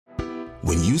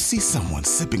When you see someone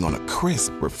sipping on a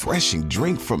crisp, refreshing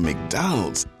drink from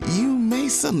McDonald's, you may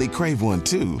suddenly crave one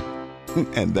too.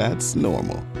 And that's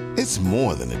normal. It's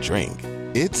more than a drink.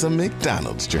 It's a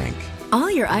McDonald's drink. All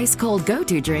your ice-cold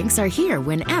go-to drinks are here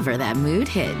whenever that mood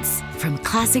hits. From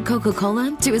classic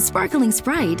Coca-Cola to a sparkling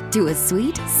Sprite to a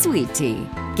sweet, sweet tea.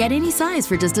 Get any size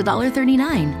for just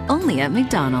 $1.39, only at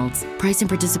McDonald's. Price and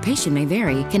participation may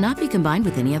vary. Cannot be combined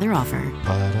with any other offer.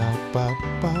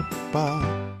 Ba-da-ba-ba-ba.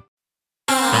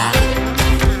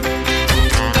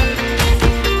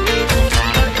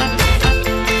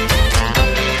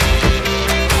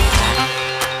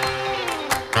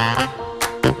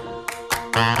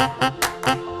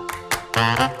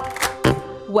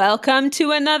 Welcome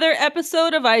to another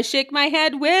episode of I Shake My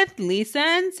Head with Lisa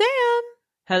and Sam.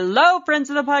 Hello, friends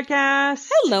of the podcast.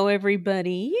 Hello,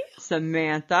 everybody.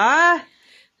 Samantha.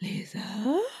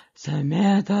 Lisa.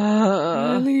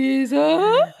 Samantha.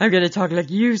 Lisa. I'm going to talk like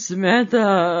you, Samantha.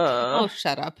 Oh,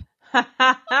 shut up. Ha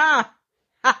ha ha.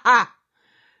 Ha ha.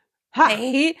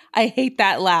 Ha. I hate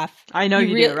that laugh. I know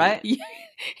you do, right?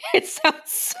 It sounds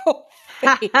so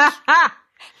Ha fake. ha ha.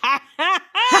 Ha Ha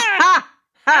ha.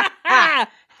 Ha ha.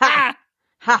 Ha.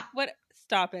 Ha. What?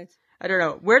 Stop it. I don't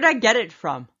know. Where'd I get it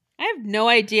from? I have no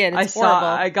idea. and It's I horrible.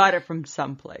 I got it from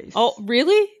someplace. Oh,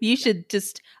 really? You should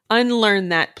just unlearn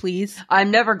that, please.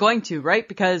 I'm never going to, right?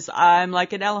 Because I'm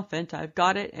like an elephant. I've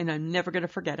got it and I'm never going to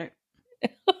forget it.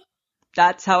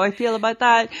 That's how I feel about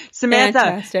that. Samantha,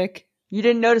 Fantastic. you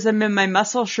didn't notice I'm in my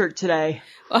muscle shirt today.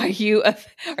 Are you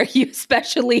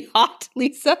especially hot,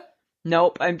 Lisa?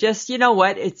 Nope. I'm just, you know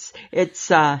what? It's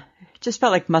just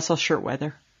felt like muscle shirt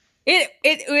weather.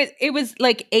 It was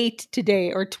like 8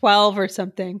 today or 12 or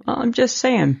something. Well, I'm just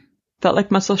saying. Felt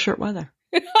like muscle shirt weather.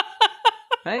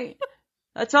 Right?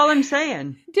 That's all I'm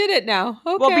saying. Did it now?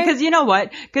 Okay. Well, because you know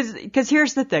what? Because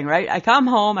here's the thing, right? I come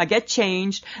home, I get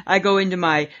changed, I go into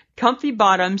my comfy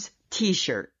bottoms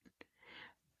t-shirt.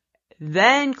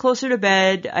 Then closer to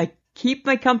bed, I keep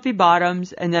my comfy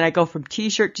bottoms, and then I go from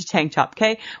t-shirt to tank top,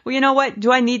 okay? Well, you know what?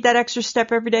 Do I need that extra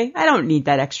step every day? I don't need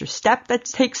that extra step. That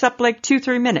takes up like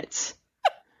 2-3 minutes.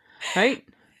 Right?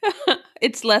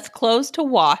 It's less clothes to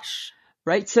wash.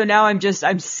 Right? So now I'm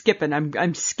skipping.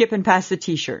 I'm skipping past the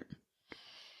t-shirt.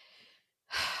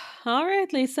 All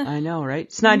right, Lisa. I know, right?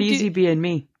 It's not easy being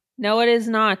me. No, it is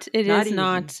not. It Not is easy.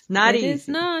 not. Not It easy. is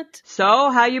not. So,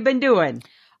 how you been doing?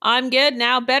 I'm good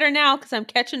now. Better now because I'm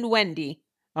catching Wendy.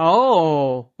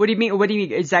 Oh, what do you mean? What do you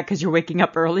mean? Is that because you're waking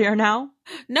up earlier now?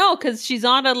 No, because she's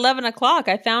on at 11 o'clock.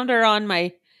 I found her on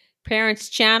my parents'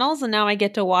 channels, and now I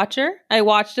get to watch her. I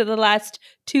watched her the last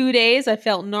 2 days. I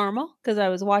felt normal because I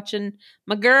was watching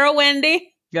my girl,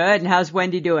 Wendy. Good. And how's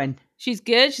Wendy doing? She's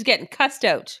good. She's getting cussed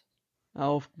out.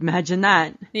 Oh, imagine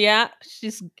that. Yeah,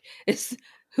 it's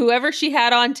whoever she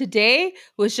had on today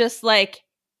was just like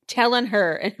telling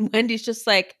her, and Wendy's just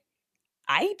like,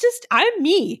 I'm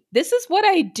me. This is what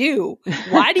I do.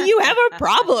 Why do you have a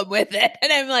problem with it?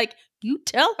 And I'm like, you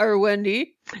tell her,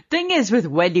 Wendy. Thing is with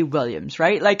Wendy Williams,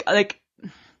 right? Like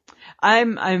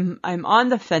I'm on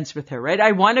the fence with her, right?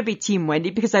 I want to be Team Wendy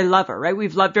because I love her, right?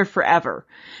 We've loved her forever.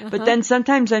 But then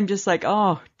sometimes I'm just like,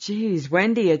 oh, geez,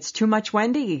 Wendy, it's too much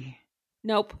Wendy.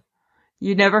 Nope.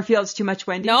 You never feel it's too much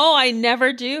Wendy? No, I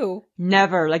never do.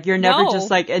 Never. Like you're never No.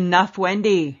 just like enough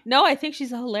Wendy. No, I think she's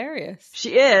hilarious.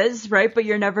 She is, right? But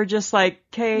you're never just like,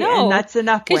 okay, No, and that's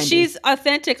enough because Wendy. she's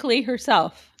authentically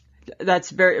herself. That's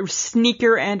very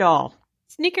sneaker and all.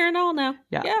 Sneaker and all now.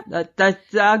 Yeah. That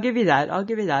I'll give you that. I'll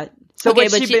give you that. So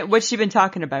Okay, what's she been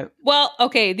talking about? Well,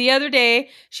 okay. The other day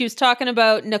she was talking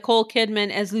about Nicole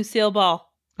Kidman as Lucille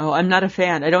Ball. Oh, I'm not a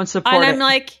fan. I don't support And it. I'm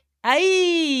like,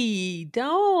 I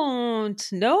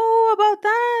don't know about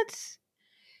that.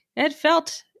 It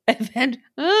felt, and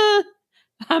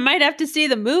I might have to see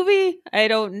the movie. I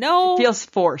don't know. Feels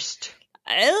forced.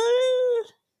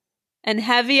 And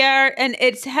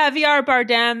it's Javier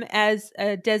Bardem as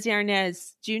Desi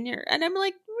Arnaz Jr. And I'm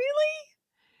like, really?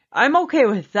 I'm okay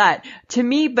with that. To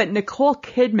me, but Nicole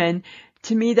Kidman,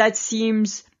 to me that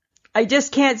seems, I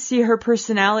just can't see her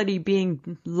personality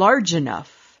being large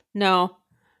enough. No.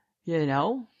 You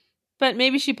know? But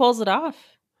maybe she pulls it off.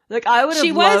 Like I would She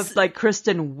have was- loved like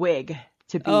Kristen Wiig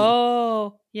to be.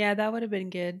 Oh, yeah, that would have been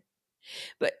good.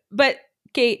 But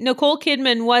okay, Nicole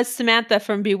Kidman was Samantha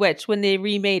from Bewitched when they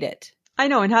remade it. I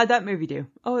know, and how'd that movie do?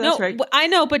 Oh, that's No, right. I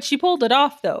know, but she pulled it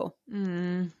off though.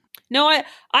 Mm, No,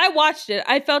 I watched it.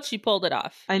 I felt she pulled it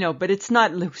off. I know, but it's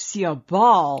not Lucille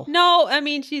Ball. No, I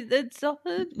mean it's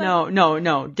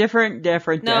No. Different.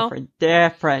 No.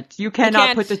 You cannot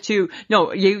can't. put the two.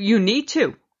 No, you need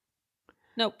to.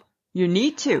 Nope. You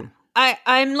need to.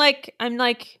 I'm like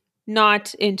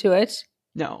not into it.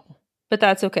 No. But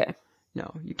that's okay.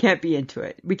 No, you can't be into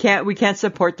it. We can't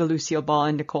support the Lucille Ball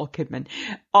and Nicole Kidman.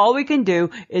 All we can do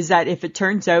is that if it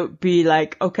turns out, be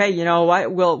like, okay, you know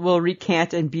what? We'll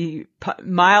recant and be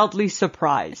mildly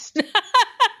surprised.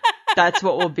 That's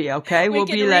what we'll be, okay? We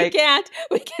can recant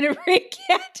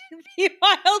and be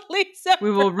mildly surprised.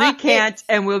 We will recant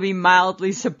and we'll be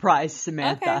mildly surprised,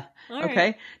 Samantha. Okay. All right.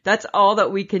 Okay? That's all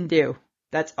that we can do.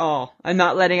 That's all. I'm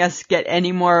not letting us get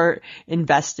any more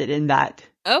invested in that.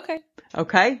 Okay.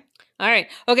 Okay? All right.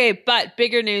 Okay, but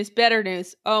bigger news, better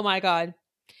news. Oh my God.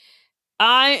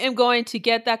 I am going to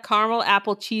get that caramel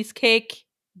apple cheesecake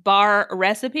bar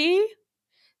recipe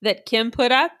that Kim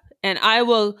put up, and I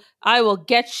will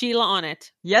get Sheila on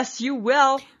it. Yes, you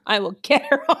will. I will get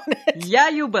her on it. Yeah,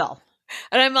 you will.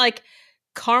 And I'm like,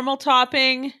 caramel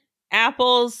topping,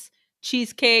 apples,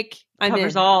 cheesecake. It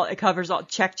covers all.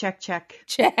 Check, check, check.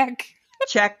 Check.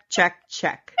 Check, check,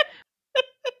 check.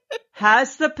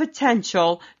 Has the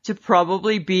potential to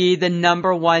probably be the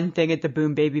number one thing at the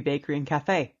Boom Baby Bakery and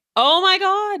Cafe. Oh my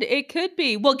God, it could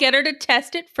be. We'll get her to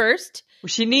test it first. Well,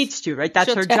 she needs to, right? That's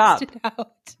She'll her test job. it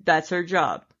out. That's her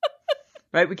job.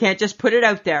 Right? We can't just put it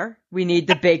out there. We need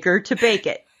the baker to bake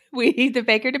it. We need the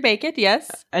baker to bake it, yes.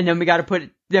 And then we got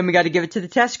to give it to the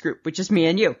test group, which is me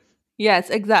and you.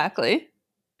 Yes, exactly.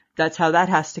 That's how that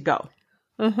has to go.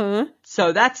 Uh-huh.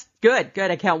 So that's good.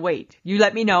 Good. I can't wait. You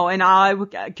let me know and I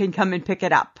can come and pick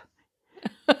it up.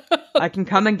 I can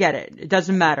come and get it. It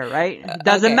doesn't matter, right? It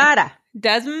doesn't matter.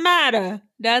 Doesn't matter.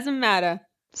 Doesn't matter.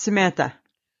 Samantha,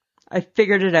 I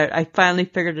figured it out. I finally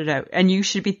figured it out. And you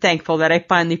should be thankful that I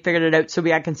finally figured it out so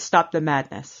I can stop the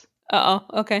madness.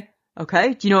 Uh-oh. Okay.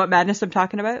 Okay? Do you know what madness I'm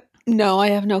talking about? No, I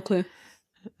have no clue.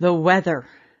 The weather.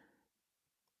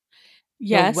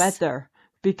 Yes. The weather.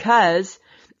 Because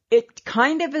it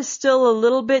kind of is still a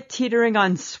little bit teetering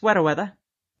on sweater weather.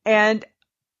 And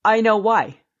I know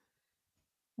why.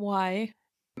 Why?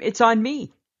 It's on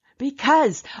me.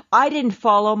 Because I didn't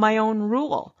follow my own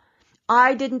rule.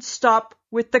 I didn't stop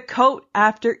with the coat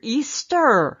after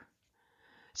Easter.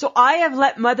 So I have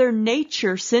let Mother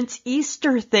Nature since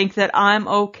Easter think that I'm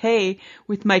okay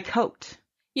with my coat.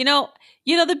 You know,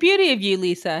 the beauty of you,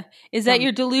 Lisa, is that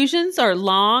your delusions are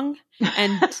long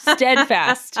and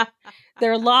steadfast.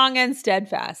 They're long and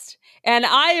steadfast. And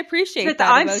I appreciate that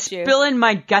about you. I'm spilling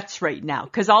my guts right now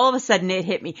because all of a sudden it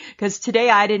hit me. Because today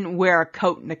I didn't wear a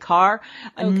coat in the car.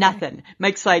 Okay. Nothing.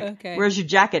 Mike's like, Where's your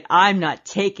jacket? I'm not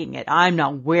taking it. I'm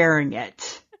not wearing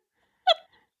it.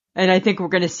 And I think we're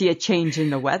going to see a change in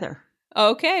the weather.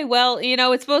 Okay. Well,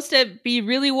 it's supposed to be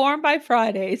really warm by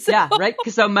Friday. So. Yeah, right?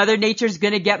 Because so Mother Nature's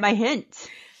going to get my hint.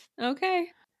 Okay.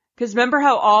 Because remember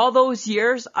how all those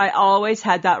years I always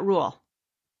had that rule.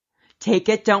 Take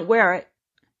it, don't wear it.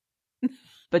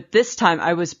 But this time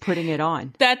I was putting it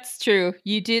on. That's true.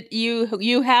 You did.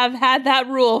 You have had that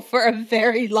rule for a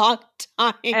very long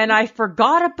time. And I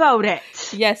forgot about it.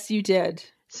 Yes, you did.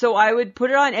 So I would put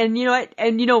it on. And you know what?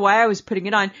 And you know why I was putting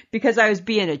it on? Because I was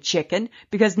being a chicken.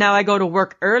 Because now I go to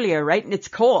work earlier, right? And it's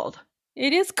cold.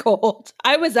 It is cold.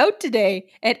 I was out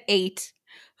today at 8.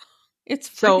 It's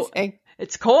freezing. So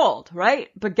it's cold, right?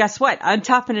 But guess what? I'm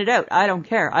topping it out. I don't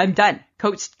care. I'm done.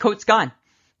 Coat's gone.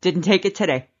 Didn't take it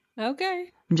today. Okay.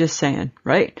 I'm just saying,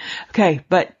 right? Okay,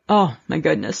 but oh my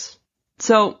goodness.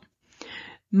 So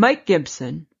Mike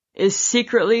Gibson is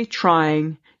secretly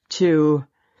trying to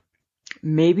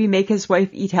maybe make his wife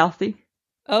eat healthy.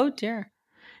 Oh dear.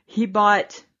 He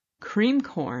bought cream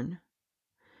corn,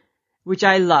 which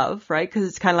I love, right? Because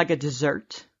it's kind of like a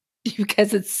dessert.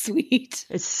 Because it's sweet.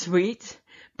 It's sweet.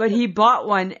 But he bought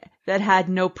one that had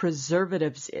no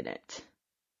preservatives in it.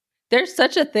 There's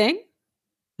such a thing?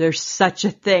 There's such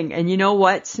a thing. And you know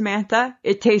what, Samantha?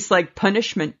 It tastes like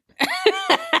punishment.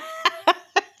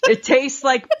 It tastes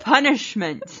like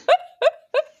punishment.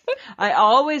 I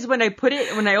always, when I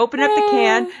open up the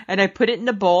can and I put it in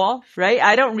the bowl, right?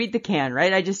 I don't read the can,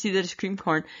 right? I just see that it's cream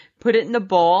corn, put it in the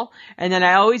bowl. And then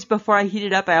I always, before I heat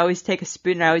it up, I always take a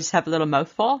spoon and I always have a little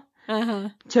mouthful. Uh-huh.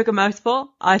 Took a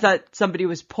mouthful. I thought somebody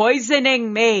was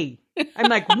poisoning me. I'm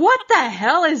like, what the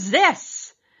hell is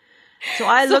this? So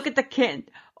I look at the can.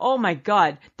 Oh my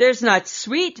God. There's not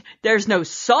sweet. There's no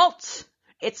salt.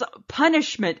 It's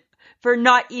punishment for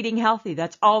not eating healthy.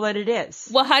 That's all that it is.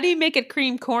 Well, how do you make it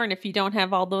cream corn if you don't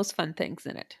have all those fun things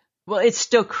in it? Well, it's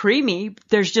still creamy.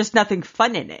 There's just nothing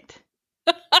fun in it.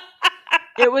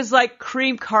 It was like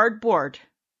cream cardboard.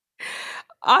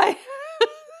 It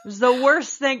was the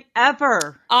worst thing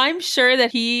ever. I'm sure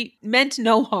that he meant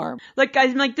no harm. Like,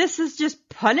 I'm like, this is just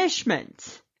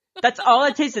punishment. That's all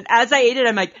it tasted. As I ate it,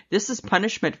 I'm like, this is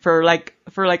punishment for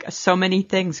so many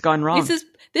things gone wrong.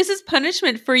 This is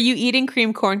punishment for you eating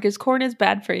cream corn because corn is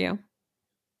bad for you.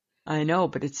 I know,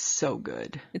 but it's so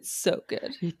good. It's so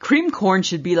good. Cream corn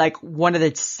should be like one of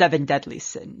the 7 deadly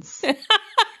sins.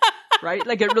 Right?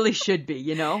 Like it really should be,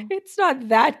 you know? It's not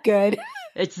that good.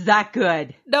 It's that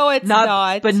good. No, it's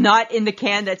not. But not in the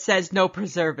can that says no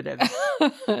preservatives.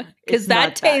 Because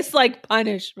that tastes like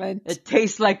punishment. It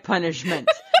tastes like punishment.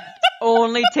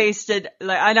 Only tasted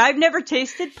like, and I've never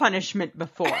tasted punishment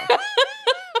before.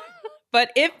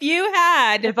 But if you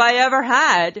had, If I ever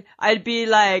had, I'd be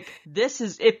like,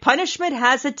 if punishment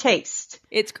has a taste,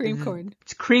 it's cream corn.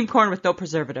 it's cream corn with no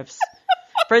preservatives.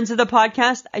 Friends of the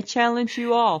podcast, I challenge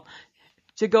you all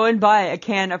to go and buy a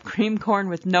can of cream corn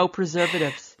with no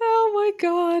preservatives. Oh my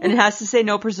God. And it has to say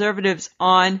no preservatives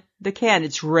on the can.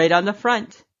 It's right on the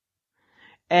front.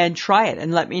 And try it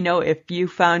and let me know if you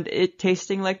found it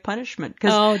tasting like punishment.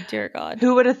 Oh dear God.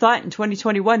 Who would have thought in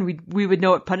 2021 we would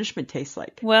know what punishment tastes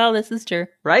like? Well, this is true.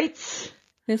 Right?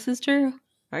 This is true.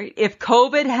 Right? If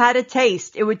COVID had a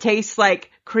taste, it would taste like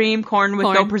cream corn with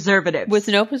no preservatives. With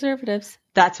no preservatives.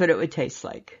 That's what it would taste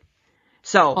like.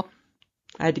 So,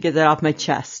 I had to get that off my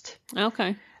chest.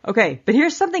 Okay. Okay, but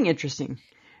here's something interesting.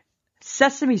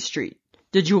 Sesame Street.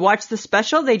 Did you watch the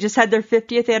special? They just had their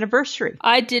 50th anniversary.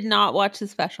 I did not watch the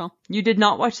special. You did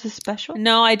not watch the special?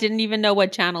 No, I didn't even know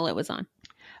what channel it was on.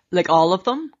 Like all of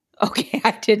them? Okay,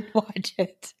 I didn't watch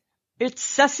it. It's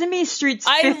Sesame Street's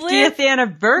I 50th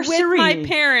anniversary. With my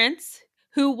parents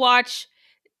who watch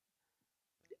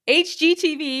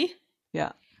HGTV,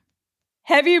 Yeah.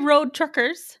 Heavy Road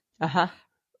Truckers, Uh-huh.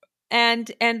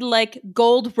 and like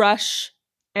Gold Rush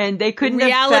And they couldn't have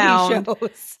reality found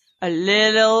shows. a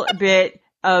little bit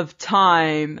of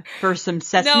time for some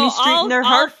Sesame Street in their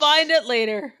hearts. I'll find it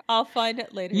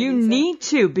later. You Lisa. need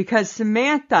to, because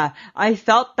Samantha, I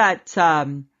felt that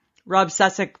Rob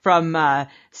Sussex from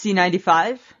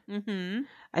C95,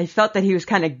 I felt that he was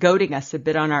kind of goading us a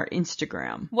bit on our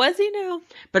Instagram. Was he now?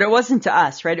 But it wasn't to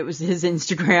us, right? It was his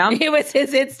Instagram. It was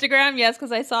his Instagram, yes,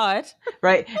 because I saw it.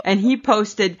 Right? And he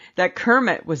posted that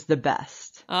Kermit was the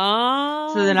best.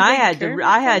 Oh. So then I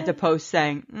had to post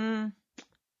saying,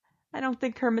 I don't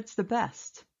think Kermit's the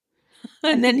best.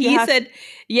 And then he said,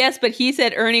 yes, but he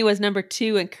said Ernie was number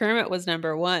 2 and Kermit was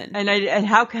number 1. And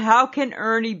how can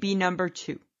Ernie be number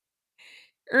 2?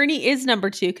 Ernie is number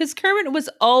 2 because Kermit was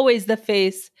always the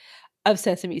face of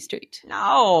Sesame Street.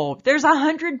 No, there's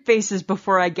 100 faces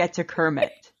before I get to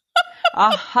Kermit.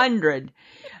 100.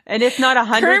 And if not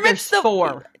 100, there's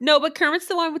 4. No, but Kermit's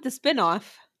the one with the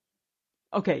spin-off.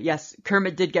 Okay, yes,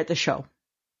 Kermit did get the show.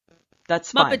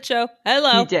 That's fine. Muppet Show.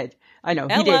 Hello. He did. I know.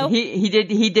 Hello. He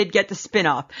did. He did get the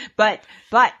spin-off. But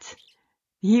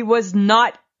he was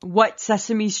not what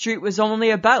Sesame Street was only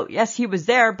about. Yes, he was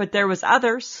there, but there was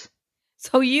others.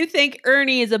 So you think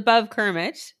Ernie is above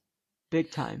Kermit?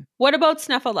 Big time. What about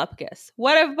Snuffleupagus?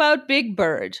 What about Big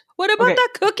Bird? What about the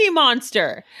Cookie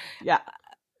Monster? Yeah.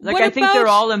 I think they're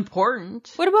all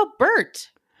important. What about Bert?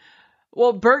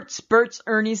 Well, Bert's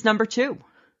Ernie's number 2.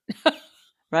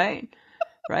 Right?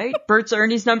 Right? Bert's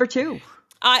Ernie's number 2.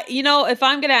 If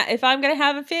I'm gonna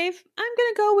have a fave, I'm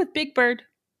gonna go with Big Bird.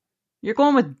 You're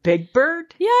going with Big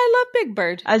Bird? Yeah, I love Big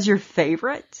Bird. As your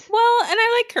favorite? Well, and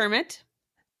I like Kermit.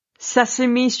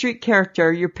 Sesame Street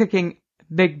character, you're picking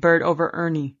Big Bird over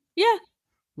Ernie. Yeah.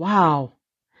 Wow.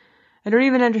 I don't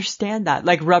even understand that.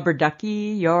 Like Rubber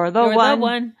Ducky, you're the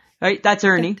one. Right? That's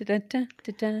Ernie.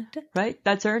 Right?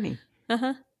 That's Ernie.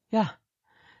 Uh-huh. Yeah.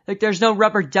 Like there's no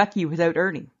Rubber Ducky without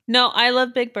Ernie. No, I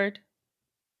love Big Bird.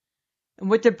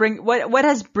 And what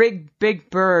has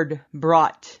Big Bird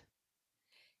brought?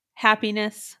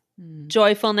 Happiness.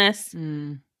 Joyfulness.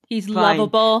 He's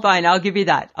lovable. Fine, I'll give you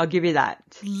that.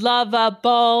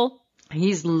 Lovable.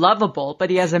 He's lovable, but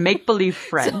he has a make-believe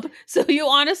friend. So you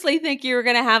honestly think you were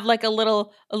going to have like a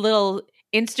little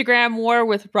Instagram war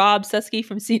with Rob Susky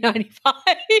from C95?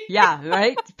 Yeah,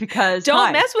 right? Because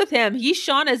don't mess with him. He's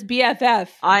Shauna's BFF.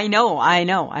 I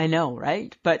know,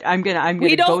 right? But I'm gonna vote him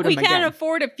again. We can't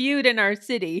afford a feud in our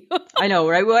city. I know,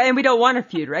 right? Well, and we don't want a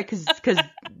feud, right? Because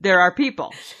there are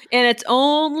people. And it's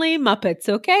only Muppets,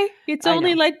 okay? It's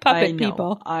only like puppet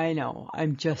people. I know.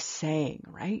 I'm just saying,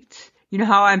 right? You know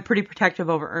how I'm pretty protective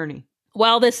over Ernie.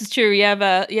 Well, this is true. You have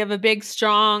a big,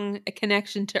 strong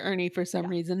connection to Ernie for some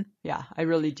reason. Yeah, I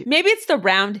really do. Maybe it's the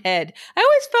round head. I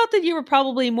always felt that you were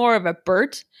probably more of a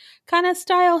Bert kind of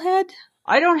style head.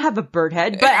 I don't have a Bert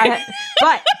head,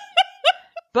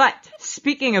 but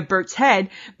speaking of Bert's head,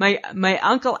 my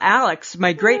Uncle Alex,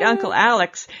 my great Uncle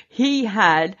Alex, he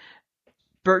had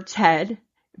Bert's head,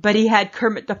 but he had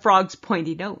Kermit the Frog's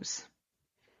pointy nose.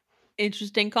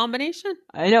 Interesting combination.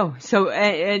 I know. So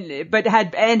had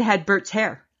Bert's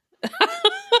hair.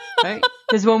 Right?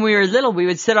 Because when we were little, we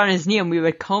would sit on his knee and we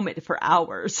would comb it for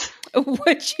hours.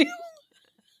 Would you?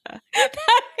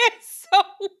 That is so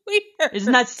weird.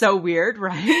 Isn't that so weird,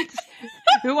 right?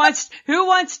 Who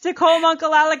wants to comb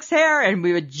Uncle Alex's hair? And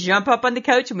we would jump up on the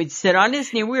couch and we'd sit on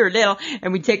his knee. We were little,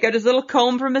 and we'd take out his little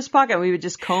comb from his pocket and we would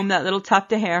just comb that little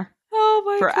tuft of hair. Oh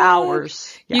my for God.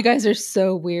 hours. Yeah. You guys are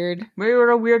so weird. We were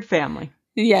a weird family.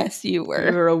 Yes, you We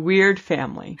were. were a weird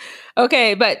family.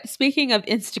 Okay, but speaking of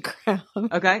Instagram,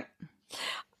 Okay.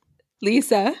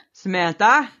 Lisa,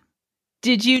 Samantha.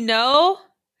 did you know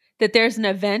that there's an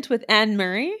event with Anne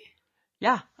Murray?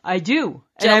 Yeah, I do.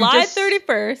 And I'm July just-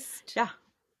 31st, Yeah,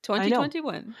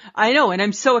 2021. I know. And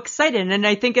I'm so excited. And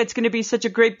I think it's going to be such a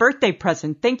great birthday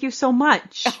present. Thank you so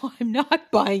much. Oh, I'm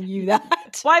not buying you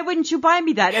that. Why wouldn't you buy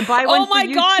me that and buy one Oh my for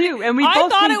you God. too? And we I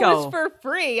both thought can it go. was for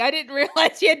free. I didn't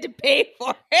realize you had to pay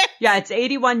for it. Yeah, it's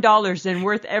 $81 and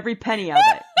worth every penny of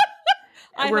it.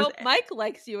 I Worth- hope Mike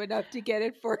likes you enough to get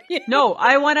it for you. No,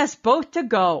 I want us both to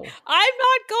go. I'm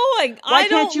not going. Why I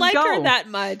can't don't you like her go? that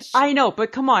much. I know,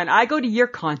 but come on. I go to your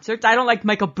concerts. I don't like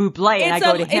Michael Bublé, and I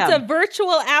go to him. It's a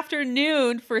virtual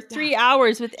afternoon for 3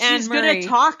 hours with Anne She's Murray. going to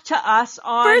talk to us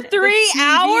on for 3 the TV.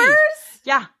 hours?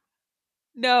 Yeah,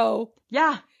 No.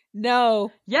 yeah,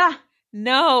 No. yeah,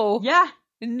 No. yeah,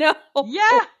 No.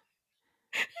 yeah,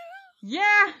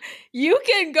 yeah. You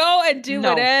can go and do No.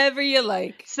 whatever you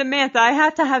like. Samantha, I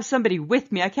have to have somebody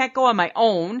with me. I can't go on my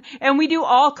own. And we do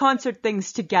all concert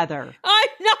things together. I'm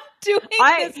not doing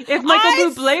this. If Michael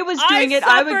Bublé was doing it,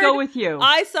 I would go with you.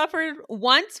 I suffered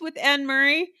once with Anne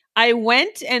Murray. I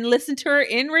went and listened to her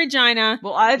in Regina.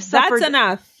 Well, I've suffered. That's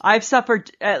enough. I've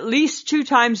suffered at least 2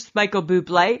 times with Michael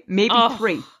Bublé, maybe Oh.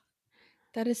 3.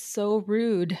 That is so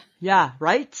rude. Yeah,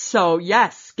 right? So,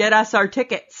 yes, get us our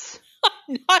tickets.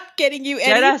 I'm not getting you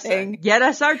Get anything. Get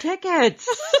us our tickets.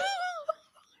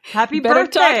 Happy Better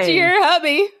birthday. talk to your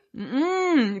hubby.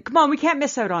 Come on, we can't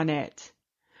miss out on it.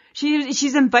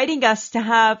 She's inviting us to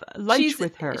have lunch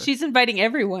with her. She's inviting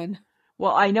everyone.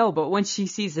 Well, I know, but once she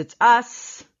sees it's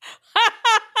us,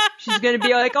 she's going to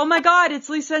be like, oh my God, it's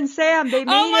Lisa and Sam. They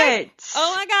made it.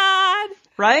 Oh my God.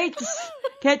 Right?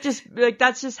 Can't just, like,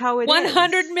 that's just how it is.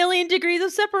 100 million degrees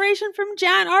of separation from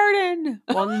Jan Arden.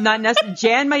 Well, not necessarily.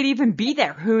 Jan might even be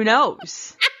there. Who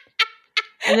knows?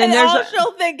 And then And all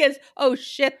she'll think is, oh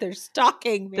shit, they're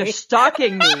stalking me. they're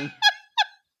stalking me.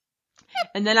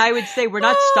 And then I would say, we're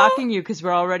not stalking you because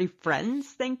we're already friends.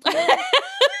 Thank you.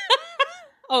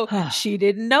 Oh, she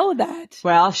didn't know that.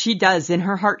 Well, she does. In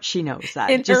her heart, she knows that.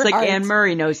 In Just her like heart. Anne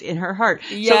Murray knows in her heart.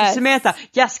 Yes. So, Samantha,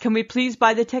 yes, can we please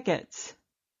buy the tickets?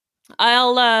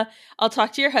 I'll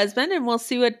talk to your husband and we'll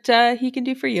see what he can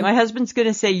do for you. My husband's going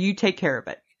to say you take care of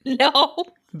it. No.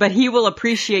 But he will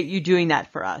appreciate you doing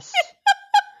that for us.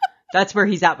 That's where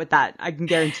he's at with that. I can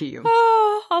guarantee you.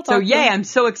 Oh, I'll talk So, to yay, him. I'm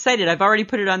so excited. I've already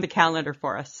put it on the calendar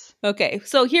for us. Okay,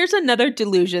 so here's another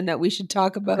delusion that we should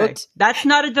talk about. Okay. That's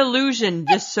not a delusion,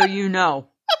 just so you know.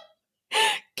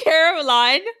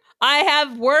 Caroline, I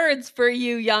have words for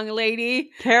you, young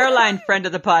lady. Caroline, friend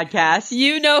of the podcast.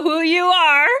 You know who you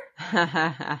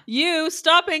are. You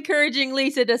stop encouraging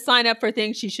Lisa to sign up for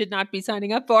things she should not be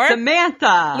signing up for.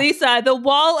 Samantha. Lisa, the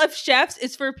wall of chefs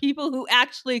is for people who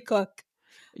actually cook.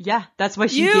 Yeah, that's why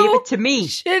she You gave it to me.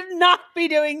 Should not be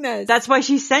doing this. That's why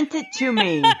she sent it to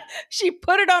me. She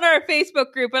put it on our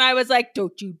Facebook group and I was like,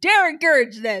 don't you dare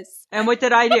encourage this. And what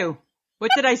did I do?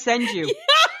 What did I send you?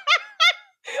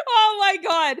 Oh my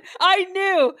God. I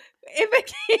knew if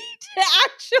it came to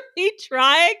actually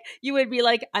trying, you would be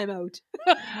like, I'm out.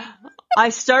 I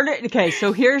started, okay,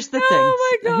 so here's the thing.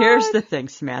 Oh my God. Here's the thing,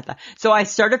 Samantha. So I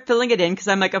started filling it in because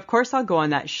I'm like, of course I'll go on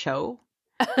that show.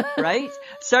 Right?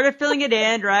 Started filling it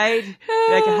in, right?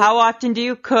 Like, how often do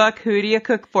you cook? Who do you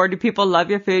cook for? Do people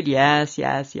love your food? Yes,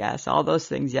 yes, yes. All those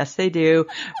things. Yes, they do.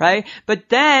 Right? But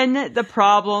then the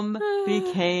problem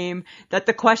became that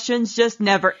the questions just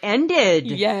never ended.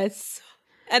 Yes.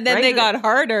 And then Right? they got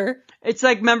harder. It's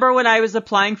like, remember when I was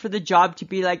applying for the job to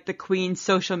be like the Queen's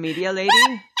social media lady?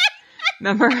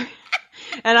 Remember?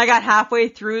 And I got halfway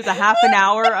through the half an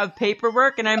hour of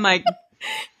paperwork and I'm like,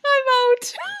 I'm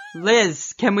out.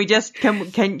 Liz, can we just pick up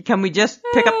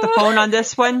the phone on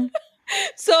this one?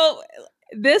 So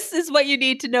this is what you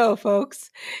need to know, folks.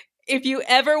 If you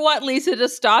ever want Lisa to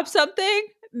stop something,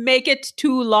 make it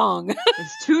too long.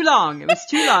 It's too long. It was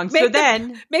too long. So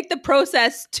make the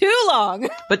process too long.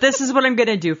 but this is what I'm going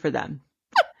to do for them.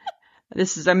 I'm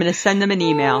going to send them an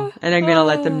email and I'm going to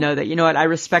let them know that, you know what, I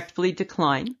respectfully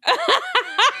decline.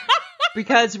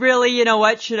 Because really, you know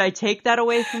what? Should I take that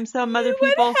away from some other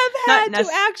people? Would have had to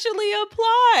actually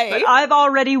apply. But I've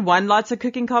already won lots of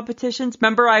cooking competitions.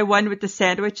 Remember, I won with the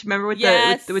sandwich. Remember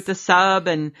with the sub,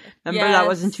 and remember that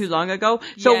wasn't too long ago.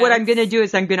 So what I'm going to do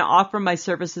is I'm going to offer my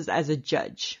services as a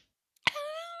judge.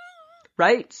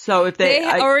 Right? So if they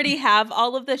already have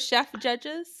all of the chef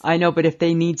judges. I know, but if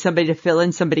they need somebody to fill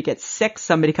in, somebody gets sick,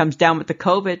 somebody comes down with the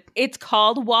COVID. It's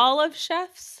called Wall of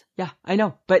Chefs. Yeah, I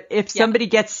know. But if somebody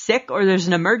gets sick or there's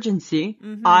an emergency,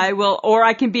 I will, or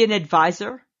I can be an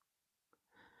advisor.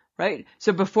 Right?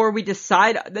 So before we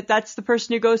decide that that's the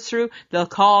person who goes through, they'll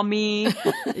call me.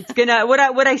 It's gonna,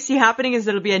 what I see happening is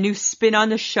it'll be a new spin on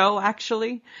the show,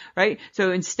 actually. Right?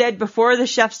 So instead, before the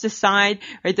chefs decide,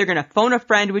 right, they're gonna phone a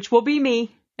friend, which will be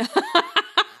me.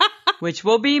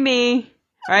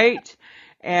 Right?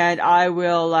 And I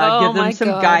will give them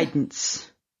some guidance.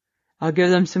 I'll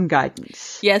give them some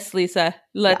guidance. Yes, Lisa.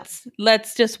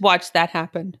 Let's just watch that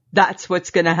happen. That's what's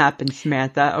going to happen,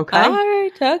 Samantha. Okay? All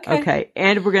right. Okay. Okay.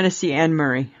 And we're going to see Anne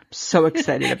Murray. I'm so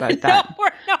excited about that. No,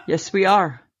 we're not. Yes, we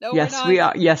are. No, yes, we're not. we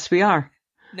are. Yes, we are.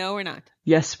 No, we're not.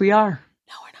 Yes, we are.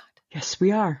 No, we're not. Yes,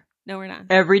 we are. No, we're not.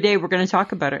 Every day we're going to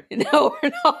talk about it. No,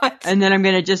 we're not. And then I'm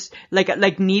going to just,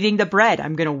 like kneading the bread,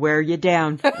 I'm going to wear you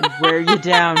down.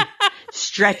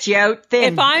 Stretch you out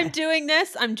thin. If I'm doing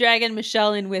this, I'm dragging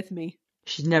Michelle in with me.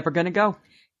 She's never going to go.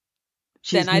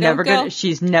 Then I don't go.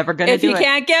 She's never going to do it. If you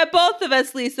can't get both of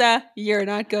us, Lisa, you're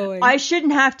not going. I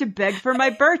shouldn't have to beg for my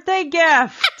birthday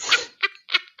gift.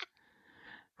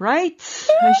 Right?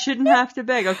 I shouldn't have to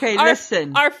beg. Okay,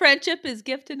 listen. Our friendship is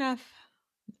gift enough.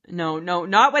 No,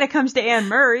 not when it comes to Anne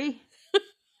Murray.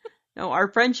 No, our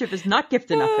friendship is not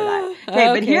gift enough for that. Okay,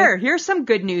 but here's some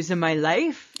good news in my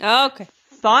life. Okay.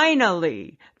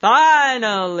 Finally,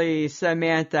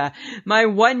 Samantha, my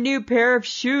one new pair of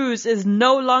shoes is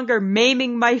no longer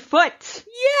maiming my foot.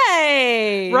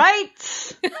 Yay!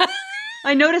 Right?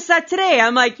 I noticed that today.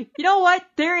 I'm like, you know what?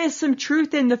 There is some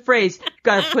truth in the phrase,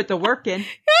 gotta put the work in.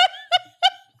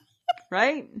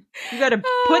 Right? You gotta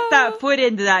put that foot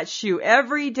into that shoe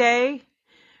every day,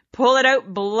 pull it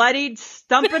out bloodied,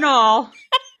 stump and all,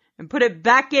 and put it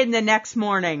back in the next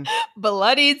morning.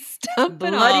 Bloodied stump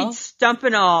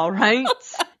and all, right?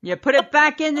 You put it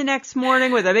back in the next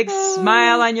morning with a big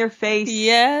smile on your face.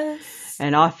 Yes.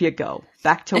 And off you go.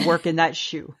 Back to work in that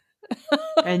shoe.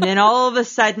 And then all of a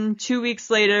sudden, 2 weeks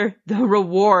later, the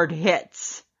reward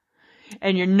hits.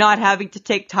 And you're not having to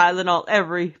take Tylenol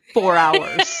every 4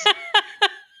 hours.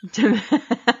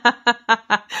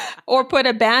 Or put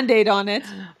a Band-Aid on it.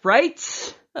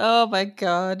 Right? Oh my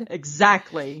God.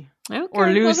 Exactly. Okay, or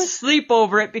lose sleep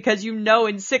over it because you know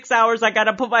in 6 hours I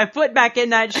gotta put my foot back in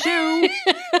that shoe.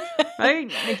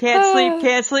 Right? I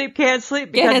can't sleep because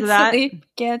of that.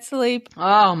 Can't sleep.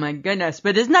 Oh my goodness.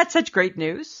 But isn't that such great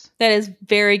news? That is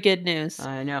very good news.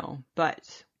 I know.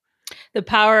 But the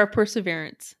power of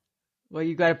perseverance. Well,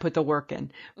 you got to put the work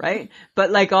in, right?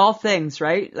 But like all things,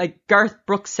 right? Like Garth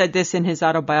Brooks said this in his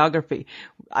autobiography.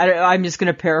 I'm just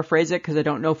going to paraphrase it because I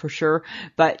don't know for sure,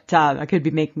 but I could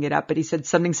be making it up. But he said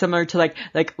something similar to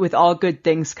like with all good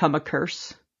things come a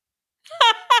curse.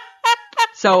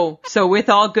 So with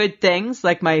all good things,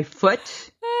 like my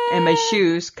foot and my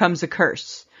shoes, comes a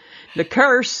curse. The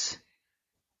curse,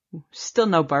 still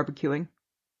no barbecuing.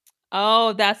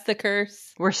 Oh, that's the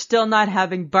curse. We're still not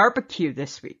having barbecue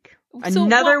this week.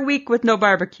 Another week with no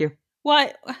barbecue.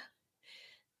 What?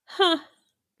 Huh.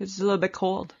 It's a little bit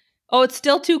cold. Oh, it's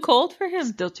still too cold for him?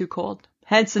 Still too cold.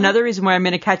 Hence another reason why I'm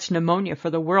going to catch pneumonia for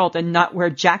the world and not wear a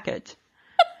jacket.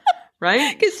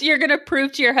 Right? Because you're going to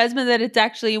prove to your husband that it's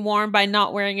actually warm by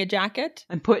not wearing a jacket?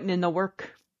 I'm putting in the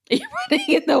work. You're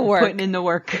putting in the work. Putting in the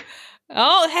work.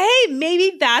 Oh, hey,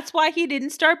 maybe that's why he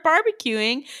didn't start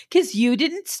barbecuing, because you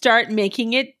didn't start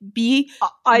making it be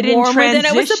warmer than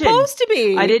it was supposed to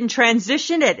be. I didn't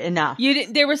transition it enough. You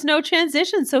didn't. There was no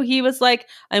transition, so he was like,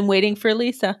 "I'm waiting for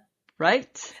Lisa."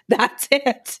 Right? That's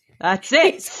it. That's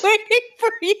it. He's waiting for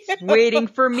you. He's waiting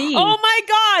for me. Oh my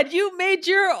God! You made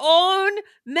your own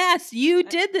mess. You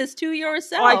did this to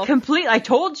yourself. I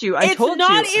told you. It's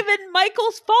not even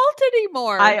Michael's fault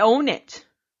anymore. I own it.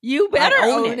 You better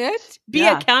own it. Be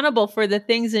accountable for the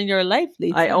things in your life,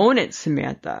 Lisa. I own it,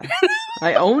 Samantha.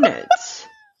 I own it.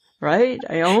 Right?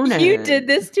 I own it. You did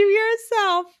this to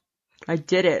yourself. I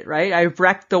did it, right? I've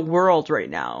wrecked the world right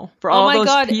now for all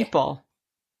those people.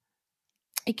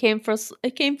 It came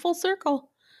full circle.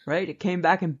 Right? It came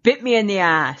back and bit me in the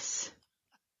ass.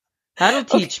 That'll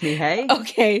teach me, hey?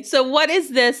 Okay, so what is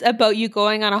this about you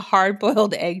going on a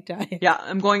hard-boiled egg diet? Yeah,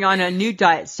 I'm going on a new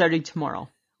diet starting tomorrow.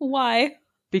 Why?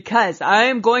 Because I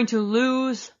am going to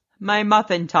lose my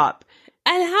muffin top.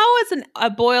 And how is a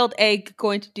boiled egg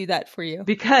going to do that for you?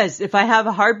 Because if I have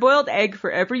a hard-boiled egg for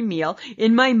every meal,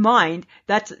 in my mind,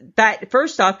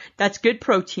 first off, that's good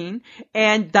protein,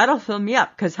 and that'll fill me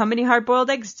up. Because how many hard-boiled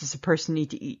eggs does a person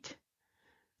need to eat?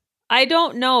 I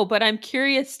don't know, but I'm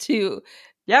curious too.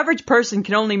 The average person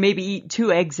can only maybe eat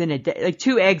 2 eggs in a day, like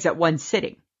 2 eggs at one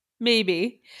sitting.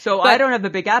 Maybe. So I don't have a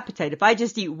big appetite. If I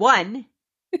just eat one,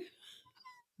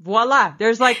 voila,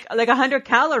 there's like 100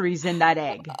 calories in that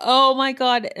egg. Oh my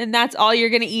God. And that's all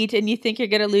you're going to eat, and you think you're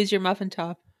going to lose your muffin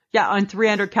top. Yeah, on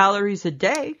 300 calories a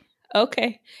day.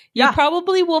 Okay. You Yeah.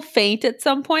 probably will faint at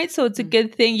some point, so it's a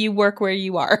good thing you work where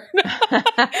you are.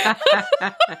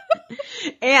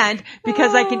 And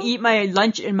because I can eat my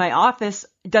lunch in my office,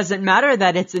 it doesn't matter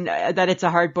that it's a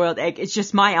hard-boiled egg. It's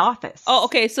just my office. Oh,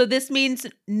 okay. So this means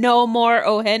no more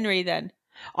O. Henry then.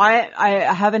 I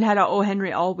haven't had a O.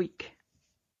 Henry all week.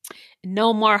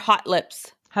 No more hot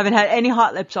lips. Haven't had any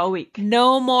hot lips all week.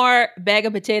 No more bag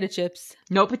of potato chips.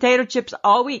 No potato chips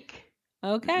all week.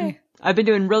 Okay. I've been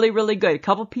doing really, really good. A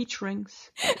couple peach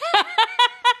rings.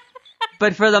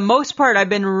 But for the most part, I've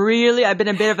been a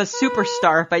bit of a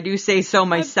superstar, if I do say so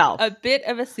myself. A bit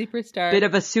of a superstar. Bit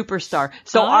of a superstar.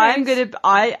 So All I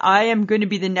am going to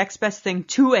be the next best thing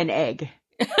to an egg.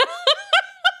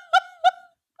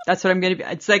 That's what I'm going to be.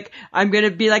 It's like, I'm going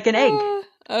to be like an egg.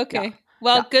 Okay. Yeah.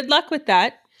 Well, Yeah. good luck with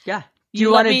that. Yeah. Do You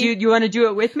you let want to me- do you want to do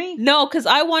it with me? No, because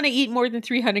I want to eat more than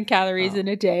 300 calories in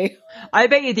a day. I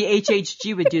bet you the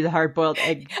HHG would do the hard-boiled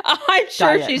egg. I'm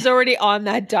sure Diet. she's already on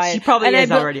that diet. She probably And is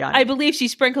already on it. I believe she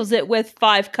sprinkles it with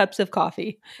 5 cups of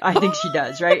coffee I think she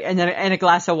does, right? And then a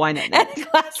glass of wine at and night. a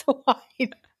glass of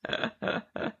wine.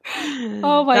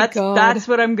 Oh my God. That's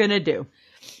what I'm going to do.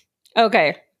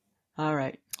 Okay. All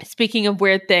right. Speaking of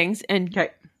weird things, and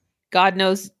Okay. God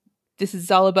knows this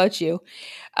is all about you.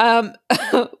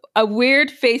 A weird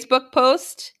Facebook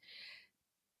post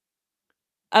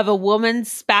of a woman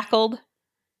spackled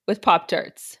with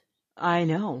Pop-Tarts. I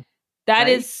know. That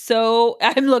Right? is so,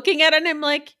 I'm looking at it and I'm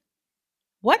like,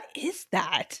 what is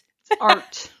that? It's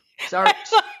art. It's art. I'm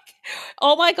like,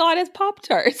 oh my God, it's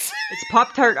Pop-Tarts. It's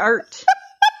Pop-Tart art.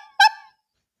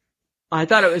 I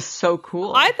thought it was so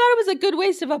cool. I thought it was a good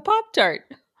waste of a Pop-Tart.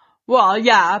 Well,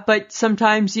 yeah, but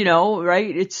sometimes,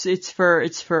 right? It's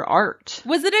for art.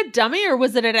 Was it a dummy or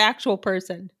was it an actual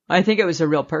person? I think it was a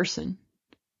real person.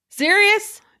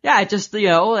 Serious? Yeah, just,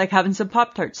 like having some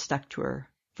Pop-Tarts stuck to her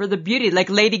for the beauty, like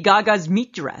Lady Gaga's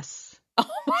meat dress. Oh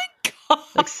my God.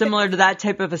 Like similar to that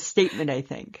type of a statement, I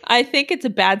think. I think it's a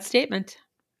bad statement.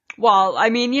 Well,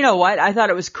 I mean, you know what? I thought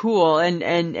it was cool, and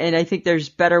I think there's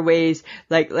better ways.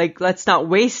 Like let's not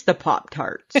waste the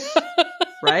Pop-Tarts,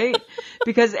 right?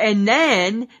 Because but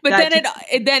then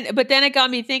it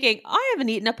got me thinking. I haven't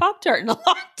eaten a Pop-Tart in a long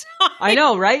time. I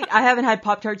know, right? I haven't had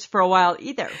Pop-Tarts for a while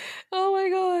either. Oh my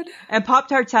God. And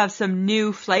Pop-Tarts have some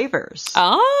new flavors for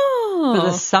Oh.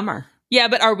 the summer. Yeah,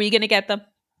 but are we going to get them?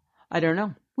 I don't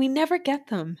know. We never get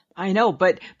them. I know,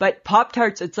 but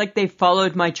Pop-Tarts, it's like they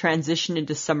followed my transition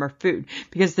into summer food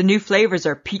because the new flavors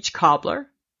are peach cobbler,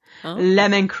 Oh.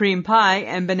 lemon cream pie,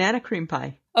 and banana cream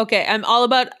pie. Okay,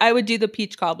 I would do the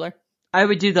peach cobbler. I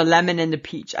would do the lemon and the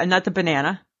peach, and not the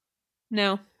banana.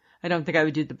 No, I don't think I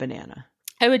would do the banana.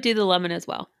 I would do the lemon as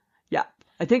well. Yeah,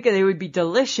 I think they would be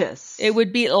delicious. It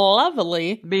would be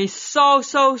lovely. Be so,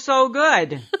 so, so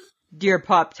good. Dear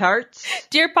Pop-Tarts.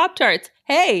 Dear Pop-Tarts,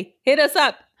 hey, hit us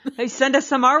up. Hey, send us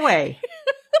some our way.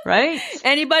 Right?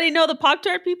 Anybody know the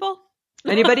Pop-Tart people?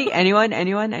 Anybody?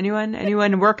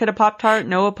 Anyone work at a Pop-Tart?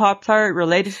 Know a Pop-Tart?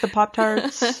 Related to the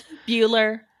Pop-Tarts?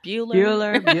 Bueller.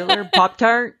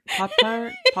 Pop-Tart.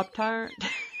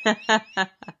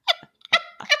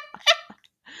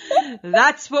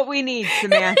 That's what we need,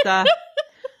 Samantha.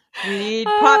 We need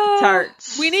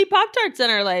Pop-Tarts. We need Pop-Tarts in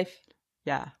our life.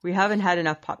 Yeah, we haven't had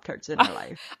enough Pop-Tarts in our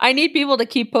life. I need people to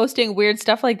keep posting weird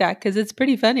stuff like that because it's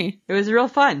pretty funny. It was real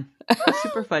fun. It was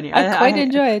super funny. I quite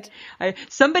enjoy it.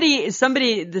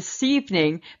 Somebody this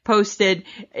evening posted.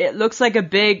 It looks like a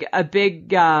big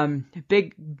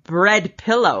bread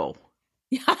pillow.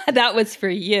 Yeah, that was for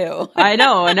you. I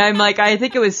know, and I'm like, I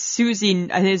think it was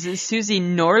Susie. I think it was Susie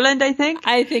Norland. I think.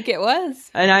 I think it was.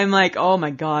 And I'm like, oh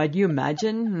my God, you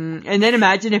imagine? And then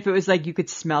imagine if it was like you could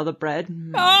smell the bread.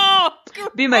 Oh,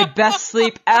 Be my best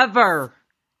sleep ever.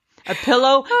 A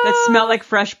pillow that smelled like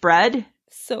fresh bread.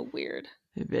 so weird.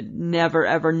 I would never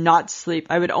ever not sleep.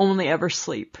 I would only ever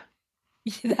sleep.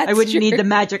 That's I wouldn't true. need the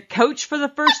magic couch for the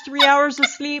first 3 hours of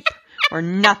sleep or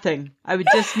nothing. I would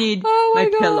just need my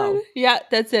God. pillow. Yeah,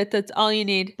 that's it. That's all you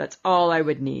need. That's all I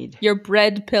would need. Your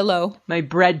bread pillow. My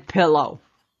bread pillow.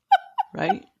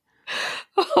 Right?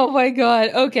 Oh my God.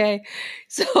 Okay.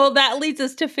 So that leads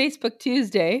us to Facebook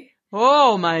Tuesday.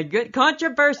 Oh my good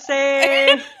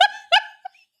controversy.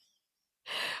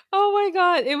 Oh my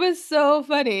God. It was so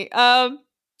funny.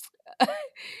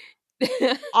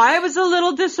 I was a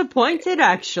little disappointed,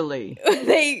 actually.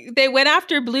 They went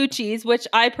after blue cheese, which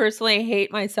I personally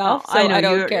hate myself, so I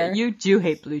don't care. You do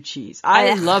hate blue cheese. I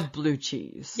Ugh. love blue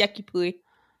cheese. Yucky pooey.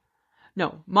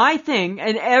 No, my thing,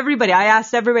 and I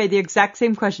asked everybody the exact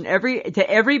same question. To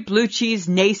every blue cheese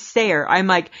naysayer, I'm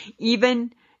like,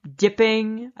 even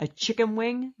dipping a chicken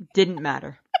wing didn't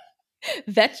matter.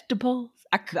 Vegetables,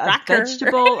 a cracker. A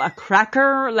vegetable, a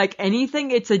cracker, like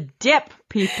anything. It's a dip,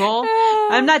 people.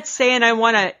 I'm not saying I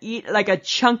want to eat like a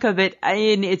chunk of it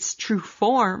in its true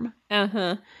form.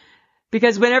 Uh-huh.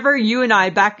 Because whenever you and I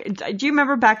do you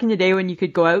remember back in the day when you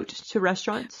could go out to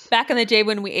restaurants? Back in the day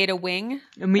when we ate a wing.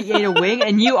 And we ate a wing,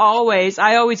 and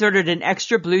I always ordered an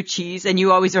extra blue cheese, and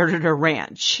you always ordered a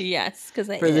ranch. Yes, because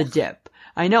for the dip.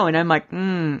 I know, and I'm like,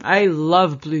 I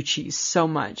love blue cheese so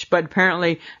much, but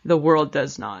apparently the world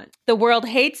does not. The world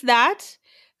hates that,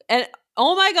 and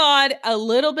oh my God, a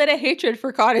little bit of hatred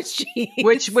for cottage cheese.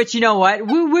 Which you know what?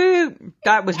 Woo woo.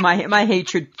 That was my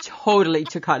hatred totally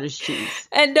to cottage cheese.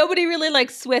 And nobody really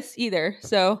likes Swiss either,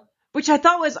 so. Which I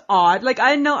thought was odd. Like,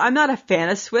 I know I'm not a fan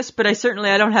of Swiss, but I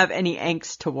don't have any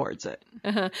angst towards it.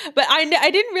 Uh-huh. But I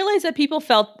didn't realize that people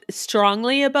felt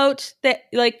strongly about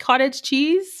like cottage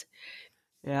cheese.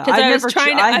 Yeah,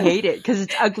 I hate it because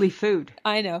it's ugly food.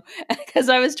 I know, because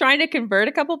I was trying to convert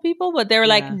a couple people, but they were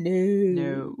like,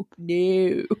 no.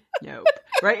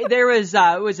 Right? There was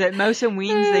it Mouse and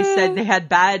Weens? They said they had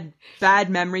bad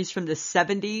memories from the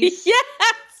 70s. Yes,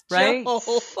 right?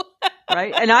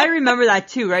 Right, and I remember that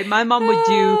too. Right, my mom would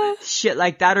do shit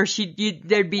like that, or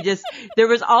there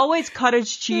was always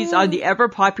cottage cheese on the ever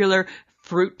popular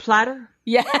fruit platter.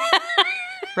 Yeah,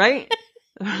 right.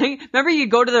 Remember you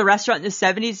go to the restaurant in the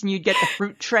 70s and you'd get the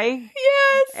fruit tray?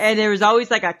 Yes. And there was always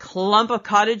like a clump of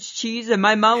cottage cheese, and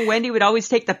my mom, Wendy, would always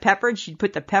take the pepper and she'd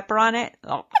put the pepper on it.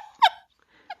 Oh.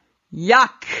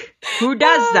 Yuck. Who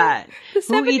does that?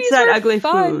 Who eats that ugly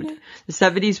food? The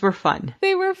 70s were fun.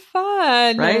 They were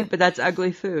fun. Right? But that's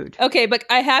ugly food. Okay, but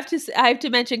I have to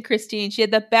mention Christine. She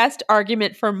had the best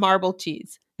argument for marble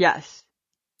cheese. Yes.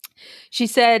 She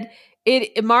said,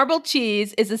 marble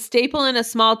cheese is a staple in a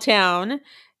small town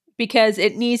because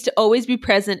it needs to always be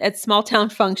present at small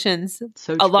town functions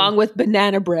along with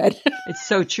banana bread. It's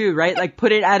so true, right? Like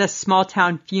put it at a small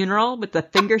town funeral with the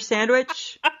finger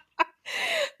sandwich.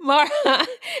 And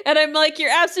I'm like,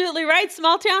 you're absolutely right.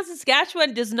 Small town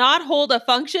Saskatchewan does not hold a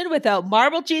function without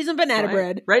marble cheese and banana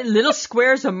bread. Right? Little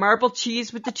squares of marble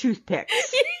cheese with the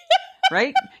toothpicks.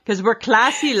 Right? Because we're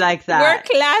classy like that. We're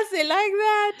classy like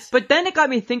that. But then it got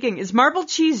me thinking, is marble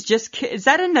cheese is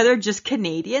that another just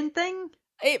Canadian thing?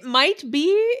 It might be.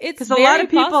 It's because a lot of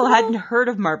people hadn't heard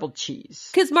of marble cheese.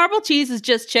 Because marble cheese is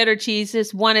just cheddar cheese.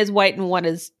 Just one is white and one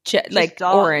is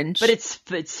orange. But it's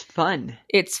fun.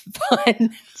 It's fun.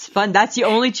 It's fun. That's the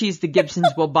only cheese the Gibsons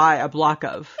will buy a block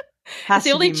of. It's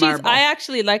the only cheese I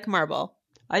actually like marble.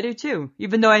 I do too,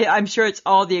 even though I'm sure it's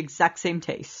all the exact same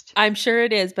taste. I'm sure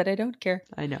it is, but I don't care.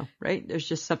 I know, right? There's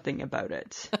just something about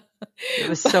it. It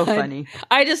was so funny.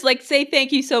 I just say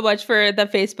thank you so much for the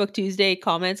Facebook Tuesday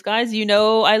comments, guys. You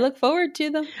know, I look forward to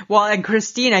them. Well, and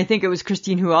Christine, I think it was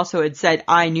Christine who also had said,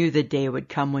 I knew the day would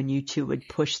come when you two would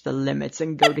push the limits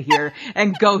and go to here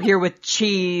and go here with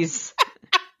cheese.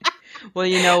 Well,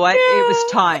 you know what? It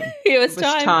was time. It was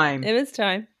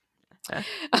time.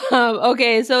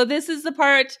 Okay, so this is the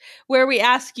part where we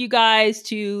ask you guys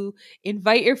to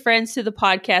invite your friends to the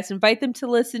podcast, invite them to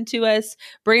listen to us,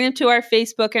 bring them to our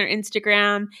Facebook and our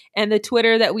Instagram and the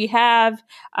Twitter that we have.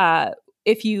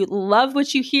 If you love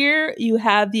what you hear, you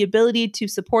have the ability to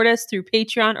support us through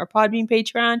Patreon or Podbean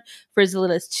Patreon for as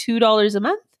little as $2 a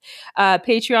month.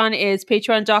 Patreon is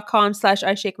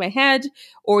patreon.com/IShakeMyHead,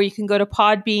 or you can go to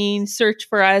Podbean, search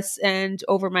for us, and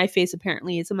Over My Face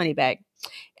apparently is a money bag.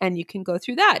 And you can go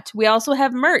through that. We also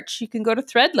have merch. You can go to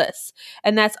Threadless,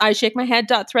 and that's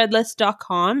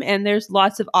ishakemyhead.threadless.com. And there's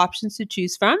lots of options to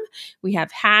choose from. We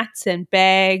have hats and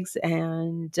bags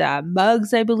and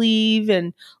mugs, I believe,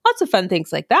 and lots of fun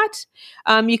things like that.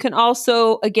 You can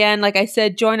also, again, like I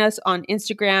said, join us on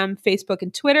Instagram, Facebook,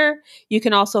 and Twitter. You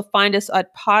can also find us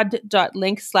at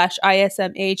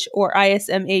pod.link/ISMH or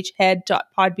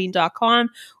ismhead.podbean.com,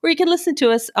 where you can listen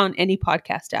to us on any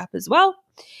podcast app as well.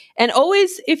 And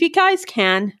always, if you guys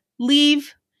can,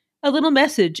 leave a little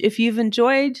message if you've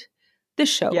enjoyed the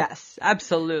show. Yes,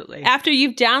 absolutely. After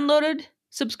you've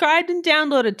subscribed and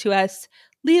downloaded to us,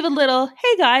 leave a little,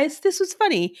 hey guys, this was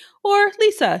funny. Or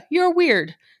Lisa, you're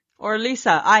weird. Or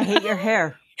Lisa, I hate your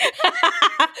hair.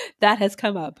 That has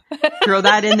come up. Throw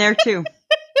that in there too.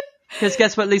 Because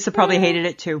guess what? Lisa probably hated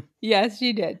it too. Yes,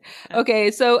 she did.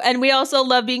 Okay, so, and we also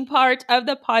love being part of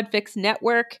the Podfix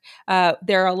Network.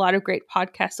 There are a lot of great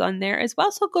podcasts on there as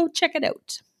well, so go check it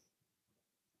out.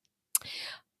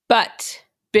 But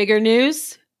bigger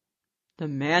news.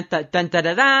 Samantha, dun, da,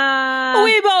 da, da.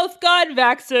 We both got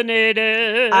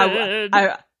vaccinated.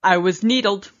 I was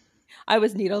needled. I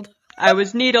was needled. I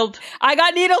was needled. I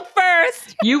got needled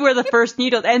first. You were the first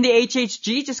needled. And the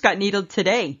HHG just got needled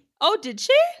today. Oh, did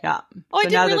she? Yeah. Oh, I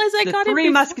didn't realize I got it. The Three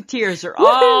before. Musketeers are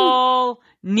all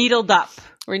needled up.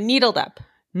 We're needled up.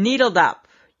 Needled up.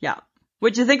 Yeah.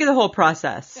 What'd you think of the whole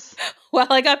process? Well,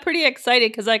 I got pretty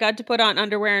excited because I got to put on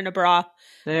underwear and a bra.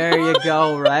 There you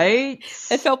go, right?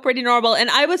 It felt pretty normal. And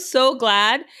I was so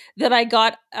glad that I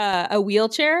got a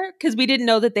wheelchair because we didn't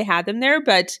know that they had them there.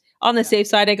 But on the safe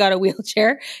side, I got a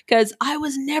wheelchair because I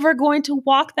was never going to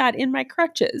walk that in my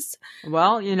crutches.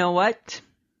 Well, you know what?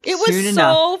 It was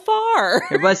so far.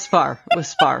 It was far. It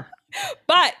was far.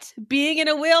 But being in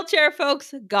a wheelchair,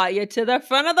 folks, got you to the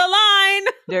front of the line.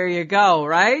 There you go,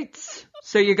 right?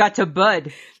 So you got to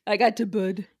bud. I got to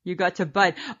bud. You got to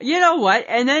bud. You know what?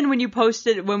 And then when we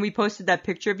posted that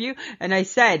picture of you, and I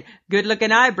said, good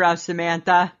looking eyebrow,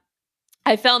 Samantha.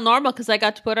 I felt normal because I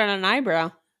got to put on an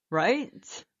eyebrow.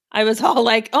 Right? I was all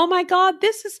like, oh my God,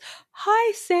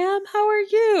 hi, Sam. How are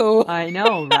you? I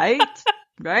know, right?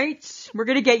 Right? We're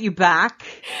going to get you back.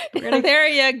 There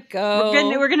you go.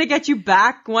 We're going to get you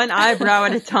back one eyebrow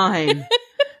at a time.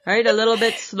 Right? A little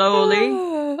bit slowly.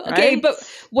 Okay, right? but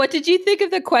what did you think of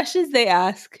the questions they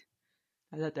ask?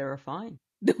 I thought they were fine.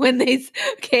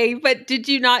 Okay, but did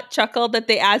you not chuckle that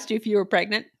they asked you if you were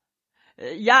pregnant?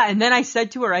 Yeah, and then I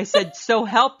said to her, so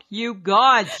help you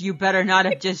God, you better not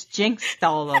have just jinxed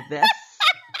all of this.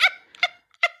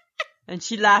 And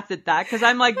she laughed at that because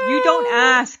I'm like, you don't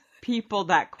ask people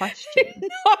that question.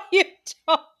 No, you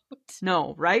don't.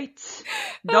 No, right?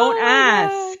 Don't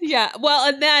ask. God. Yeah. Well,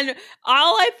 and then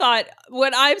all I thought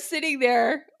when I'm sitting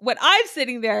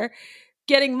there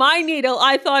getting my needle,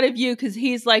 I thought of you because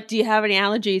he's like, do you have any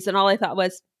allergies? And all I thought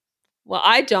was, well,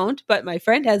 I don't, but my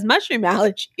friend has mushroom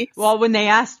allergies. Well, when they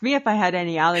asked me if I had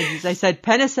any allergies, I said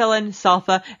penicillin,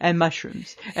 sulfa, and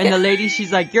mushrooms. And the lady,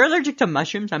 she's like, you're allergic to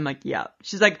mushrooms? I'm like, yeah.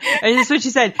 She's like, and this is what she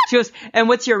said. She goes, and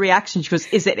what's your reaction? She goes,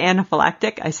 is it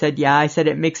anaphylactic? I said, yeah. I said,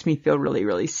 it makes me feel really,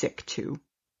 really sick too.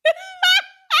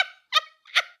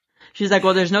 She's like,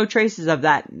 well, there's no traces of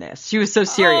that in this. She was so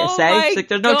serious, eh? She's like,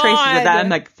 there's no traces of that. I'm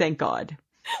like, thank God.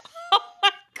 Oh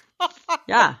my God.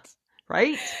 Yeah.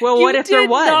 Right? Well, what if there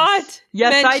was?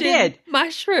 Yes, I did.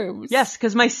 Mushrooms. Yes,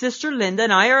 because my sister Linda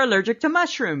and I are allergic to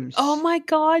mushrooms. Oh my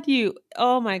God,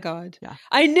 oh my God. Yeah.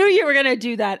 I knew you were going to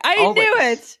do that. I Always. knew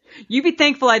it. You be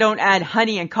thankful I don't add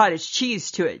honey and cottage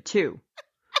cheese to it too.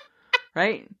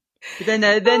 Right? But then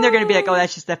they're going to be like, oh,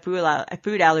 that's just a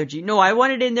food allergy. No, I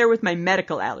want it in there with my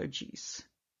medical allergies.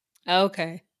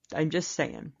 Okay. I'm just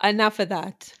saying. Enough of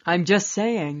that. I'm just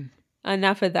saying.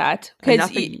 Enough of that. Enough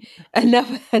of you.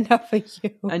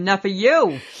 Enough of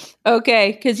you.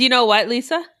 Okay, because you know what,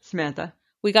 Lisa? Samantha.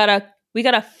 We got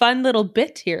a fun little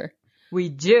bit here. We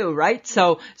do, right?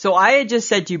 So I had just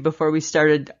said to you before we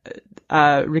started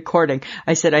recording,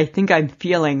 I said, I think I'm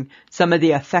feeling some of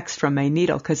the effects from my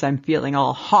needle because I'm feeling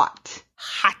all hot.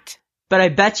 Hot. But I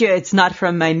bet you it's not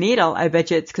from my needle. I bet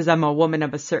you it's because I'm a woman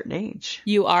of a certain age.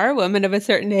 You are a woman of a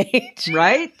certain age.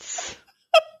 Right?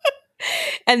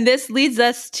 And this leads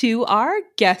us to our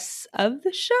guests of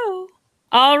the show.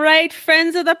 All right,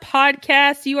 friends of the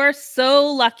podcast, you are so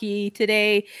lucky.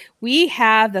 Today, we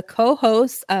have the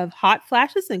co-hosts of Hot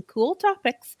Flashes and Cool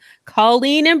Topics,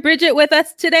 Colleen and Bridget, with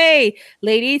us today.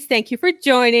 Ladies, thank you for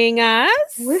joining us.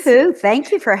 Woohoo.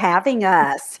 Thank you for having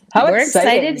us. We're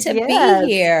excited to be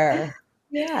here.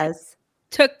 Yes.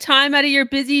 Took time out of your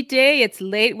busy day. It's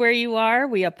late where you are.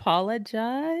 We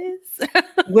apologize.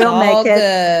 We'll All make it.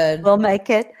 good. We'll make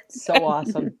it. So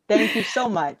awesome. Thank you so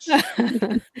much.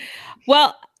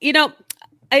 Well,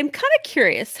 I'm kind of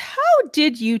curious. How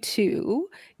did you two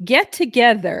get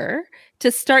together to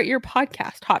start your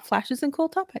podcast, Hot Flashes and Cool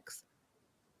Topics?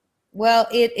 Well,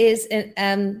 it is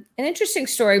an interesting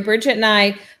story. Bridget and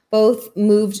I both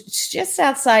moved just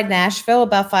outside Nashville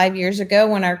about 5 years ago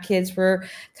when our kids were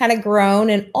kind of grown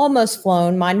and almost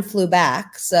flown. Mine flew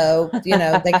back. So,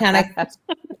 they kind of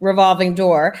revolving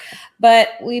door. But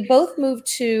we both moved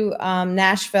to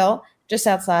Nashville, just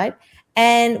outside.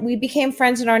 And we became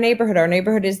friends in our neighborhood. Our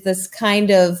neighborhood is this kind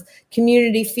of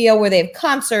community feel where they have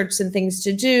concerts and things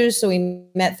to do. So we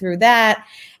met through that.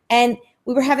 And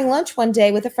we were having lunch one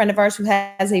day with a friend of ours who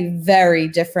has a very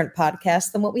different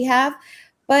podcast than what we have.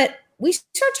 But we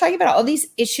start talking about all these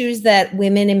issues that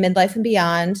women in midlife and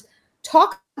beyond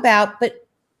talk about, but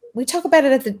we talk about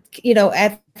it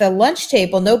at the lunch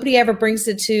table. Nobody ever brings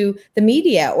it to the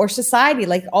media or society,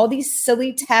 like all these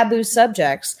silly taboo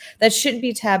subjects that shouldn't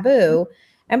be taboo.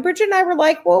 And Bridget and I were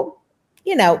like, well,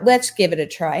 let's give it a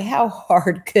try. How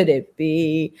hard could it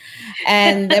be?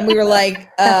 And then we were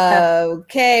like,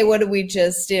 okay, what did we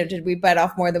just do? Did we bite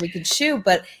off more than we could chew?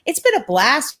 But it's been a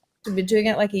blast. We've been doing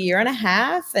it like a year and a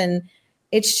half. And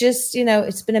it's just,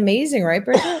 it's been amazing, right,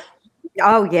 Bridget?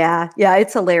 Oh, yeah. Yeah,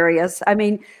 it's hilarious. I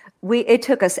mean, it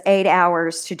took us 8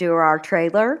 hours to do our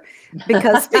trailer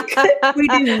because we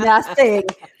knew nothing.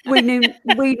 We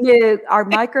knew our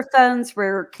microphones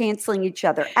were canceling each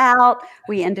other out.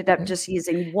 We ended up just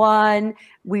using one.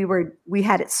 We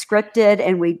had it scripted,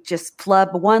 and we just flub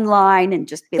one line and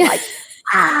just be like,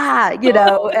 and you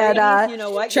know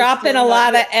what? Dropping a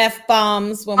lot of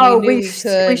F-bombs when we knew we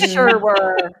could. We sure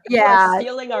were. Yeah. You're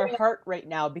stealing our heart right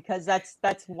now, because that's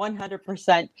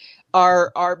 100%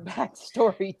 our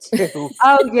backstory too.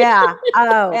 Oh yeah.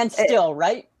 Oh, and still,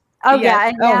 right? Oh yeah.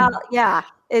 And now, yeah,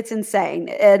 it's insane.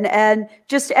 And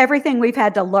just everything we've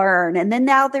had to learn. And then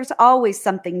now there's always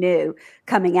something new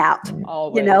coming out.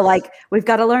 Always. Like we've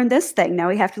got to learn this thing. Now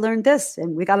we have to learn this,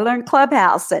 and we got to learn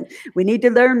Clubhouse, and we need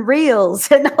to learn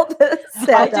Reels and all this.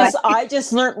 I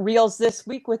just learned Reels this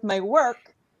week with my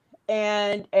work.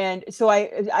 And so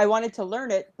I wanted to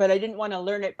learn it, but I didn't want to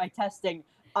learn it by testing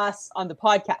us on the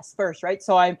podcast first, right?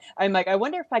 So I'm like, I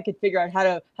wonder if I could figure out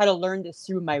how to learn this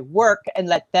through my work and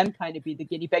let them kind of be the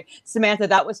guinea pig. Samantha,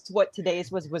 that was what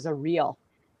today's was a reel.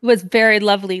 It was very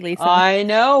lovely, Lisa. I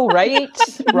know, right?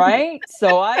 Right?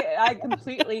 So I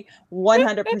completely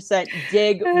 100%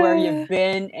 dig where you've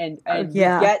been, and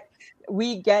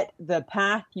we get the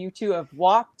path you two have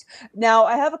walked. Now,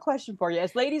 I have a question for you.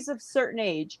 As ladies of certain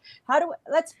age,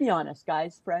 let's be honest,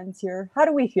 guys, friends here, how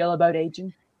do we feel about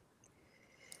aging?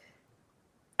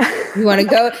 You want to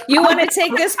go? You want to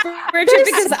take this, Bridget?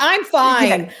 Because I'm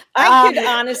fine. Yeah. I could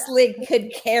honestly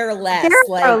care less.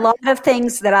 There are a lot of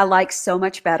things that I like so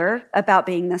much better about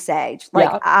being this age.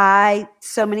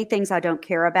 So many things I don't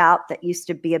care about that used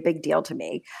to be a big deal to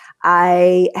me.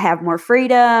 I have more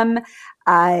freedom.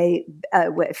 I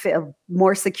feel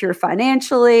more secure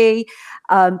financially.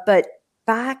 But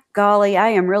by golly, I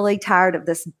am really tired of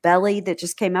this belly that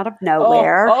just came out of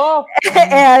nowhere.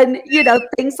 And,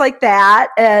 things like that.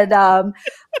 And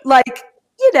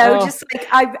just like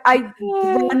I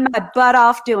run my butt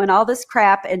off doing all this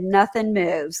crap and nothing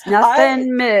moves.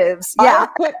 Nothing moves. Yeah. I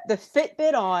put the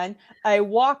Fitbit on. I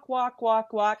walk,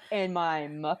 and my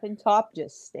muffin top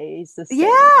just stays the same.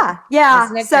 Yeah.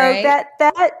 So great?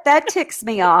 that ticks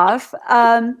me off.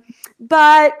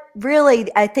 But really,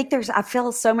 I think I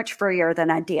feel so much freer than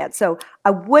I did. So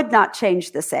I would not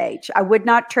change this age. I would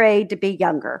not trade to be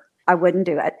younger. I wouldn't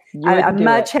do it. I'm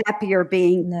much happier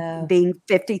being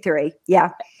 53. Yeah.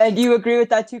 And do you agree with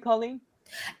that too, Colleen?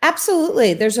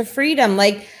 Absolutely. There's a freedom.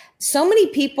 Like so many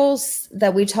people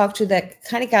that we talk to that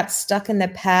kind of got stuck in the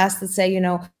past that say,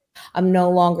 I'm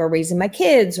no longer raising my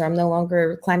kids, or I'm no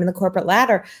longer climbing the corporate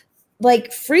ladder.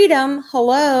 Like freedom,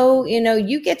 hello,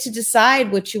 you get to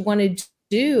decide what you want to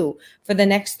do for the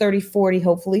next 30, 40,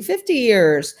 hopefully 50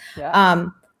 years. Yeah.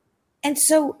 And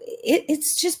so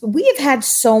it's just, we have had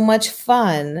so much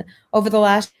fun over the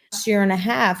last year and a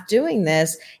half doing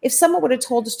this. If someone would have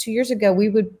told us 2 years ago, we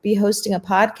would be hosting a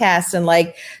podcast and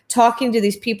like talking to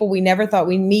these people we never thought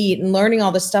we'd meet and learning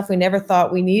all the stuff we never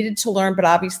thought we needed to learn, but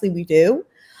obviously we do.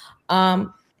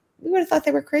 We would have thought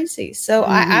they were crazy. So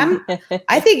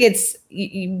I think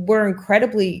we're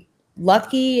incredibly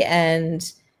lucky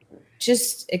and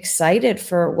just excited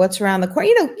for what's around the corner.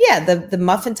 The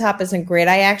muffin top isn't great.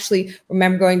 I actually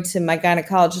remember going to my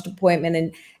gynecologist appointment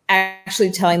and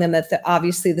actually telling them that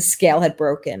obviously the scale had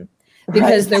broken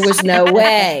because there was no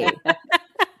way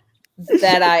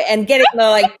and getting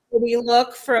the pretty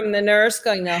look from the nurse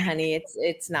going, no, honey,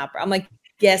 it's not. I'm like,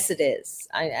 yes, it is.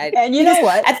 And you know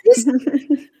what? At least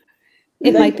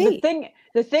it might be.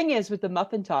 The thing is with the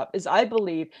muffin top is I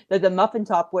believe that the muffin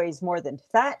top weighs more than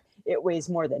fat. It weighs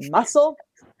more than muscle.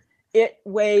 It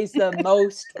weighs the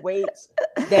most weight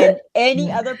than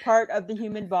any other part of the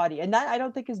human body. And that I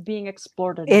don't think is being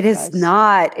explored enough. It is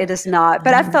not.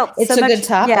 But I felt it's a good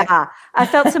topic. Yeah. I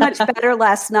felt so much better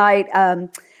last night.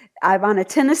 I'm on a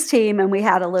tennis team and we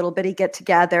had a little bitty get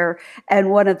together,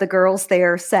 and one of the girls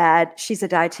there said, she's a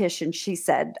dietitian. She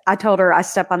said, I told her I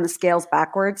step on the scales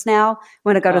backwards now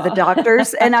when I go to the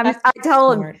doctors. And I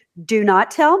told him, do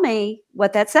not tell me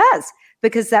what that says,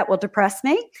 because that will depress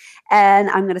me. And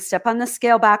I'm going to step on the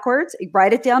scale backwards,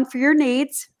 write it down for your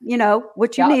needs,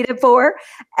 what you need it for.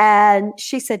 And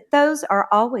she said, those are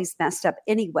always messed up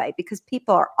anyway, because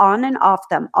people are on and off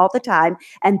them all the time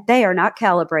and they are not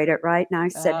calibrated right. And I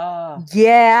said,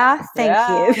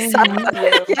 thank you. So,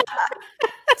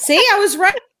 See, I was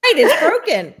right. It's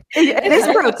broken. It is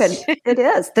broken. It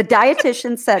is. The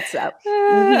dietitian said so.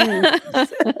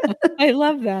 I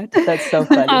love that. That's so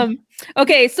funny.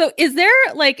 Okay, so is there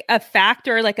like a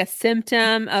factor, like a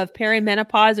symptom of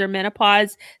perimenopause or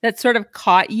menopause that sort of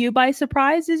caught you by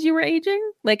surprise as you were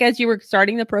aging, like as you were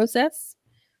starting the process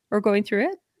or going through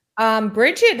it?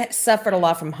 Bridget suffered a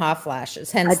lot from hot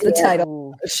flashes, hence the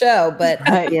title of the show.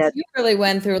 But you really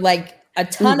went through like a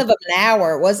ton of them an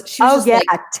hour. She was like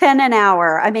 10 an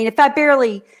hour. I mean,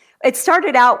 it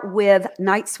started out with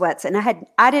night sweats, and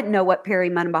I didn't know what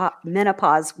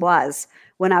perimenopause was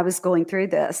when I was going through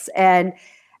this. And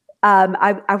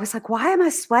I was like, why am I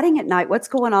sweating at night? What's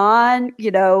going on?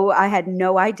 I had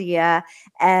no idea.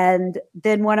 And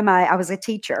then I was a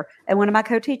teacher, and one of my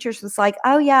co-teachers was like,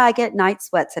 oh yeah, I get night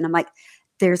sweats. And I'm like,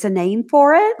 there's a name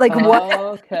for it? Like what?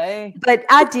 Okay. But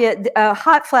I did.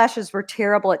 Hot flashes were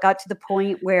terrible. It got to the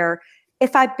point where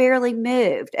if I barely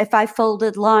moved, if I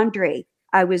folded laundry,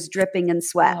 I was dripping in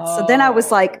sweat. So then I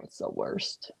was like, it's the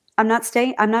worst. I'm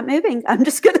not moving. I'm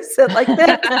just going to sit like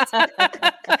this.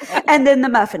 And then the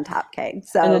muffin top came.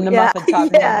 So and then the muffin top.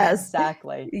 Yes.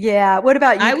 Exactly. Yeah. What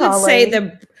about you, I would say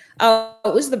it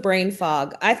was the brain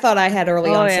fog. I thought I had early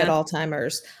onset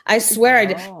Alzheimer's. I swear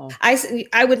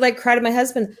I would like cry to my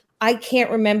husband. I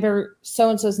can't remember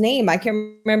so-and-so's name. I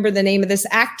can't remember the name of this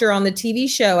actor on the TV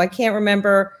show. I can't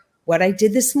remember what I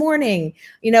did this morning.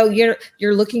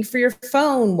 You're looking for your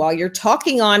phone while you're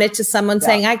talking on it to someone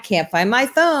saying, I can't find my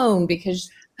phone,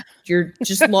 because you're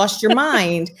just lost your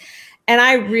mind. And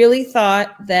I really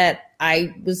thought that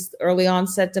I was early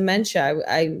onset dementia.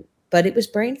 But it was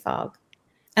brain fog.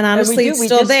 And honestly, it's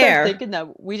still there.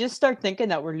 We just start thinking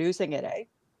that we're losing it, eh?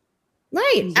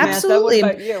 Right. Samantha, Absolutely.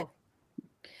 what about you?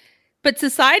 But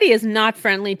society is not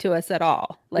friendly to us at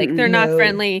all. Like they're not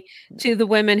friendly to the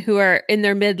women who are in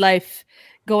their midlife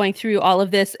going through all of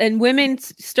this. And women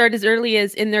start as early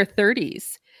as in their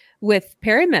 30s with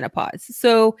perimenopause.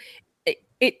 So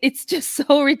it's just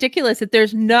so ridiculous that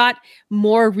there's not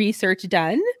more research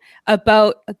done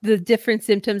about the different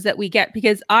symptoms that we get,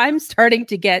 because I'm starting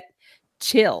to get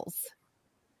chills.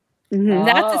 Mm-hmm.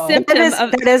 That's a symptom.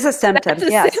 That is a symptom.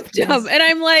 That's a symptom. And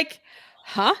I'm like,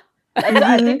 huh?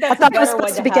 I think that's I thought it was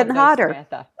supposed to be getting hotter.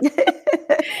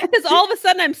 Because all of a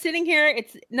sudden I'm sitting here,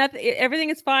 it's nothing, everything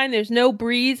is fine. There's no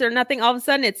breeze or nothing. All of a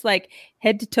sudden it's like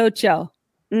head to toe chill.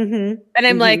 Mm-hmm. And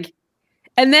I'm like,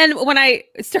 and then when I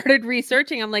started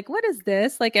researching, I'm like, what is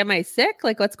this? Like, am I sick?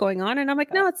 Like, what's going on? And I'm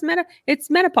like, no, it's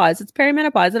menopause. It's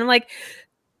perimenopause. And I'm like,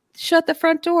 shut the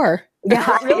front door.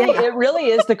 Yeah, it really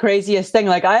is the craziest thing.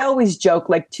 Like, I always joke,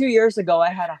 like 2 years ago, I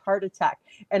had a heart attack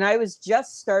and I was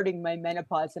just starting my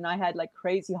menopause and I had like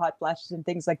crazy hot flashes and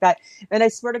things like that. And I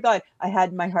swear to God, I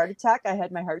had my heart attack. I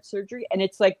had my heart surgery, and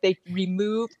it's like they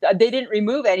didn't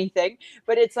remove anything,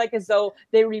 but it's like as though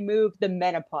they removed the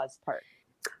menopause part.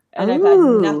 And I've had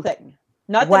nothing.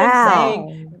 Not that I'm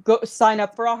saying go sign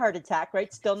up for a heart attack,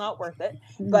 right? Still not worth it.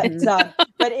 But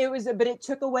it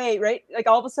took away, right? Like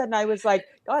all of a sudden I was like,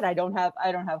 God, I don't have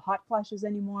hot flashes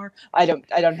anymore. I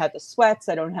don't have the sweats.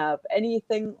 I don't have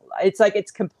anything. It's like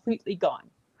it's completely gone.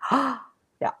 Yeah.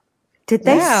 Did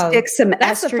they stick some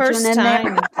estrogen in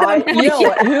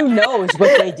there? Who knows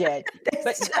what they did?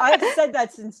 But I've said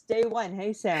that since day one.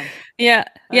 Hey, Sam. Yeah.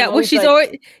 Yeah. Well,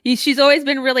 she's always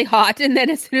been really hot. And then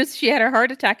as soon as she had her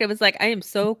heart attack, it was like, I am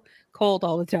so cold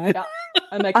all the time. Yeah.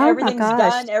 I'm like, everything's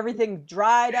done. Everything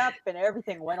dried up and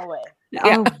everything went away. Yeah.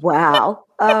 Oh, wow.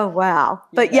 Oh, wow.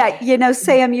 But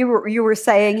Sam, you were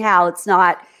saying how it's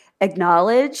not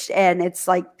acknowledged and it's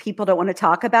like people don't want to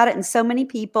talk about it. And so many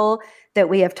people that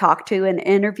we have talked to and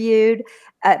interviewed,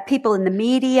 people in the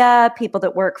media, people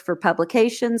that work for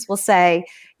publications will say,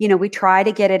 we try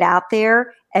to get it out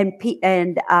there, and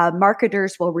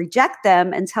marketers will reject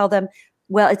them and tell them,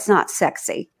 well, it's not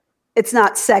sexy. It's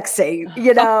not sexy,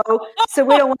 so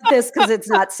we don't want this because it's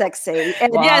not sexy.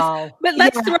 And yes, but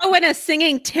let's throw in a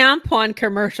singing tampon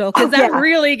commercial because that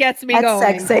really gets me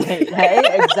going. Sexy. Hey,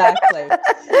 exactly.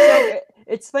 So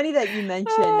it's funny that you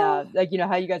mentioned,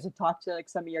 how you guys have talked to like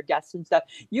some of your guests and stuff.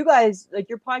 You guys, like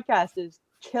your podcast is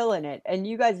killing it, and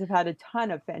you guys have had a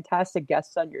ton of fantastic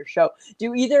guests on your show.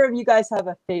 Do either of you guys have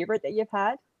a favorite that you've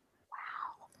had?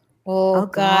 Oh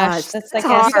gosh, that's like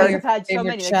hard. You guys have had so many.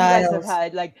 Like, you guys child. have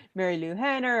had like Mary Lou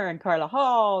Henner and Carla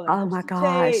Hall and Oh my Kristen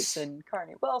gosh. Tate and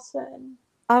Carney Wilson.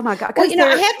 Oh my God. Well, 'Cause you know,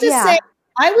 I they're- have to say,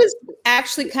 I was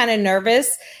actually kind of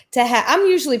nervous to have, I'm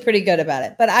usually pretty good about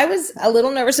it, but I was a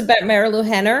little nervous about Mary Lou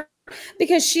Henner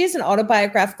because she is an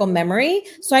autobiographical memory.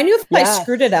 So I knew if I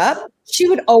screwed it up, she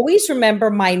would always remember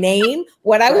my name,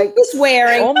 what I was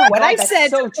wearing, Oh my what God, I that's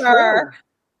said so to her. true.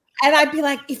 And I'd be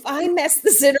like, if I mess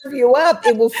this interview up,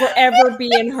 it will forever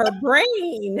be in her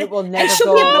brain. It will And never she'll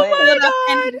go be able to away. pull it up.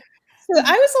 And so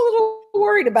I was a little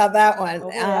worried about that one.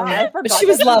 Oh, yeah, I But forgot she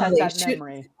was that had lovely. that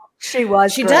memory. She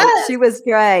was She great. does. She was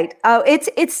great. Oh,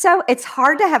 it's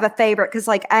hard to have a favorite because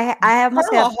like I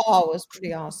almost Carla have Hall was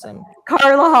pretty awesome.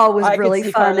 Carla Hall was I could really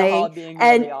see Carla funny. Hall being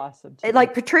and really awesome too.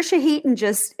 like Patricia Heaton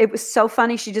it was so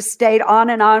funny. She just stayed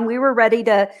on and on. We were ready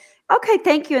to, okay,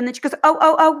 thank you. And then she goes,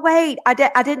 oh, wait, I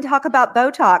didn't talk about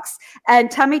Botox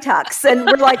and tummy tucks. And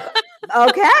we're like,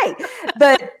 okay.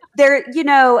 But there, you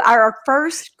know, our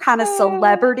first kind of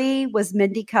celebrity was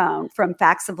Mindy Cohn from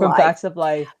Facts of From Life. Facts of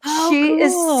Life. She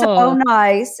is so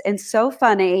nice and so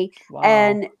funny. Wow.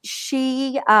 And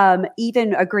she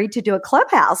even agreed to do a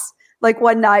Clubhouse. Like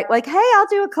one night, like, hey, I'll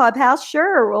do a Clubhouse.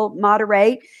 Sure, we'll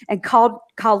moderate. And called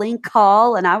Colleen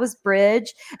Call, and I was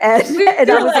Bridge. And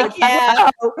I was like, yeah.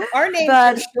 wow. Our names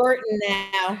But- are shortened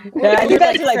now. Yeah, you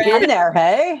guys are like friends. in there,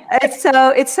 hey? It's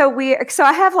so weird. So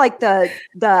I have like the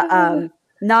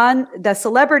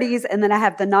celebrities, and then I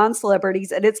have the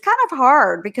non-celebrities, and it's kind of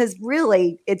hard because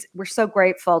really we're so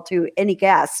grateful to any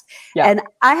guest. Yeah. And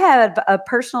I have a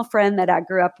personal friend that I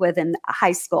grew up with in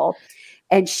high school,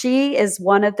 and she is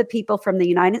one of the people from the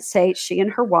United States, she and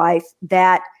her wife,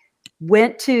 that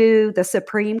went to the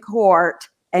Supreme Court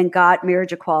and got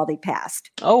marriage equality passed.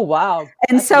 Oh, wow.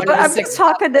 And That's so one of the I was six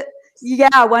talking to,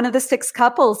 one of the 6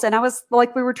 couples. And I was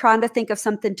like, we were trying to think of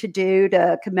something to do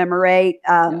to commemorate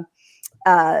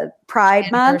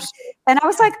Pride Month. And I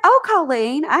was like, oh,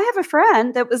 Colleen, I have a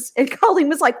friend that was, and Colleen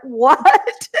was like, what?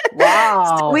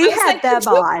 Wow. So we had them Could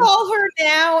you on. call her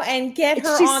now and get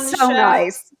her She's on the so show?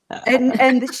 nice.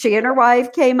 And she and her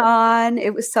wife came on.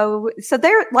 It was so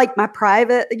they're like my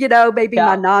private, you know, maybe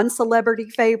my non-celebrity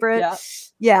favorite. Yeah.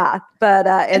 Yeah. But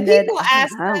And then people I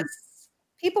ask don't know. us.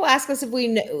 People ask us if we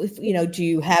know, if, you know, do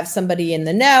you have somebody in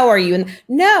the know? Are you in?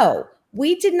 No,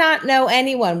 we did not know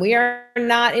anyone. We are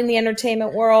not in the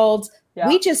entertainment world. Yeah.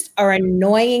 We just are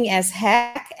annoying as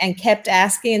heck and kept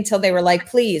asking until they were like,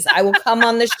 please, I will come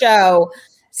on the show.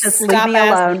 Just leave me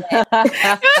alone.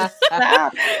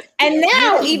 Stop. And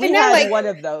now, even we now, had like, one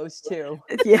of those too.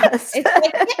 Yes. it's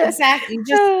like, yeah, exactly.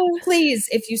 Just please,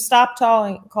 if you stop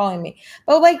calling me.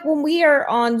 But like when we are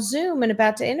on Zoom and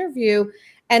about to interview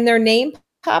and their name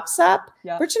pops up,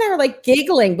 Rich and I are like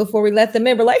giggling before we let them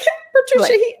in. We're like,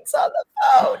 Patricia Heaton's on the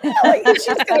phone. Like, she's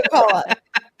going to call us.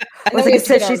 Well, it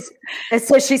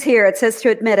says she's here. It says to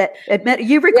admit it. Admit it.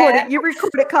 You record it. You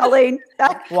record it, Colleen.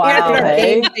 Wow.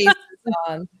 Hey.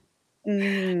 On.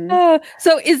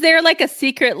 So is there like a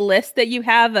secret list that you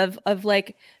have of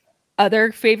like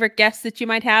other favorite guests that you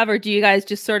might have, or do you guys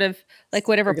just sort of like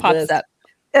whatever pops up?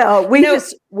 Oh,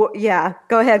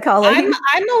 go ahead, Colleen.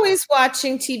 I'm always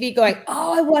watching TV going,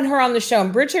 oh, I want her on the show.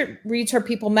 And Bridget reads her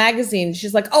People magazine.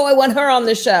 She's like, oh, I want her on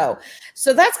the show.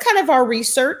 So that's kind of our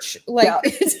research. Like,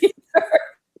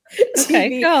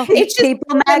 okay, go. It's just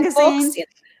People magazine. Books,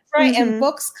 right. Mm-hmm. And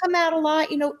books come out a lot.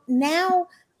 You know, now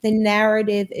the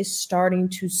narrative is starting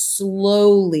to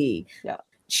slowly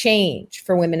change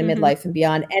for women in midlife and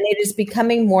beyond. And it is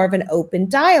becoming more of an open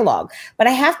dialogue. But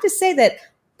I have to say that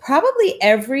probably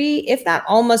every, if not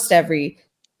almost every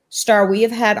star we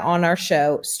have had on our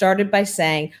show started by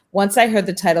saying, once I heard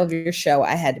the title of your show,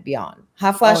 I had to be on.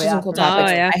 Hot Flashes and Cool Topics,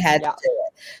 I had to do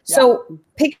it. So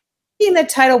picking the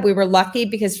title, we were lucky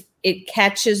because it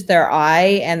catches their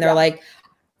eye and they're like,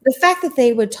 the fact that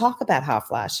they would talk about hot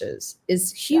flashes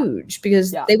is huge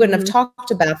because they wouldn't have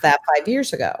talked about that 5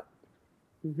 years ago.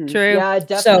 Mm-hmm. True. Yeah,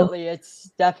 definitely.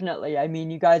 It's definitely, I mean,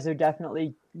 you guys are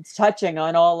definitely touching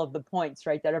on all of the points,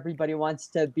 right, that everybody wants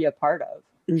to be a part of.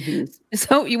 Mm-hmm.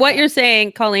 So what you're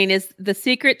saying, Colleen, is the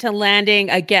secret to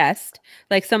landing a guest,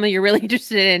 like someone you're really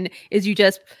interested in, is you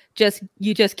just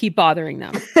keep bothering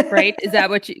them, right? Is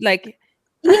that what you like?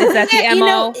 Is that the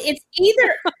MO? You know,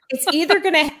 It's either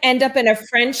going to end up in a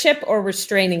friendship or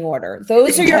restraining order.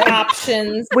 Those are your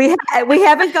options. We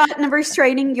haven't gotten a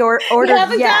restraining order We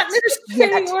haven't yet. gotten a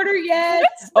restraining order yet.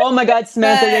 Oh my God,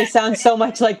 Samantha, they sound so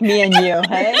much like me and you.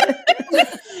 Hey,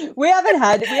 we haven't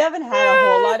had a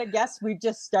whole lot of guests. We've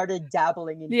just started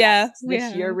dabbling in guests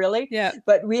this year, really. Yeah.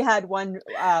 But we had one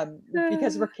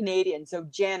because we're Canadian. So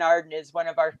Jan Arden is one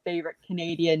of our favorite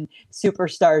Canadian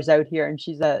superstars out here, and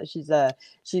she's a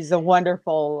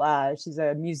wonderful. She's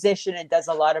a musician and does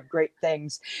a lot of great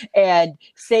things. And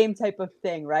same type of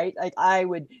thing, right? Like I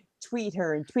would tweet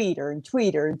her and tweet her and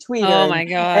tweet her and tweet her. Oh my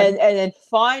God. And then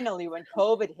finally when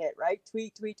COVID hit, right?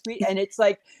 Tweet. And it's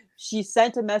like she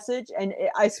sent a message and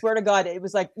I swear to God, it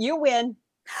was like, you win.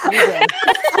 You win.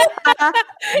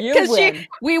 You win.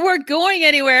 We weren't going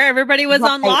anywhere. Everybody was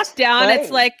on lockdown. Right. It's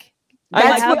like,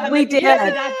 That's what we did.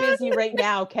 You're not busy right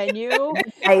now, can you?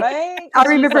 Right? I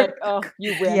remember. Like, oh,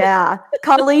 you win. Yeah.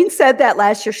 Colleen said that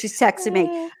last year. She's texting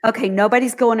me. Okay,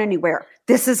 nobody's going anywhere.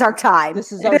 This is our time.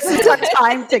 This is our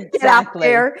time to get out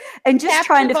there and just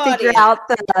trying to figure out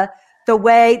the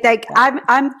way. Like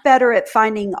I'm better at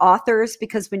finding authors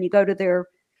because when you go to their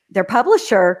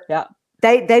publisher,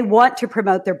 they want to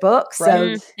promote their book.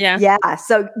 So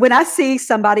So when I see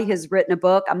somebody has written a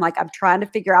book, I'm like, I'm trying to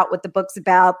figure out what the book's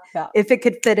about, if it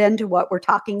could fit into what we're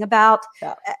talking about.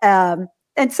 And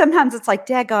sometimes it's like,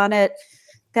 daggone it,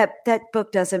 that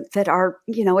book doesn't fit our,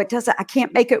 it doesn't, I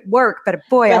can't make it work. But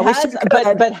boy, I wish it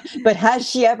could. But has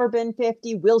she ever been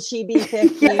 50? Will she be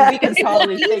 50? We can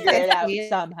probably figure it out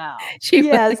somehow.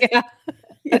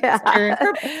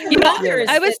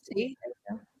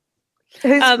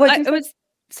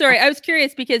 I was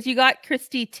curious because you got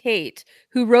Christy Tate,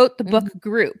 who wrote the book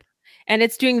Group, and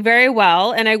it's doing very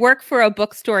well. And I work for a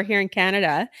bookstore here in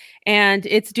Canada, and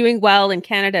it's doing well in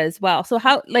Canada as well. So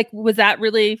how, was that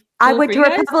really cool? I went to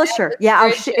a publisher.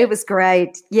 It was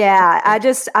great. Yeah. I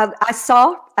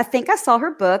think I saw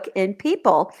her book in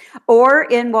People or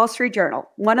in Wall Street Journal.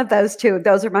 One of those two.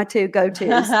 Those are my two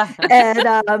go-tos.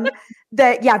 And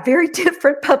very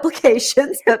different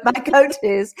publications, but my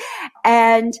go-tos.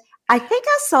 And I think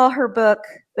I saw her book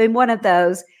in one of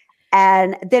those.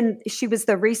 And then she was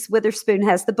the Reese Witherspoon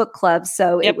Has the Book Club.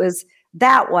 So it was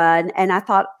that one. And I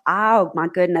thought, oh my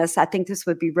goodness, I think this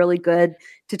would be really good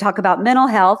to talk about mental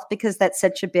health because that's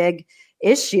such a big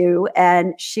issue.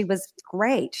 And she was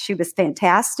great. She was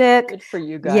fantastic. Good for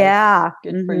you guys. Yeah.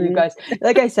 Good for you guys.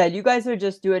 Like I said, you guys are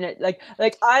just doing it.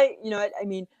 I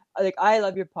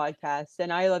love your podcast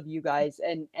and I love you guys.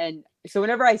 And so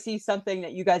whenever I see something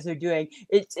that you guys are doing,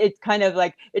 it's kind of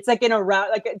like, it's like in a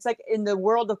round, like it's like in the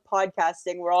world of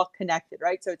podcasting, we're all connected,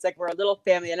 right? So it's like, we're a little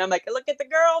family and I'm like, look at the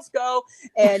girls go.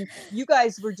 And you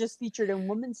guys were just featured in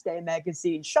Women's Day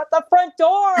magazine. Shut the front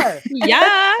door.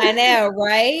 Yeah. I know,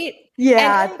 right?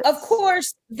 Yeah. And of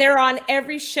course, they're on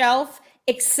every shelf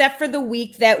except for the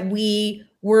week that we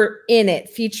were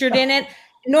featured in it.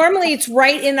 Normally it's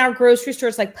right in our grocery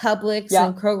stores like Publix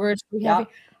and Kroger's.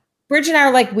 Bridget and I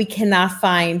are like, we cannot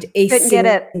find a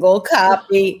single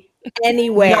copy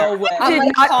anywhere. No way. I'm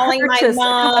like calling my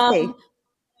mom.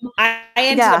 I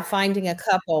ended up finding a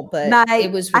couple, but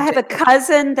it was ridiculous. I have a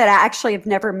cousin that I actually have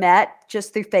never met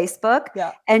just through Facebook.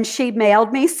 Yeah. And she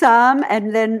mailed me some.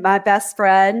 And then my best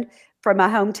friend from my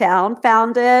hometown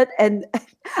found it. And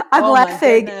I'm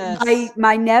laughing.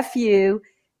 My nephew,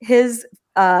 his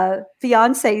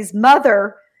fiance's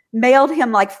mother mailed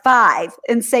him like 5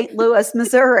 in St. Louis,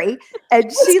 Missouri.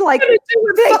 And she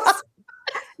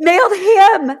mailed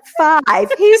him 5.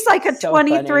 He's like a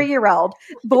 23-year-old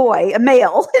boy, a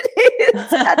male.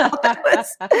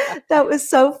 that was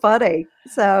so funny.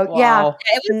 So it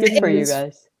was good for you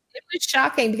guys. It was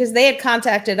shocking because they had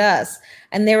contacted us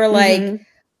and they were like,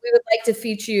 we would like to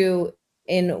feature you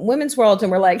in Women's World.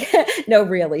 And we're like, no,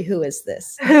 really, who is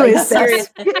this? Who is this?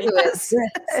 Who is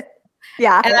this?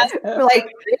 Yeah. And we're like,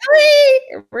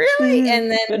 really?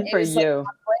 And then good for you. Like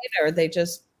later, they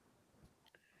just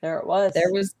there it was.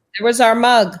 There was our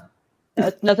mug.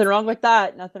 Nothing wrong with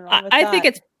that. Nothing wrong with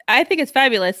that. I think it's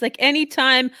fabulous. Like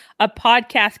anytime a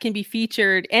podcast can be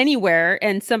featured anywhere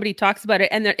and somebody talks about it,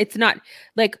 and it's not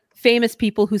like famous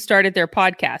people who started their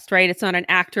podcast, right? It's not an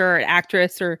actor or an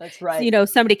actress or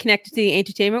somebody connected to the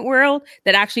entertainment world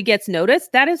that actually gets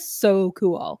noticed. That is so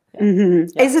cool.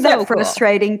 Mm-hmm. Yeah. Isn't that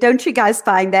frustrating? Cool. Don't you guys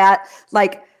find that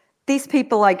like these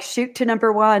people like shoot to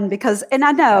number one because, and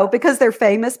I know because they're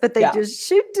famous, but they just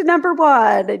shoot to number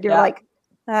one, and you're like,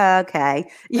 Okay.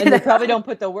 And they probably don't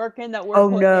put the work in that we're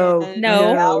putting in, No.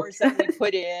 the hours that we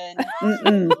put in.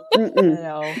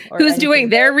 Who's doing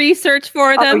their research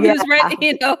for them? yeah. Who's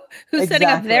ready? Who's setting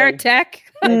up their tech?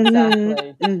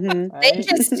 Exactly. They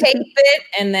just tape it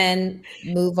and then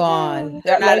move on.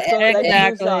 They're not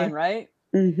exactly on, right?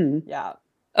 Yeah.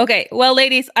 Okay. Well,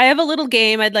 ladies, I have a little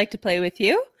game I'd like to play with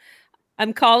you.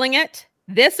 I'm calling it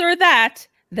This or That,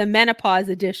 the Menopause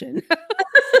Edition.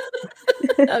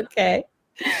 Okay.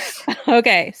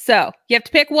 Okay. So you have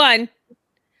to pick one.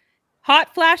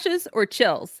 Hot flashes or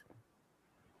chills?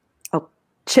 Oh,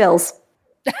 chills.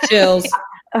 Chills.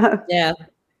 Yeah.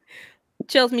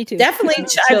 Chills me too. Definitely.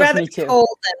 I'd rather be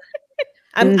cold than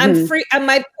I'm free.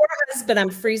 My poor husband,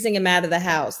 I'm freezing him out of the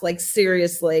house. Like,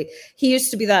 seriously. He used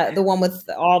to be the one with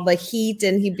all the heat,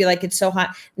 and he'd be like, it's so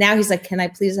hot. Now he's like, can I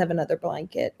please have another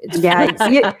blanket? It's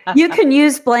you can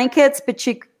use blankets, but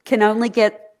you can only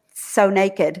get so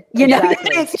naked. You know, you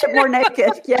can't get more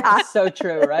naked. Yeah. So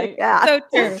true, right? Yeah.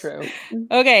 So true.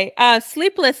 Okay.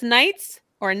 Sleepless nights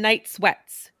or night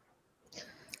sweats?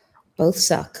 Both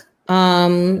suck.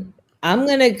 I'm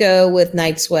gonna go with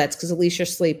night sweats because at least you're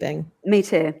sleeping. Me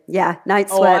too. Yeah,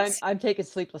 night sweats. I'm taking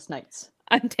sleepless nights.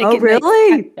 I'm taking. Oh,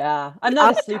 really? Yeah, I'm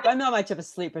not a sleeper. I'm not much of a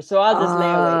sleeper, so I'll just lay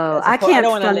awake. I can't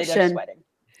don't want to lay there function. sweating.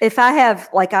 If I have,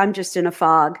 like, I'm just in a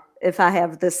fog. If I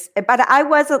have this, but I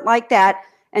wasn't like that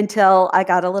until I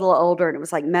got a little older, and it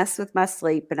was like mess with my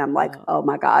sleep, and I'm like, oh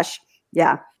my gosh,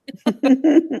 yeah.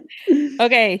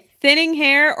 Okay, thinning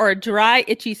hair or dry,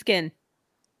 itchy skin?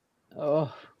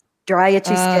 Oh. Dry,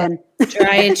 itchy skin.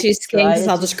 Dry, itchy skin because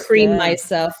I'll just cream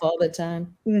myself all the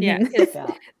time. Yeah.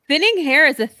 Thinning hair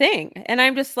is a thing. And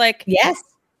I'm just like, yes.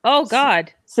 Oh,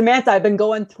 God. Samantha, I've been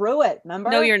going through it.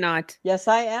 Remember? No, you're not. Yes,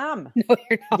 I am. No,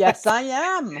 you're not. Yes, I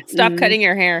am. Stop cutting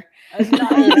your hair. It's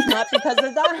not because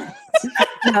of that.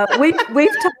 No, we've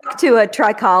talked to a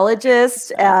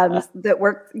trichologist that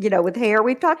work, with hair.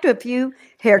 We've talked to a few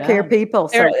hair care people.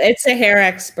 So it's a hair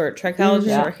expert.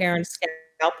 Trichologists are hair and scalp.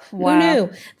 Wow. Who knew?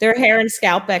 They're hair and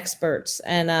scalp experts.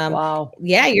 And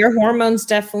yeah, your hormones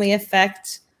definitely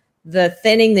affect the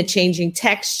thinning, the changing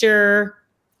texture,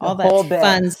 all that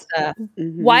fun stuff.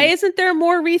 Mm-hmm. Why isn't there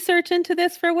more research into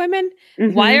this for women?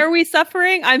 Mm-hmm. Why are we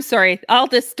suffering? I'm sorry. I'll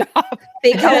just stop.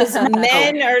 Because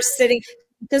men are sitting...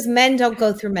 Because men don't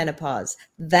go through menopause.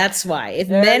 That's why. If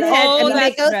men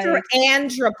they go through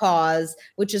andropause,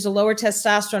 which is a lower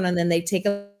testosterone, and then they take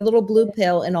a little blue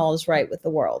pill, and all is right with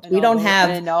the world. We don't have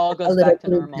a little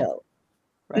blue pill.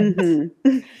 Right.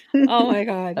 Mm-hmm. Oh my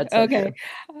God. That's okay.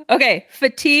 Okay.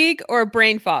 Fatigue or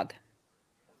brain fog?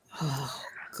 Oh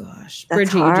gosh. That's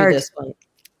Bridget, hard. you do this one.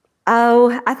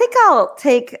 Oh, I think I'll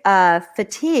take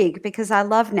fatigue because I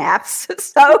love naps.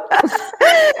 So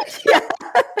yeah.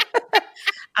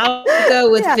 I'll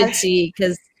go with fatigue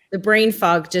because the brain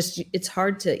fog it's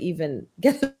hard to even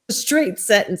get a straight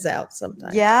sentence out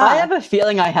sometimes. Yeah. I have a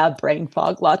feeling I have brain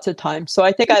fog lots of times. So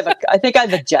I think I've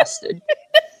adjusted.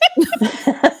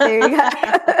 There you go.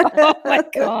 Oh my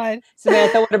God.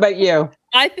 Samantha, what about you?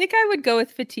 I think I would go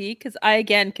with fatigue because I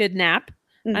again could nap.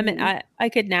 Mm-hmm. I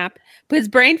could nap. Because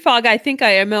brain fog, I think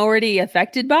I am already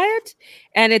affected by it.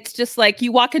 And it's just like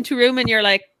you walk into a room and you're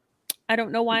like, I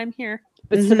don't know why I'm here.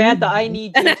 But Samantha, I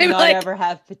need you to not ever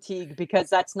have fatigue because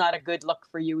that's not a good look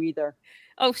for you either.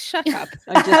 Oh, shut up.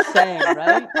 I'm just saying,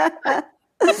 right?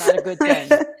 It's not a good thing.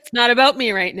 It's not about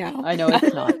me right now. I know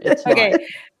it's not. It's okay. not.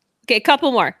 Okay,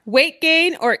 couple more. Weight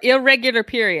gain or irregular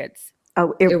periods?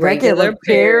 Oh, irregular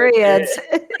periods.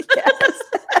 Yes.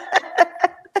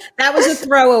 That was a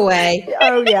throwaway.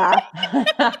 Oh, yeah.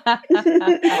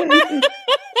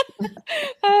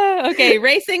 Okay,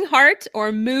 racing heart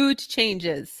or mood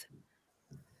changes?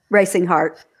 Racing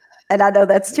heart. And I know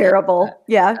that's terrible.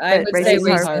 Yeah. I would say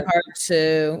racing heart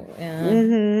too. Yeah.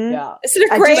 Mm-hmm. Yeah. Isn't it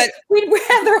great? We'd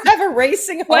rather have a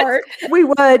racing heart. We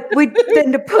would. We'd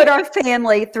than to put our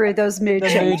family through those mood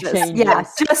changes. Yeah.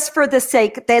 Just for the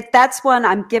sake that's one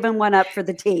I'm giving one up for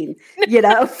the team, So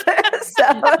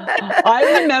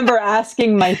I remember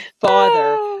asking my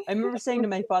father, I remember saying to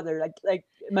my father, like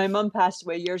my mom passed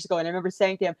away years ago, and I remember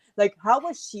saying to him, like, how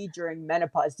was she during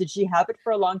menopause? Did she have it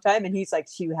for a long time? And he's like,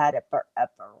 she had it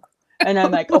forever. And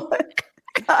I'm like, oh.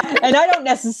 And I don't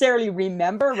necessarily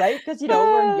remember, right? Because,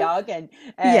 we're young and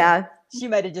yeah. She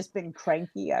might have just been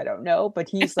cranky. I don't know. But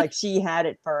he's like, she had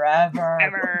it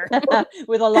forever.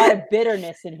 With a lot of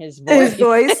bitterness in his voice.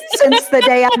 Since the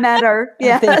day I met her.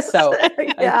 Yes. I think so.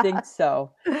 Yeah. I think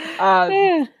so.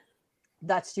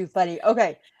 That's too funny.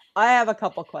 Okay. I have a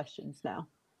couple questions now.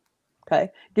 Okay.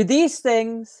 Do these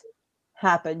things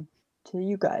happen to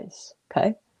you guys?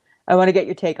 Okay. I want to get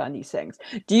your take on these things.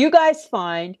 Do you guys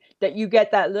find that you get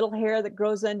that little hair that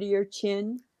grows under your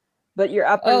chin, but your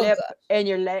upper lip and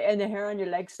your leg and the hair on your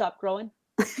legs stop growing?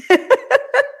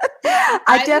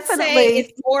 I definitely would say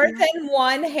it's more than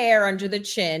one hair under the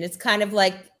chin. It's kind of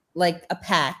like a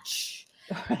patch.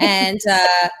 Right. And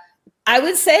I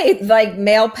would say like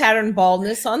male pattern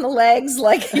baldness on the legs,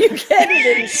 like you get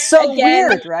it in so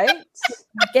weird, right?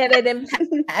 Get it in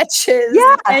patches.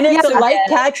 Yeah. And if the light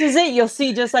catches it, you'll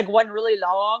see just like one really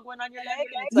long one on your leg.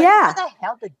 And it's like, where the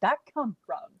hell did that come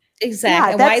from?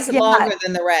 Exactly. And why is it longer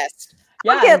than the rest?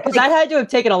 Yeah, because I had to have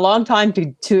taken a long time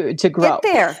to grow. Get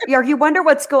there. You wonder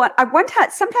what's going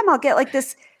on. Sometime I'll get like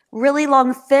this really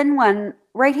long, thin one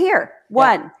right here.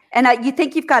 One. Yeah. And you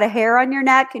think you've got a hair on your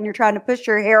neck and you're trying to push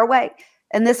your hair away.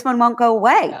 And this one won't go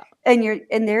away. Yeah.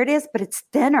 And there it is, but it's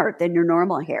thinner than your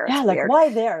normal hair. Yeah, like why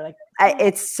there? Like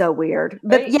it's so weird.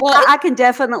 But yeah, I can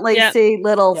definitely see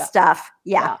little stuff.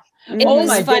 Yeah. It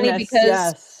was funny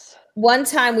because one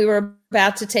time we were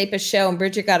about to tape a show and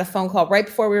Bridget got a phone call right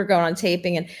before we were going on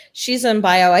taping, and she's on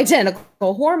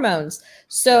bioidentical hormones.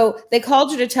 So they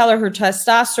called her to tell her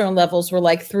testosterone levels were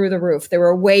like through the roof. They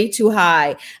were way too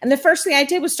high. And the first thing I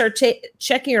did was start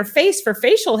checking her face for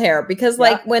facial hair because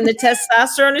like when the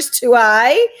testosterone is too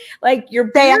high, like your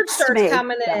beard starts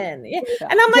coming in. Yeah.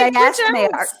 And I'm like, Bridget, I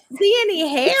don't see any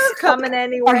hair coming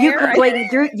anywhere. Are you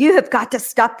going? You have got to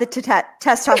stop the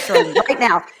testosterone right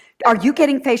now. Are you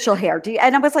getting facial hair?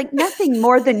 And I was like, nothing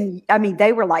more than,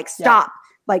 they were like, stop. Yeah.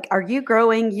 Like, are you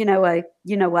growing, you know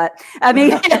what? I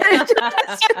mean,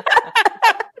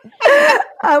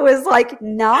 I was like,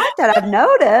 not that I've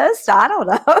noticed. I don't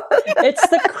know. It's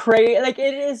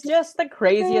it is just the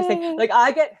craziest thing. Like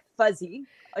I get fuzzy.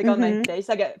 Like on my face,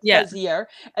 I get fuzzier.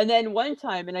 And then one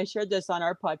time, and I shared this on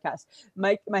our podcast,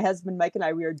 my husband, Mike, and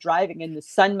I, we were driving and the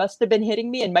sun must have been hitting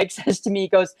me. And Mike says to me, he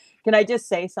goes, can I just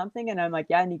say something? And I'm like,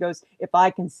 yeah. And he goes, if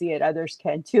I can see it, others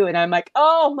can too. And I'm like,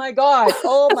 oh my God.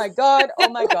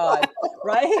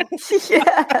 Right?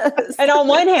 Yes. And on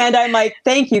one hand, I'm like,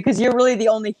 thank you, because you're really the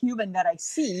only human that I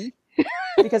see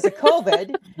because of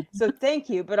COVID. So thank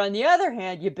you. But on the other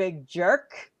hand, you big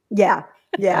jerk. Yeah.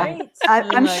 Yeah, right?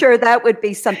 I'm sure that would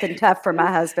be something tough for my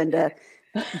husband to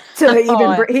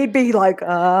even. He'd be like,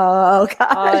 "Oh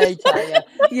God!" I tell you,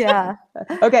 yeah.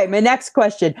 Okay, my next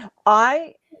question.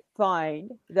 I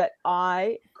find that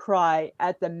I cry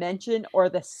at the mention or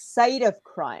the sight of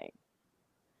crying.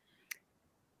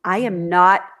 I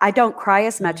don't cry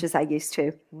as much as I used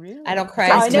to. Really? I don't cry.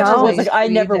 So I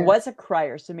never was a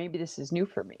crier, so maybe this is new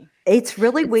for me. It's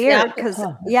really weird because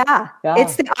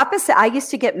it's the opposite. I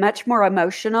used to get much more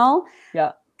emotional.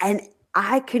 Yeah. And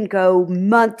I can go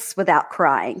months without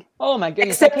crying. Oh my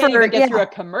goodness. I can't even get through a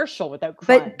commercial without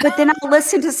crying. But then I'll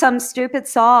listen to some stupid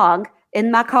song in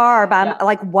my car by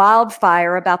like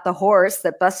Wildfire about the horse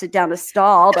that busted down a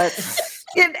stall.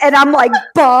 And I'm like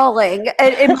bawling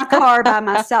in my car by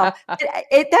myself.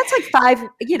 That's like 5,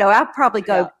 I'll probably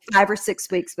go 5 or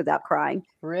 6 weeks without crying.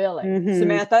 Really? Mm-hmm.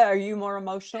 Samantha, are you more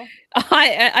emotional?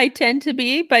 I tend to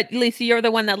be, but Lisa, you're the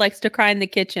one that likes to cry in the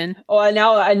kitchen. Oh,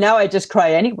 now I just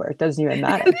cry anywhere. It doesn't even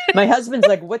matter. My husband's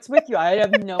like, what's with you? I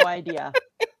have no idea.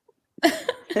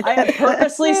 I have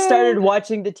purposely started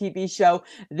watching the TV show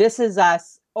This Is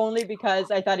Us only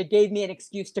because I thought it gave me an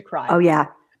excuse to cry. Oh, yeah.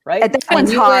 Right? That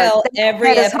one's hard.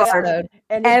 Every episode.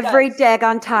 Every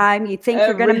daggone time you think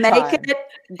you're going to make it.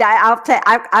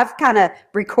 I've kind of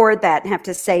record that and have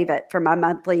to save it for my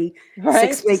monthly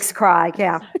 6 weeks cry.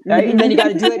 Yeah. Right? And then you got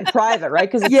to do it in private,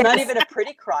 right? Because it's not even a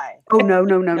pretty cry. Oh,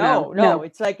 no.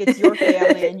 It's like it's your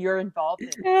family and you're involved in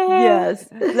it. Yes.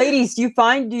 Ladies, do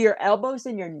your elbows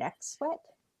and your neck sweat?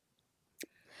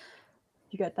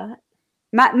 You got that?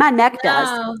 My neck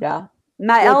does. Yeah.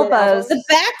 My elbows. The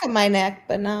back of my neck,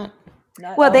 but not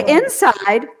the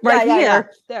inside right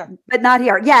here. There. But not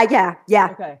here. Yeah.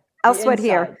 Okay. I'll sweat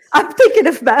here. I'm thinking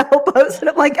of my elbows and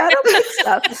I'm like, I don't think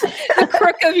so. The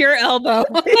crook of your elbow.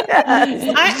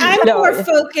 Yes. I'm more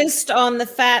focused on the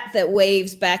fat that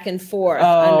waves back and forth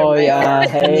under my arm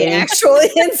than the actual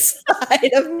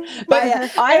inside of my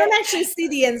I don't actually see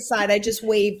the inside. I just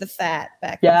wave the fat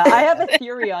back. Yeah, I have a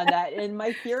theory on that. And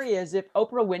my theory is if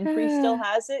Oprah Winfrey still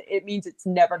has it, it means it's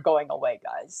never going away,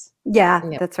 guys. Yeah,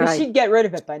 that's right. She'd get rid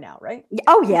of it by now, right?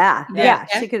 Oh, yeah. Yeah.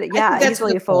 She could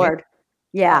easily afford.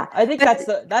 Yeah, I think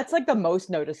that's like the most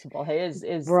noticeable. Hey,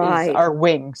 is our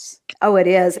wings. Oh, it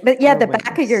is. But the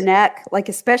back of your neck, like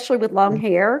especially with long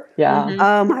hair. Yeah. Mm-hmm.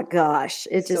 Oh my gosh,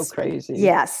 it's just so crazy.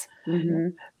 Yes. Mm-hmm.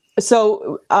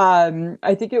 So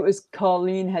I think it was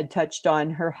Colleen had touched on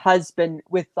her husband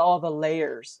with all the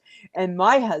layers. And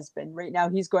my husband right now,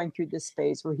 he's going through this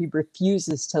phase where he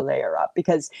refuses to layer up,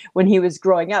 because when he was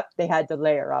growing up, they had to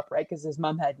layer up, right? Because his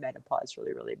mom had menopause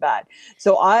really, really bad.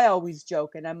 So I always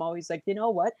joke, and I'm always like, you know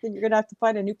what? Then you're going to have to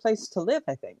find a new place to live,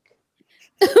 I think.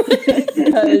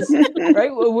 Because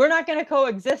right, we're not going to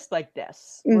coexist like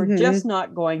this. We're just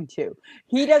not going to.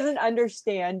 He doesn't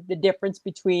understand the difference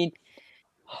between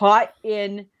hot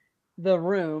in the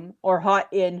room or hot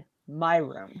in my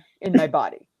room, in my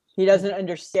body. He doesn't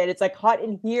understand. It's like hot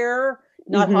in here,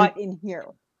 not hot in here.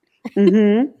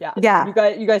 Yeah.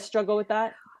 You guys struggle with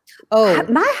that? Oh,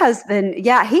 my husband.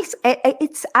 Yeah.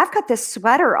 I've got this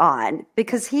sweater on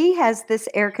because he has this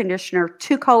air conditioner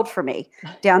too cold for me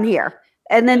down here.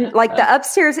 And then like the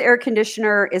upstairs air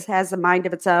conditioner has a mind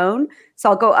of its own. So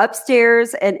I'll go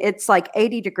upstairs and it's like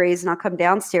 80 degrees, and I'll come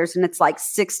downstairs and it's like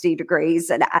 60 degrees.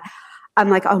 And I'm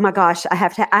like, oh my gosh, I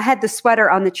had the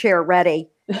sweater on the chair ready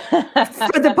for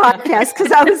the podcast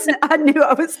because I knew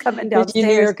I was coming downstairs. You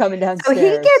knew you were coming downstairs.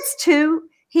 So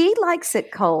he likes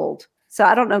it cold. So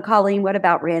I don't know, Colleen, what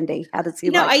about Randy? How does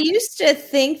he like it? I used to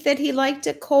think that he liked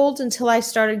it cold until I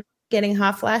started getting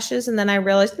hot flashes, and then I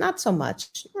realized not so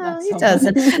much. No, he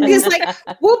doesn't. Because like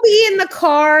we'll be in the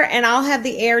car and I'll have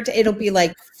the air it'll be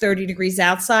like 30 degrees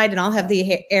outside, and I'll have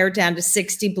the air down to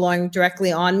 60 blowing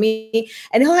directly on me,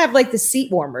 and he'll have like the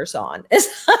seat warmers on as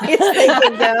high as they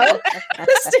can go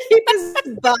just to keep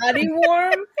his body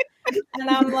warm. And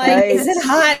I'm like, Is it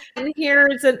hot in here?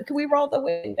 Can we roll the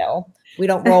window? We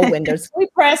don't roll windows. We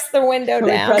press the window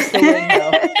down. We press the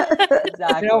window.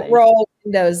 Exactly. We don't roll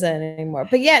windows anymore.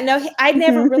 But yeah, no, I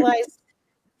never realized.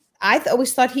 I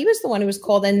always thought he was the one who was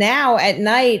cold. And now at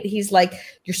night, he's like,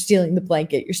 you're stealing the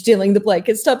blanket. You're stealing the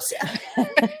blanket. Stop.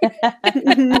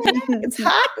 It's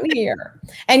hot in here.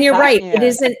 And you're right. It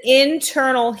is an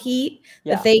internal heat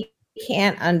that they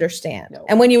can't understand. No.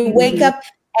 And when you wake up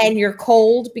and you're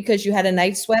cold because you had a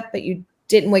night sweat, but you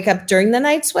didn't wake up during the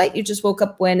night sweat. You just woke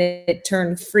up when it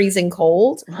turned freezing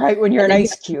cold. Right, when you're an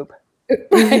ice cube.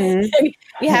 Right?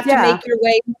 You have to make your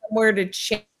way somewhere to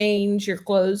change your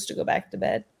clothes to go back to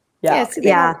bed. Yeah.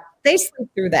 They sleep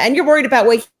through that. And you're worried about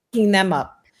waking them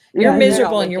up. You're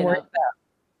miserable and you're worried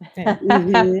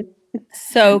about.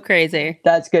 So crazy.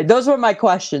 That's good. Those were my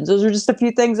questions. Those were just a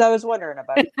few things I was wondering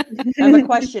about. I'm a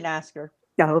question asker.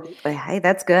 Oh, hey,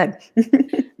 that's good.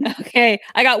 Okay.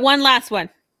 I got one last one.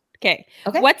 Okay.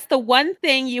 What's the one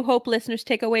thing you hope listeners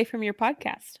take away from your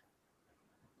podcast?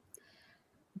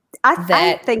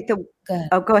 I think go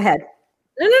ahead.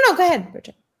 No, go ahead,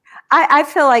 Bridget. I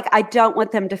feel like I don't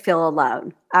want them to feel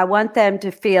alone. I want them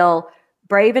to feel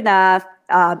brave enough.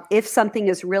 If something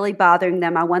is really bothering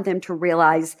them, I want them to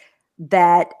realize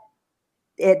that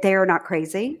they are not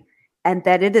crazy and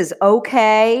that it is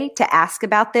okay to ask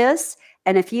about this.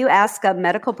 And if you ask a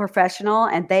medical professional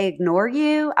and they ignore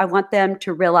you, I want them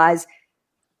to realize,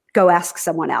 go ask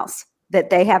someone else,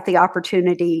 that they have the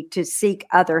opportunity to seek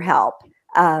other help,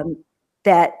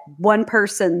 that one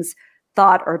person's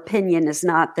thought or opinion is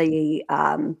not the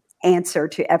answer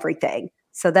to everything.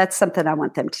 So that's something I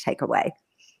want them to take away.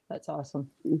 That's awesome.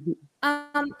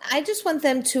 I just want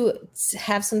them to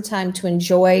have some time to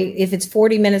enjoy. If it's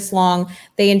 40 minutes long,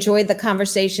 they enjoyed the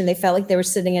conversation. They felt like they were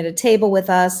sitting at a table with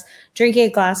us, drinking a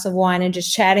glass of wine and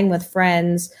just chatting with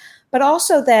friends. But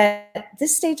also that at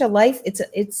this stage of life,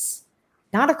 it's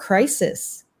not a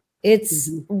crisis. It's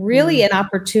really an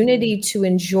opportunity to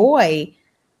enjoy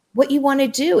what you want to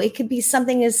do. It could be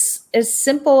something as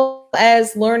simple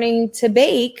as learning to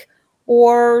bake,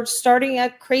 or starting a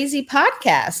crazy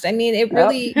podcast. I mean, it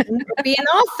really be an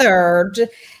author.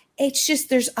 It's just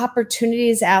there's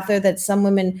opportunities out there that some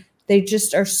women, they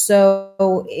just are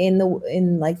so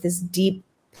in like this deep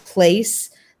place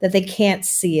that they can't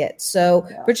see it. So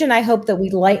Bridget and I hope that we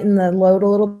lighten the load a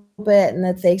little bit and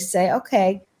that they say,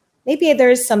 okay, maybe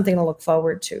there is something to look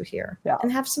forward to here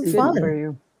and have some fun. For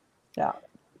you. Yeah.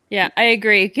 Yeah, I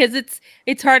agree. Because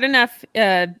it's hard enough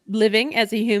living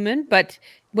as a human, but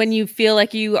when you feel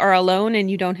like you are alone and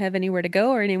you don't have anywhere to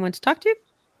go or anyone to talk to,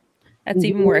 that's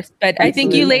even worse. But I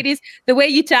think you ladies, the way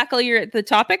you tackle the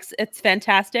topics, it's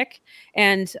fantastic.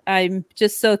 And I'm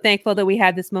just so thankful that we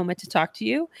had this moment to talk to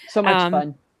you. So much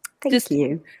fun. Thank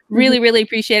you. Really, really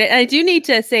appreciate it. And I do need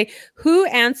to say, who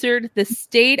answered the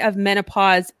state of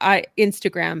menopause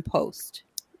Instagram post?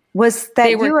 Was that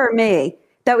you or me?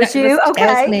 That was you?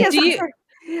 Okay.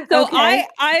 So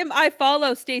I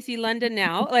follow Stacey London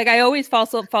now. Like I always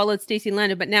followed Stacey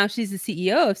London, but now she's the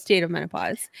CEO of State of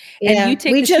Menopause. Yeah. And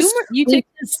you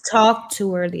just talked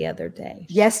to her the other day.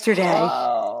 Yesterday.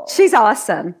 Oh. She's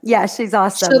awesome. Yeah, she's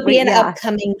awesome. She'll be an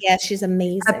upcoming guest. She's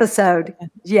amazing. Episode.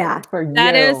 Yeah. For you.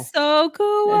 That is so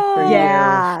cool. Good for you.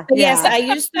 Yeah. But yes, I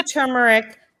used the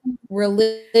turmeric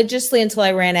religiously until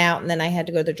I ran out, and then I had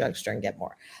to go to the drugstore and get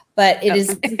more. But it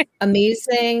is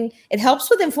amazing. It helps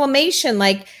with inflammation.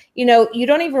 Like, you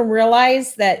don't even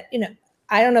realize that,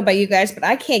 I don't know about you guys, but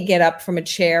I can't get up from a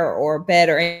chair or bed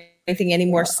or anything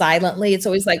anymore silently. It's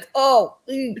always like, oh,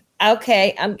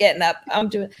 okay, I'm getting up. I'm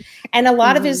doing. And a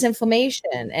lot of it is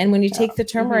inflammation. And when you take the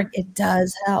turmeric, it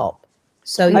does help.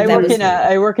 So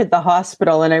I work at the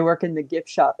hospital and I work in the gift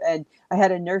shop. And I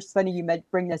had a nurse, funny you might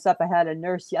bring this up. I had a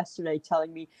nurse yesterday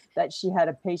telling me that she had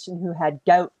a patient who had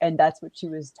gout, and that's what she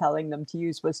was telling them to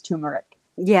use was turmeric.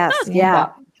 Yes. Yeah.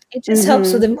 It just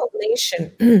helps with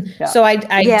inflammation. So I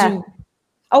do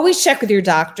always check with your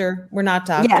doctor. We're not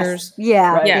doctors. Yes.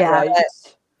 Yeah. Right, yeah. Right.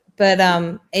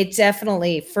 But it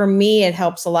definitely, for me, it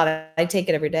helps a lot. I take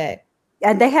it every day.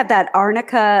 And they have that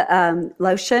arnica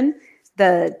lotion,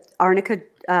 the arnica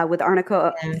with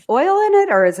arnica oil in it,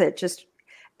 or is it just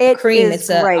cream? It's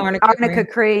a great. arnica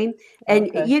cream.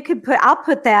 And you could I'll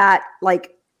put that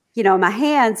like, on my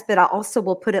hands, but I also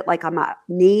will put it like on my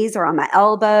knees or on my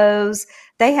elbows.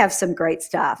 They have some great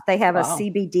stuff. They have a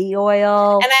CBD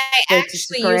oil. And I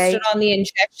actually used it on the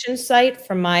injection site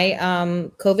for my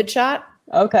COVID shot.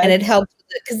 Okay. And it helped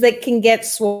because they can get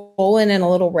swollen and a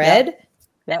little red.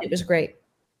 Yeah. It was great.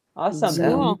 Awesome. So,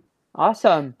 Cool.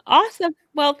 Awesome.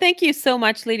 Well, thank you so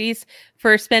much, ladies,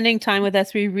 for spending time with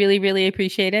us. We really, really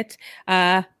appreciate it.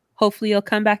 Hopefully you'll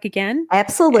come back again.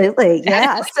 Absolutely.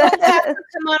 Yes. Come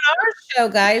on our show,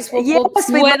 guys. We'd love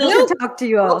to talk to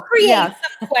you all. We'll create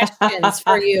some questions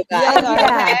for you guys.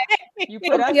 Yeah. You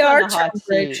put us on the hot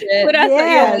seat.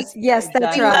 Yes,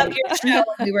 that's we right. love your show.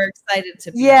 We were excited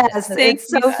to be Yes, Thank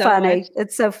it's you so so funny. much.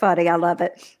 It's so funny. I love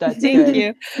it. That's Thank good.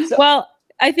 you. So- Well,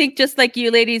 I think just like you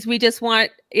ladies, we just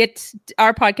want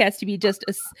our podcast to be just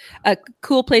a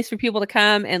cool place for people to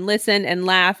come and listen and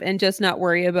laugh and just not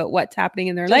worry about what's happening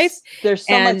in their life. There's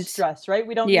so much stress, right?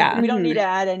 We don't need to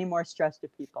add any more stress to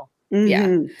people.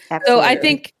 Yeah. Absolutely. So I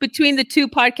think between the two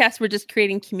podcasts, we're just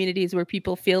creating communities where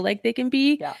people feel like they can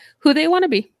be who they want to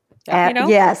be.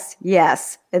 Yes.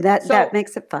 And that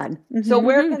makes it fun. So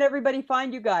where can everybody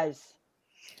find you guys?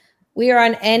 We are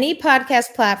on any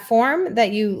podcast platform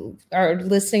that you are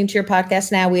listening to your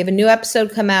podcast now. We have a new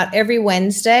episode come out every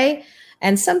Wednesday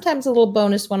and sometimes a little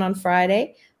bonus one on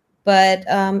Friday, but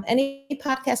any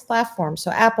podcast platform.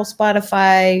 So Apple,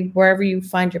 Spotify, wherever you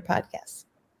find your podcasts.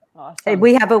 Awesome.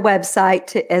 We have a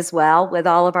website as well with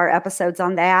all of our episodes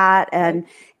on that and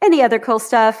any other cool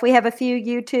stuff. We have a few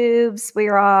YouTubes.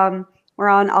 We're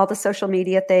on all the social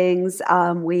media things.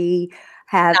 We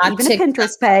have even a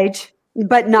Pinterest page.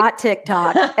 But not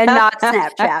TikTok and not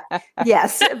Snapchat.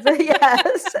 Yes.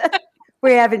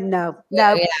 We haven't,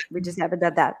 we just haven't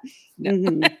done that. No.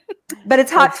 Mm-hmm. But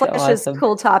it's Hot Flashes,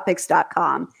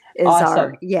 CoolTopics.com is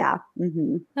our,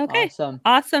 Mm-hmm. Okay.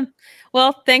 Awesome.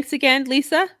 Well, thanks again,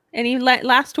 Lisa. Any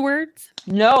last words?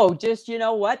 No, just, you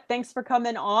know what? Thanks for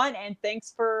coming on and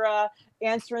thanks for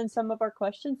answering some of our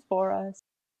questions for us.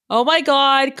 Oh my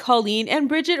God, Colleen and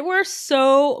Bridget were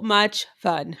so much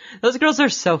fun. Those girls are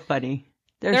so funny.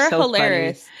 They're so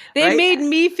hilarious. Funny, they made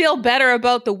me feel better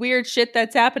about the weird shit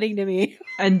that's happening to me.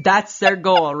 And that's their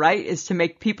goal, right? Is to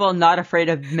make people not afraid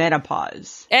of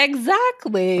menopause.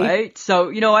 Exactly. Right? So,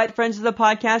 you know what, friends of the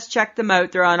podcast, check them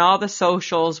out. They're on all the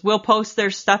socials. We'll post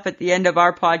their stuff at the end of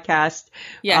our podcast.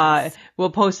 Yes.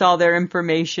 We'll post all their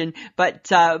information. But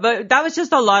that was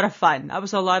just a lot of fun. That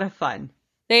was a lot of fun.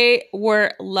 They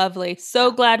were lovely. So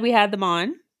glad we had them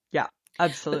on. Yeah,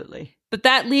 absolutely. But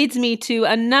that leads me to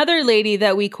another lady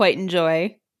that we quite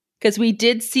enjoy because we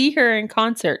did see her in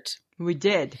concert. We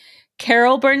did.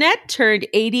 Carol Burnett turned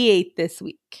 88 this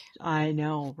week. I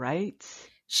know, right?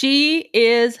 She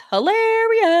is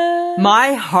hilarious.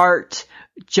 My heart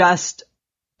just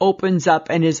opens up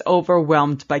and is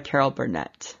overwhelmed by Carol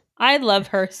Burnett. I love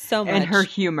her so much. And her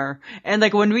humor. And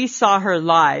like when we saw her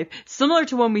live, similar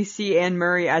to when we see Anne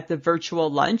Murray at the virtual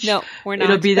lunch. No, we're not.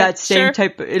 It'll be that same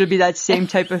type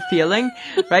of feeling,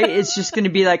 right? It's just going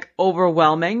to be like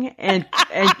overwhelming and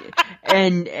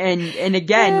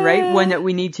again, right? One that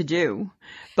we need to do.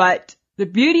 But the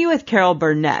beauty with Carol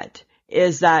Burnett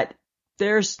is that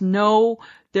there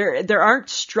aren't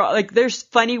strong, like there's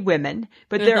funny women,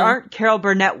 but there aren't Carol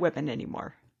Burnett women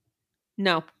anymore.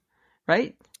 No.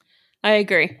 Right? I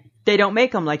agree. They don't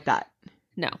make them like that.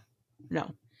 No.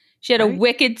 She had a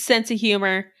wicked sense of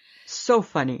humor. So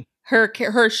funny.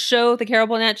 Her show, the Carol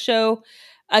Burnett Show,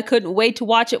 I couldn't wait to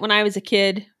watch it when I was a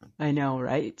kid. I know,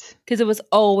 right? Because it was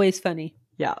always funny.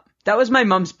 Yeah. That was my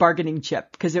mom's bargaining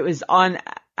chip because it was on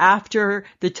after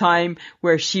the time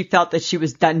where she felt that she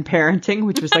was done parenting,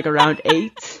 which was like around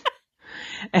 8.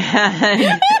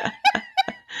 And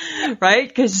right?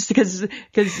 Because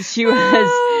she was,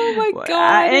 oh my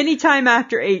God. Anytime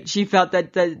after 8, she felt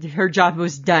that her job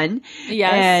was done.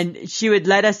 Yes. And she would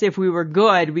let us, if we were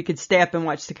good, we could stay up and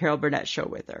watch the Carol Burnett show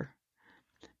with her.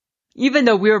 Even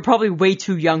though we were probably way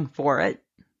too young for it.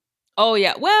 Oh,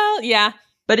 yeah. Well, yeah.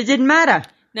 But it didn't matter.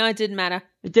 No, it didn't matter.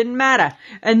 It didn't matter.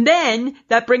 And then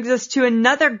that brings us to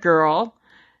another girl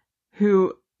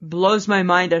who blows my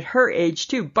mind at her age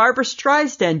too. Barbara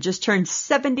Streisand just turned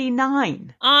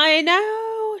 79. I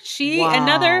know. She, Wow.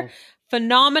 another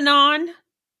phenomenon,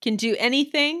 can do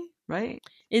anything. Right?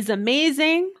 Is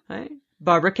amazing. Right?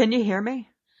 Barbara, can you hear me?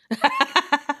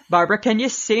 Barbara, can you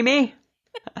see me?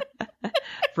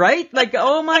 Right? Like,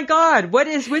 oh my God, what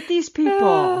is with these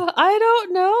people? I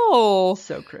don't know.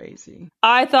 So crazy.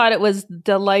 I thought it was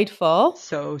delightful.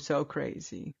 So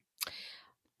crazy.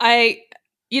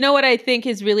 You know what I think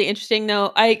is really interesting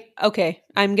though? Hi,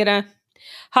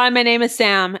 my name is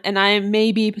Sam, and I am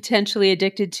maybe potentially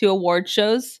addicted to award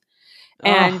shows.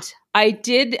 And I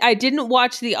didn't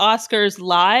watch the Oscars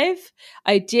live.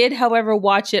 I did, however,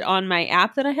 watch it on my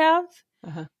app that I have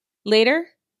later.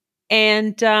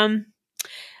 And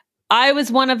I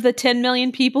was one of the 10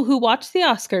 million people who watched the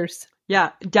Oscars.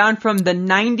 Yeah, down from the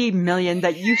 90 million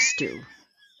that used to.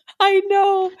 I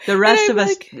know. The rest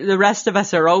of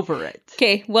us are over it.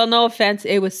 Okay, well, no offense,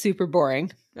 it was super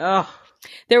boring. Oh,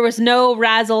 there was no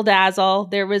razzle dazzle.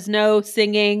 There was no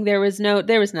singing. There was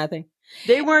nothing.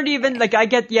 They weren't even like,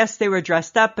 yes, they were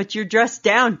dressed up, but you're dressed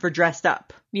down for dressed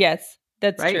up. Yes,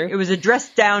 that's right? true. It was a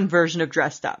dressed down version of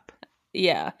dressed up.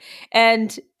 Yeah.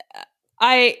 And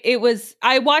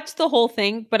I watched the whole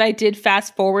thing, but I did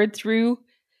fast forward through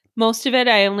most of it.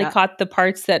 I only caught the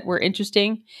parts that were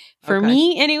interesting for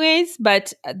me anyways.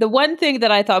 But the one thing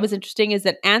that I thought was interesting is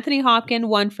that Anthony Hopkins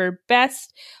won for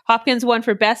Best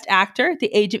Actor at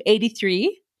the age of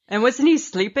 83. And wasn't he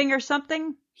sleeping or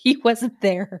something? He wasn't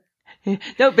there.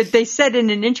 No, but they said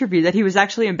in an interview that he was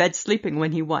actually in bed sleeping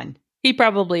when he won. He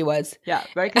probably was. Yeah,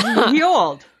 right? Because he's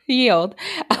old. He old.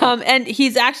 And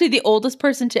he's actually the oldest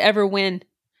person to ever win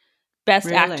Best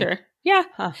Actor. Yeah.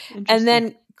 Huh, and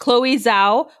then Chloe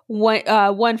Zhao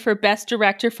won for Best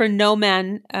Director for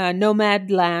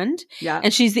Nomadland. Yeah.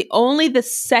 And she's the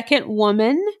second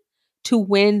woman to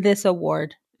win this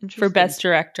award for Best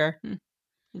Director.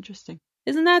 Interesting.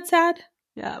 Isn't that sad?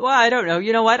 Yeah. Well, I don't know.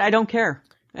 You know what? I don't care.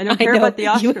 I don't care about the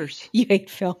Oscars. You hate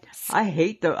films. I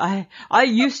hate them. I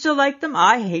used to like them.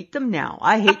 I hate them now.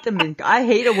 I hate them. I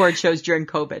hate award shows during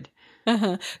COVID.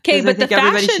 Okay, but I think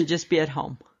everybody should just be at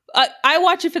home. I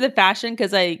watch it for the fashion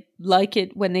because I like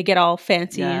it when they get all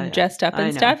fancy and dressed up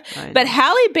and stuff. But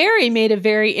Halle Berry made a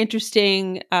very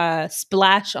interesting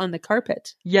splash on the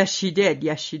carpet. Yes, she did.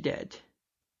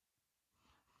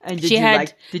 And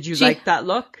did you like that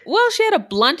look? Well, she had a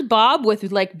blunt bob with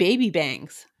like baby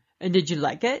bangs. And did you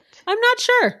like it? I'm not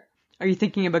sure. Are you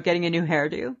thinking about getting a new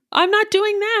hairdo? I'm not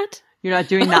doing that. You're not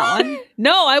doing that one?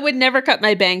 No, I would never cut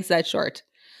my bangs that short.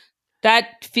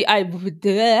 I would.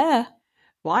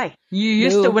 Why? You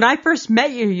used to, when I first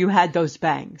met you, you had those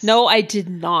bangs. No, I did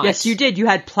not. Yes, you did. You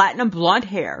had platinum blonde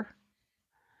hair.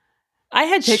 I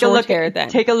had short hair then.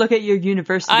 Take a look at your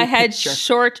university I had picture.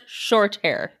 short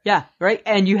hair. Yeah, right?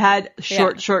 And you had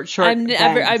short bangs.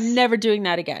 I'm never doing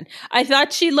that again. I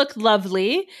thought she looked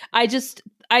lovely. I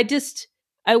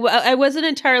wasn't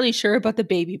entirely sure about the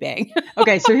baby bang.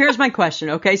 Okay, so here's my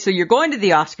question. Okay, so you're going to the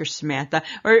Oscars, Samantha.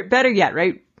 Or better yet,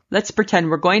 right? Let's pretend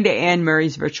we're going to Anne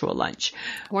Murray's virtual lunch.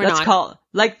 Let's call it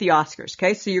like the Oscars,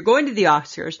 okay? So you're going to the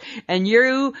Oscars and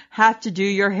you have to do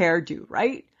your hairdo,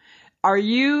 right? Are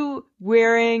you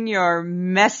wearing your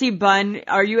messy bun?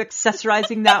 Are you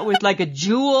accessorizing that with like a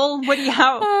jewel?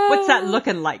 What's that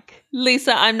looking like?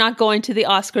 Lisa, I'm not going to the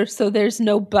Oscars, so there's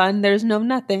no bun, there's no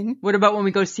nothing. What about when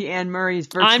we go see Anne Murray's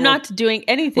virtual? I'm not doing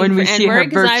anything for Anne Murray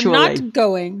because I'm not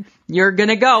going. You're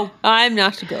gonna go. I'm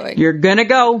not going. You're gonna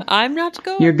go. I'm not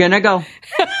going. You're gonna go.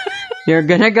 You're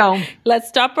gonna go. Let's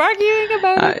stop arguing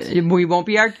about it. We won't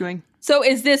be arguing. So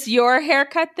is this your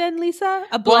haircut then, Lisa?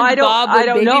 A blonde bob with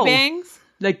baby bangs?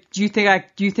 Like, do you think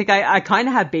I kind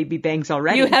of have baby bangs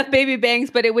already? You have baby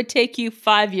bangs, but it would take you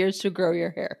 5 years to grow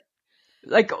your hair.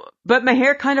 Like, but my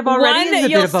hair kind of already is a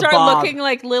bit of a bob. You'll start looking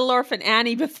like Little Orphan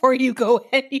Annie before you go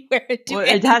anywhere and do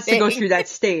anything. It has to go through that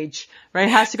stage, right?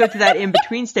 It has to go through that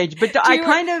in-between stage. But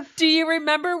Do you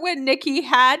remember when Nikki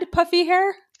had puffy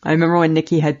hair? I remember when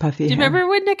Nikki had puffy hair. Do you remember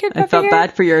when Nick had puffy hair? I felt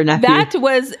bad for your nephew. That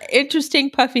was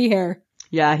interesting puffy hair.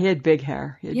 Yeah, he had big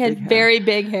hair. He had very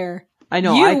big hair. I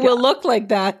know. You will look like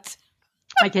that.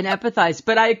 I can empathize,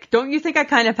 but don't you think I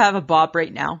kind of have a bob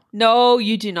right now? No,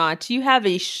 you do not. You have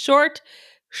a short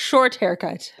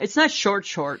haircut. It's not short.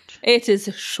 It is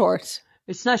short.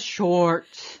 It's not short.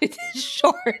 It is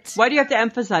short. Why do you have to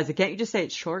emphasize it? Can't you just say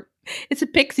it's short? It's a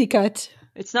pixie cut.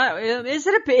 It's not. Is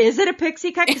it a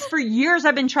pixie cut? Because for years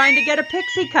I've been trying to get a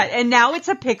pixie cut, and now it's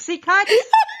a pixie cut.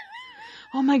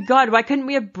 Oh my God! Why couldn't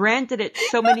we have branded it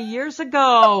so many years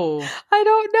ago? I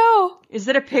don't know. Is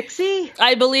it a pixie?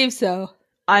 I believe so.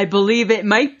 I believe it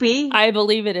might be. I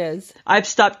believe it is. I've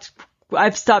stopped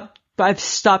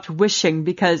wishing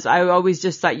because I always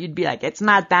just thought you'd be like, it's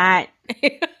not that.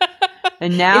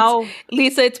 And now,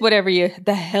 Lisa, it's whatever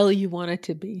the hell you want it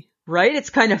to be. Right? It's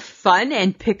kind of fun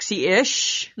and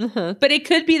pixie-ish. Uh-huh. But it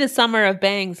could be the summer of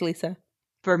bangs, Lisa.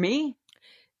 For me?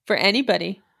 For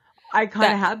anybody. I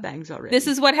kind of have bangs already. This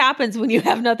is what happens when you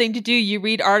have nothing to do. You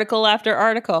read article after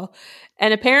article.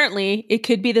 And apparently, it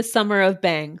could be the summer of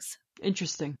bangs.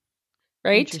 Interesting.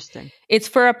 Right? Interesting. It's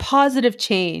for a positive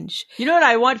change. You know what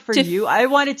I want for you? I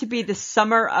want it to be the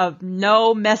summer of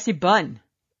no messy bun.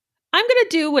 I'm going to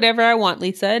do whatever I want,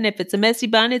 Lisa. And if it's a messy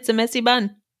bun, it's a messy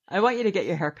bun. I want you to get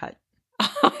your hair cut.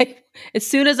 As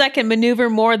soon as I can maneuver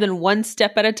more than one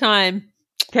step at a time.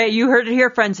 Okay, you heard it here,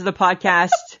 friends of the podcast.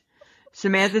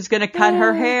 Samantha's going to cut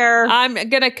her hair. I'm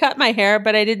going to cut my hair,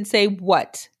 but I didn't say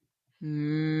what.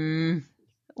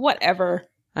 Whatever.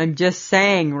 I'm just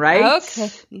saying, right? Okay,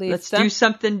 Lisa. Let's do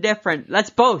something different. Let's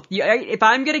both. If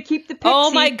I'm going to keep the pixie. Oh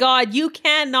my God, you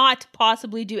cannot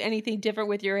possibly do anything different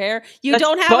with your hair. You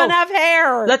don't have enough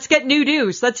hair. Let's get new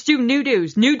do's. Let's do new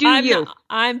do's. New do you.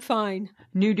 I'm fine.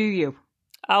 New do you.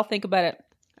 I'll think about it.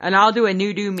 And I'll do a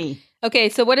new do me. Okay,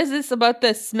 so what is this about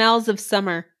the smells of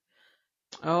summer?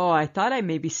 Oh, I thought I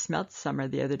maybe smelled summer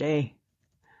the other day.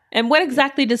 And what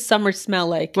exactly does summer smell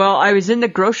like? Well, I was in the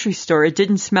grocery store. It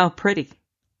didn't smell pretty.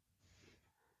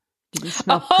 Didn't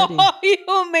smell pretty. Oh,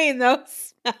 you mean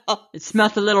those smells? It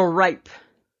smelled a little ripe.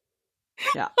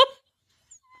 Yeah.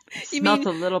 It smelled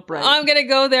a little ripe. I'm going to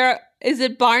go there. Is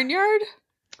it barnyard?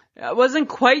 It wasn't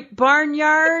quite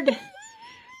barnyard.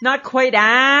 Not quite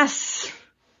ass.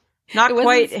 Not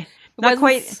quite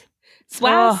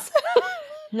swass.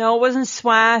 No, it wasn't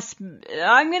swass.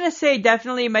 I'm going to say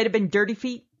definitely it might have been dirty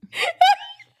feet.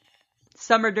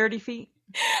 Summer dirty feet.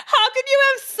 How can you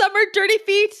have summer dirty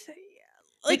feet?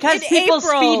 Because people's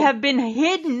feet have been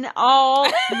hidden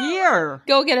all year.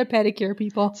 Go get a pedicure,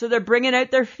 people. So they're bringing out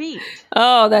their feet.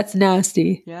 Oh, that's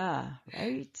nasty. Yeah,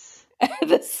 right?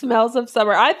 The smells of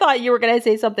summer. I thought you were going to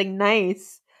say something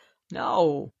nice.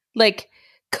 No. Like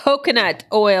coconut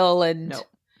oil and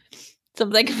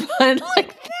something fun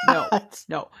like that.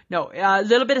 No. A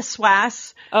little bit of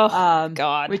swass. Oh,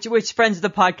 God. Which friends of the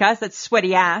podcast, that's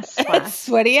sweaty ass.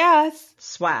 Sweaty ass.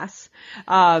 Swass.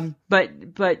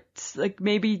 But like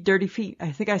maybe dirty feet.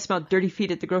 I think I smelled dirty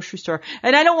feet at the grocery store.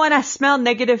 And I don't want to smell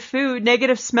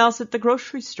negative smells at the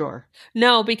grocery store.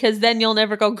 No, because then you'll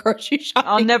never go grocery shopping.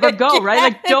 I'll never go, right?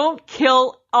 Like, don't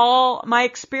kill all my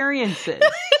experiences.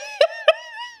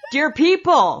 Dear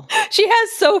people. She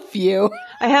has so few.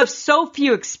 I have so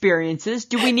few experiences.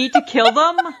 Do we need to kill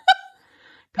them?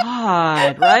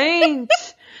 God, right?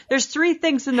 There's 3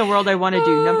 things in the world I want to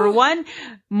do. Number 1,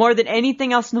 more than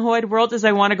anything else in the whole wide world, is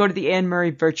I want to go to the Anne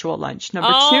Murray virtual lunch. Number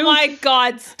 2. Oh my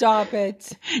God, stop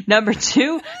it. Number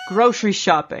 2, grocery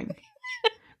shopping.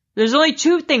 There's only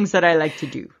 2 things that I like to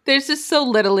do. There's just so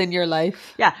little in your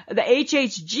life. Yeah. The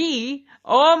HHG,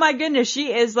 oh my goodness,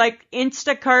 she is like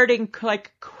Instacarting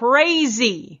like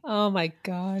crazy. Oh my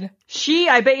God.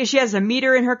 I bet you she has a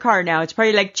meter in her car now. It's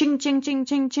probably like ching, ching, ching,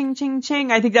 ching, ching, ching,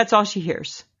 ching. I think that's all she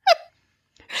hears.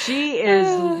 She is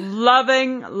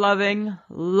loving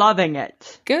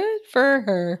it. Good for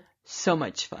her. So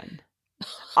much fun.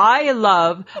 I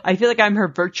feel like I'm her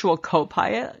virtual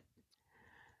co-pilot.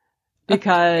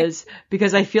 Because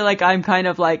I feel like I'm kind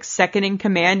of like second in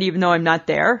command even though I'm not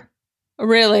there.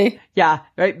 Really? Yeah,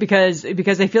 right? Because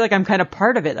I feel like I'm kind of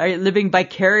part of it, right? Living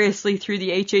vicariously through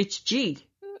the HHG.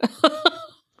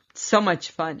 So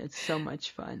much fun. It's so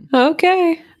much fun.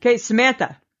 Okay,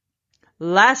 Samantha.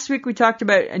 Last week we talked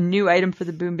about a new item for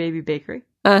the Boom Baby Bakery.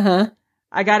 Uh-huh.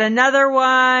 I got another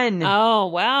one. Oh,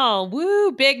 wow.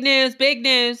 Woo, big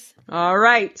news. All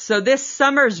right. So this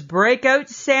summer's breakout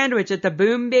sandwich at the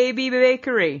Boom Baby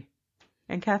Bakery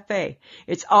and Cafe.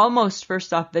 It's almost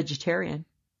first off vegetarian.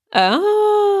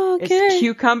 Oh, okay. It's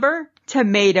cucumber,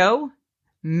 tomato,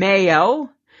 mayo,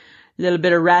 a little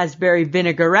bit of raspberry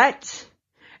vinaigrette,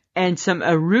 and some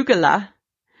arugula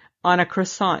on a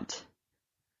croissant.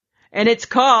 And it's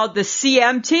called the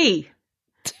CMT.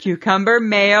 Cucumber,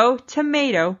 mayo,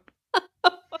 tomato.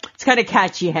 It's kind of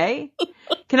catchy, hey?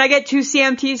 Can I get 2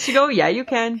 CMTs to go? Yeah, you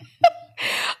can.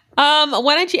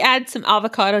 Why don't you add some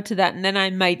avocado to that, and then I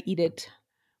might eat it.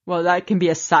 Well, that can be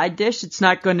a side dish. It's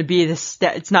not going to be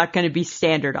it's not going to be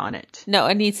standard on it. No,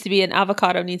 it needs to be an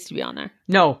avocado needs to be on there.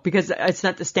 No, because it's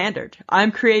not the standard.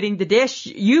 I'm creating the dish.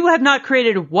 You have not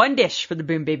created one dish for the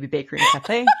Boom Baby Bakery and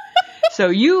Cafe. So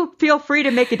you feel free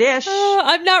to make a dish.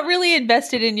 I'm not really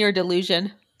invested in your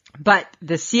delusion. But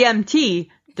the CMT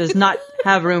does not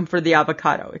have room for the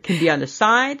avocado. It can be on the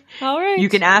side. All right. You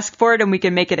can ask for it and we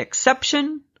can make an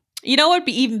exception. You know what would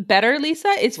be even better, Lisa?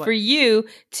 Is for you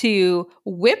to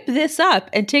whip this up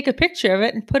and take a picture of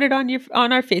it and put it on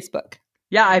our Facebook.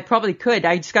 Yeah, I probably could.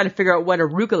 I just got to figure out what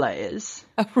arugula is.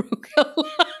 Arugula.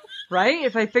 Right?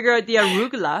 If I figure out the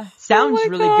arugula, sounds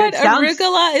really good.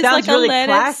 Arugula is sounds like really a lettuce.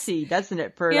 classy, doesn't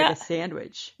it, for like a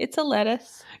sandwich? It's a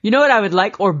lettuce. You know what I would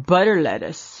like? Or butter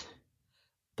lettuce.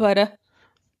 Butter.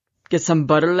 Get some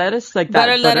butter lettuce, like that.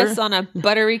 Butter lettuce on a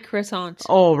buttery croissant.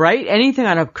 Oh, right? Anything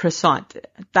on a croissant.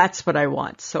 That's what I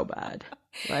want so bad.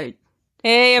 Right?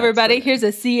 Hey, everybody, here's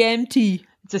a CMT.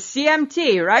 It's a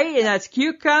CMT, right? And that's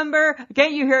cucumber.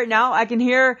 Can't you hear it now? I can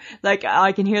hear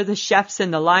the chefs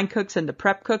and the line cooks and the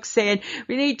prep cooks saying,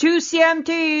 we need 2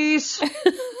 CMTs.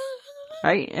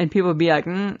 Right? And people would be like,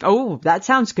 oh, that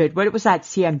sounds good. What was that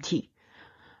CMT?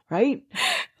 Right?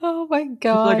 Oh my God.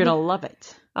 People are going to love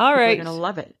it. All right. People are going to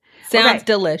love it. Sounds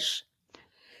delish.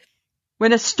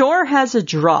 When a store has a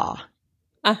draw,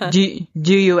 do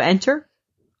you enter?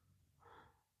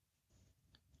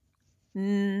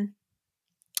 Not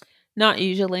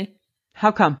usually.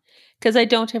 How come? Because I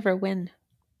don't ever win.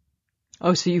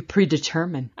 Oh, so you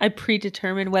predetermine. I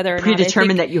predetermine whether or not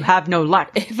predetermine that you have no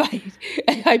luck. If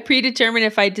I predetermine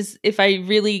if I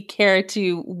really care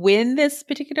to win this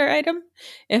particular item,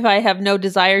 if I have no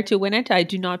desire to win it, I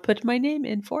do not put my name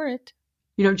in for it.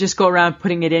 You don't just go around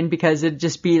putting it in because it'd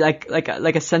just be like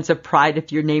a sense of pride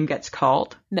if your name gets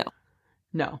called? No.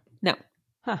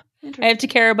 Huh. I have to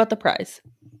care about the prize.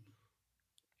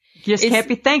 You just can't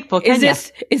be thankful, can you?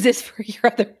 Is this for your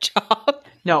other job?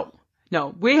 No.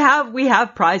 We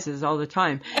have prizes all the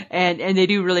time and they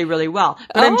do really, really well.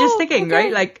 But I'm just thinking,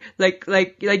 right? Like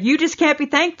you just can't be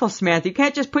thankful, Samantha. You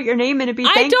can't just put your name in and be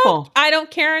thankful. I don't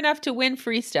care enough to win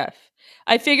free stuff.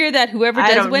 I figure that whoever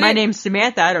does win my name's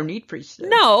Samantha. I don't need free stuff.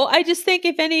 No, I just think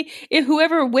if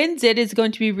whoever wins it is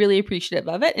going to be really appreciative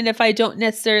of it. And if I don't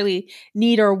necessarily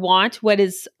need or want what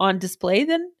is on display,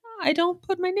 then I don't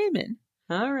put my name in.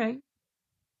 All right.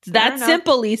 It's that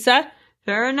simple, Lisa.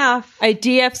 Fair enough. I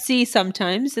DFC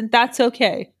sometimes, and that's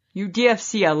okay. You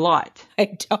DFC a lot.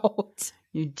 I don't.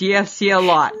 You DFC a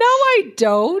lot. No, I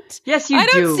don't. Yes, you do. I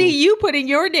don't see you putting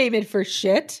your name in for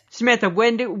shit. Samantha,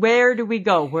 where do we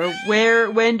go? Where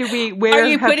Are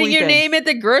you putting your name at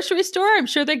the grocery store? I'm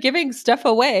sure they're giving stuff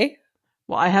away.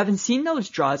 Well, I haven't seen those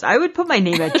draws. I would put my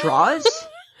name at draws.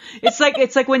 It's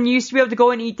like when you used to be able to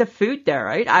go and eat the food there,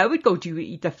 right? I would go to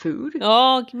eat the food.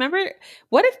 Oh, remember?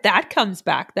 What if that comes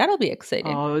back? That'll be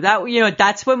exciting. Oh,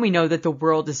 that's when we know that the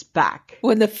world is back.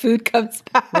 When the food comes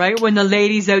back. Right? When the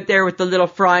lady's out there with the little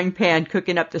frying pan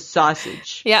cooking up the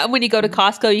sausage. Yeah, and when you go to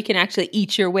Costco, you can actually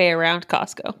eat your way around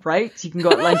Costco. Right? So you can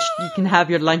go at lunch. You can have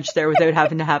your lunch there without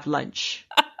having to have lunch.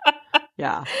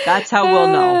 Yeah, that's how we'll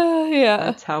know. Yeah.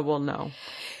 That's how we'll know.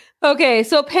 Okay,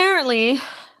 so apparently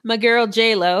my girl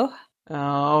J-Lo.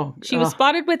 Oh. She was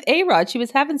spotted with A-Rod. She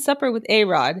was having supper with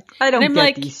A-Rod. I don't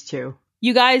get these two.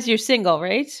 You guys, you're single,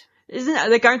 right?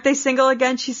 Aren't they single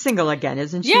again? She's single again,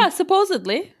 isn't she? Yeah,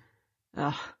 supposedly.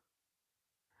 Ugh.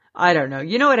 I don't know.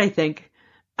 You know what I think?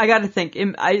 I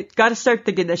gotta start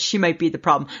thinking that she might be the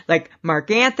problem. Like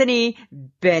Mark Anthony,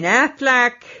 Ben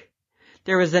Affleck.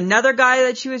 There was another guy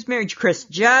that she was married, Chris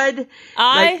Judd.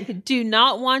 I do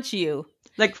not want you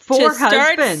like 4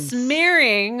 start husbands.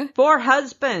 Smearing 4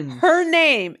 husbands. Her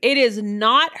name. It is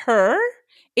not her.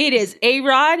 It is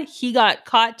A-Rod. He got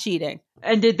caught cheating.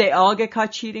 And did they all get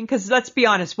caught cheating? Because let's be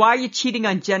honest, why are you cheating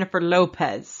on Jennifer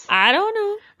Lopez? I don't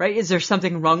know. Right? Is there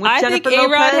something wrong with Jennifer Lopez? I think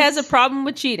A-Rod has a problem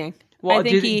with cheating. Well,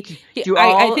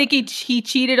 I think he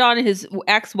cheated on his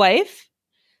ex-wife.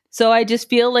 So I just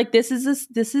feel like this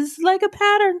is like a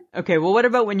pattern. Okay, well, what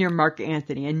about when you're Mark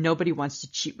Anthony and nobody wants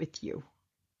to cheat with you?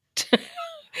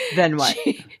 Then what?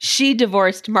 She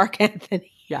divorced Mark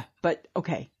Anthony. Yeah, but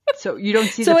okay. So you don't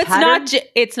see the pattern? So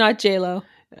it's not J-Lo.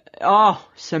 Oh,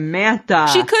 Samantha.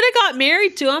 She could have got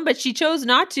married to him, but she chose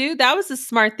not to. That was a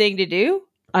smart thing to do.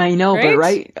 I know, right? But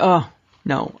right? Oh,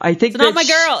 no. I think it's not my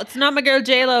girl. It's not my girl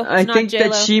J-Lo. I think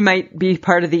that she might be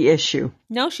part of the issue.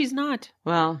 No, she's not.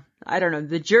 Well, I don't know.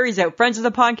 The jury's out. Friends of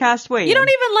the podcast, wait. You don't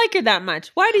even like her that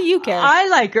much. Why do you care? I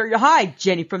like her. Hi,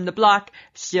 Jenny from the block.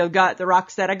 Still got the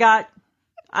rocks that I got.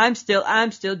 I'm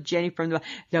still Jenny from the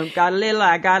don't got a little,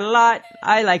 I got a lot.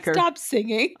 I like her. Stop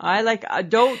singing. I like,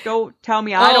 don't tell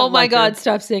me I don't like her. Oh my God,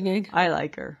 stop singing. I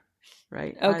like her.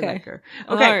 Right? Okay. I like her.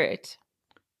 Okay. All right.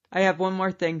 I have one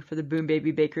more thing for the Boom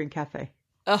Baby Bakery and Cafe.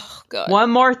 Oh God. One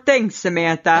more thing,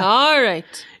 Samantha. All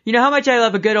right. You know how much I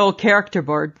love a good old character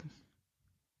board?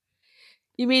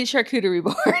 You mean charcuterie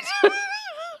board?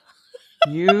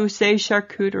 You say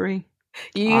charcuterie.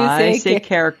 I say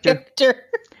character.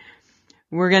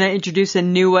 We're going to introduce a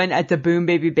new one at the Boom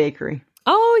Baby Bakery.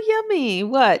 Oh, yummy.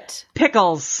 What?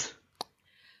 Pickles.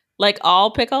 Like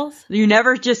all pickles? You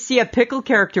never just see a pickle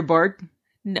character board.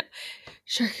 No.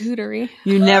 Charcuterie.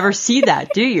 You never see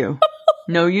that, do you?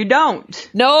 No, you don't.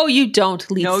 No, you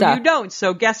don't, Lisa. No, you don't.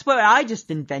 So guess what I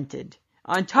just invented?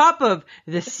 On top of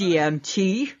the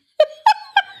CMT,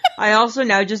 I also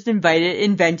now just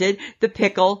invented the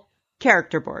pickle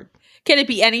character board. Can it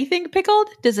be anything pickled?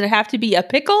 Does it have to be a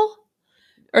pickle?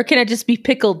 Or can it just be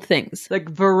pickled things? Like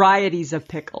varieties of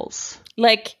pickles.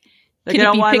 Like I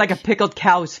don't want like a pickled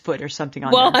cow's foot or something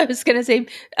on there. Well, I was going to say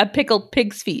a pickled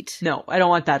pig's feet. No, I don't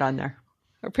want that on there.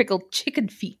 Or pickled chicken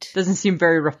feet. Doesn't seem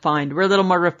very refined. We're a little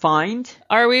more refined.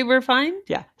 Are we refined?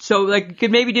 Yeah. So like you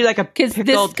could maybe do like a pickled Because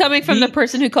this is coming from the beet.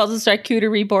 person who calls it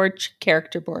charcuterie board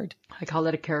character board. I call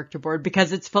it a character board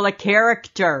because it's full of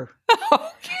character.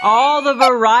 All the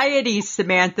varieties,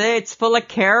 Samantha. It's full of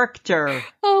character.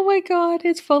 Oh my God,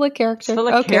 it's full of character. It's full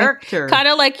of character. Kind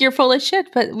of like you're full of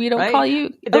shit, but we don't Right? call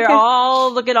you. They're okay.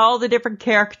 all, look at all the different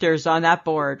characters on that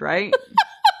board, right?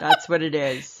 That's what it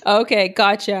is. Okay,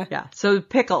 gotcha. Yeah. So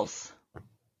pickles.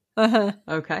 Uh-huh.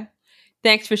 Okay.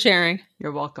 Thanks for sharing.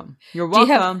 You're welcome. You're Do you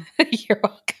have- welcome. You're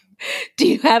welcome. Do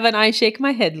you have an I shake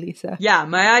my head, Lisa? Yeah,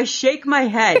 my I shake my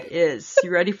head is, you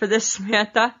ready for this,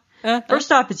 Samantha?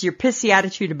 First off, it's your pissy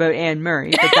attitude about Anne Murray,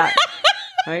 but that,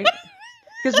 right?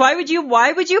 Because why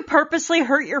would you purposely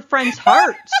hurt your friend's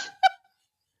heart?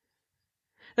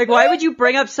 Like, why would you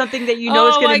bring up something that you know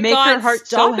is going to make her heart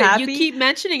so happy? You keep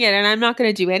mentioning it, and I'm not going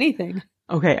to do anything.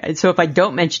 Okay, so if I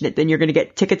don't mention it, then you're going to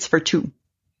get tickets for 2.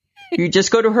 You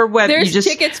just go to her web. There's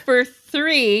tickets for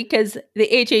 3 because the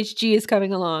HHG is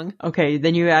coming along. Okay,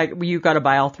 then you got to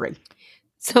buy all 3.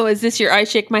 So is this your I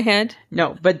shake my head?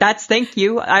 No, but that's thank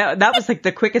you. That was like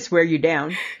the quickest wear you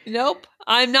down. Nope,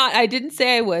 I'm not. I didn't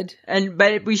say I would.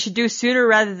 But we should do sooner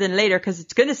rather than later because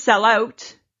it's going to sell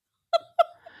out.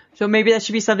 So maybe that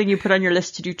should be something you put on your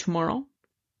list to do tomorrow.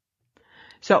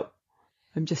 So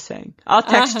I'm just saying.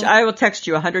 I will text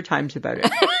you 100 times about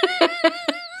it.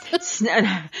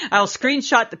 I'll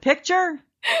screenshot the picture.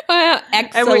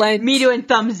 Excellent. And with me doing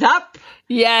thumbs up.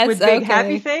 Yes. With big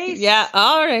happy face. Yeah.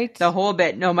 All right. The whole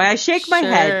bit. No, my I shake my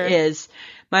head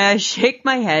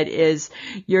is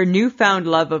your newfound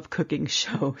love of cooking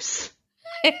shows.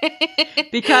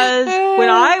 Because when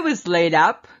I was laid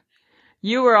up,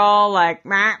 you were all like,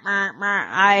 meh, meh, meh,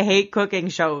 I hate cooking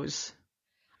shows.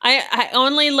 I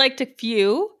only liked a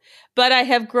few, but I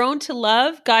have grown to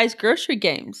love Guys Grocery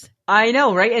Games. I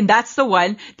know, right? And that's the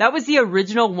one. That was the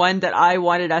original one that I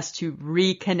wanted us to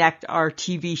reconnect our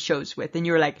TV shows with. And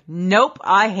you were like, nope,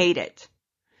 I hate it.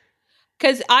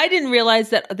 Because I didn't realize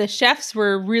that the chefs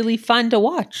were really fun to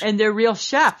watch. And they're real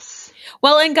chefs.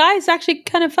 Well, and Guy's actually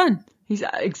kind of fun. He's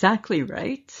exactly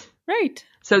right. Right.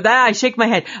 So that I shake my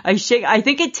head. I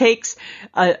think it takes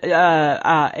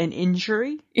an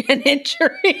injury. An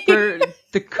injury. For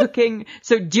the cooking.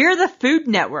 So dear the Food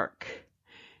Network.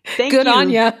 Thank Good you,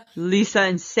 on ya. Lisa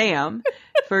and Sam,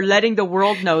 for letting the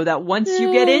world know that once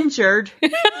you get injured,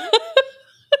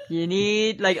 you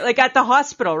need, like at the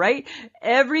hospital, right?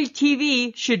 Every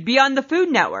TV should be on the Food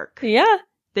Network. Yeah.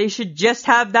 They should just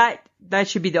have that. That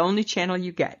should be the only channel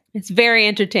you get. It's very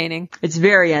entertaining. It's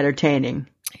very entertaining.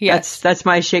 Yes. That's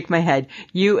my shake my head.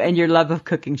 You and your love of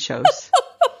cooking shows.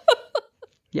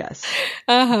 Yes.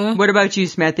 Uh-huh. What about you,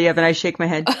 Samantha? You have an I shake my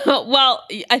head? Well,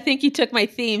 I think you took my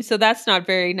theme, so that's not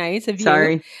very nice of you.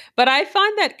 Sorry. But I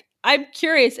find that I'm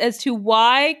curious as to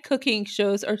why cooking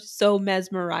shows are so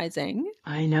mesmerizing.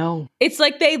 I know. It's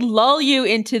like they lull you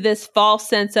into this false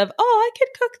sense of, oh, I could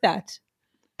cook that.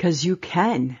 Because you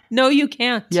can. No, you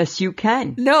can't. Yes, you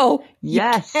can. No.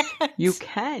 Yes, can't. you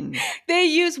can. They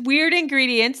use weird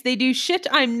ingredients. They do shit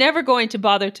I'm never going to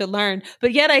bother to learn.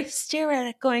 But yet I stare at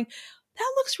it going,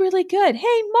 that looks really good.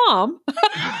 Hey, Mom.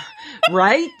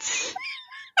 Right?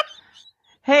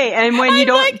 Hey, and when you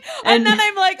don't... and then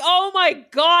I'm like, oh my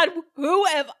God, who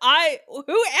am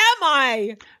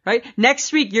I? Right?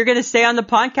 Next week, you're going to stay on the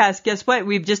podcast. Guess what?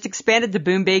 We've just expanded the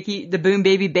Boom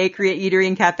Baby Bakery, Eatery,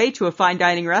 and Cafe to a fine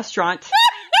dining restaurant.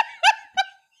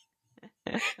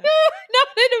 No, not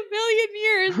in a million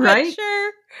years, right? But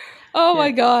sure. Oh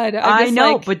my God. I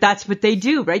know, but that's what they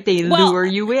do, right? They lure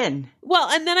you in. Well,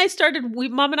 and then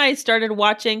Mom and I started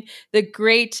watching the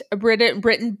Great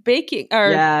Britain Baking,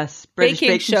 British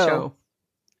baking show.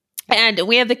 And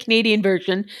we have the Canadian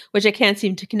version, which I can't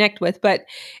seem to connect with, but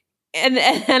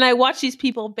and I watch these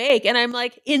people bake and I'm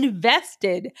like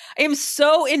invested. I am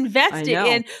so invested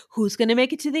in who's going to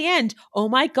make it to the end. Oh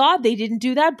my God, they didn't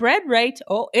do that bread right.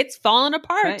 Oh, it's falling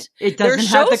apart. Right. It doesn't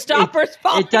have showstoppers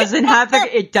falling apart.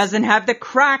 It doesn't have the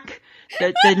crack.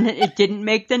 It didn't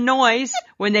make the noise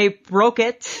when they broke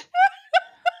it.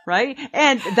 Right?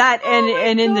 And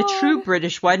in the true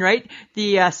British one, right?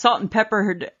 The salt and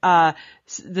peppered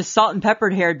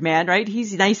haired man, right?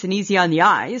 He's nice and easy on the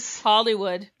eyes.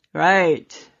 Hollywood.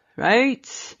 Right.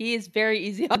 He is very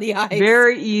easy on the eyes.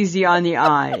 Very easy on the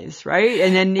eyes, right?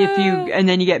 And then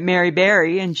you get Mary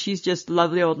Berry, and she's just a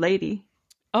lovely old lady.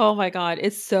 Oh my God,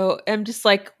 I'm just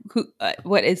like,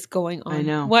 what is going on? I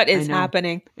know. What is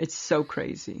happening? It's so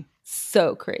crazy.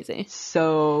 So crazy.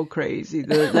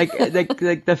 Like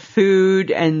the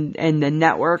food and the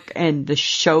network and the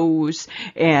shows,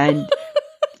 and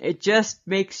it just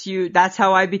makes you. That's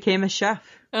how I became a chef.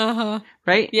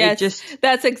 Right? Yes.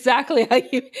 That's exactly how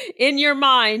in your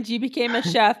mind, you became a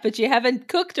chef, but you haven't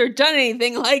cooked or done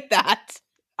anything like that.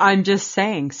 I'm just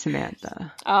saying,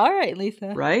 Samantha. All right, Lisa.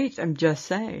 Right? I'm just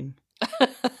saying.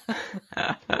 But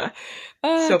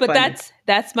funny.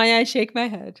 that's my I shake my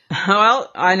head. Well,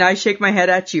 and I shake my head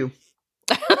at you.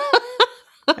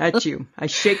 At you. I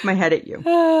shake my head at you.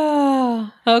 Okay.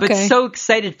 But so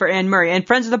excited for Anne Murray. And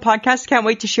friends of the podcast, can't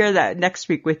wait to share that next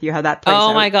week with you, how that plays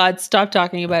out. Oh my God, stop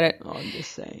talking about it. Oh, I'm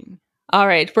just saying. All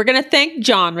right, we're going to thank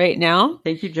John right now.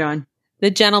 Thank you, John.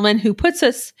 The gentleman who puts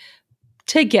us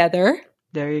together.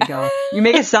 There you go. You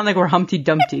make it sound like we're Humpty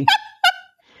Dumpty.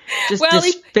 Just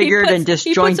disfigured and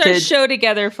disjointed. He puts our show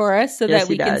together for us so that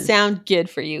we can sound good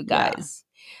for you guys.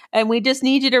 Yeah. And we just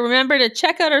need you to remember to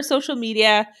check out our social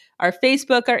media, our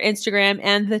Facebook, our Instagram,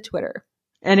 and the Twitter.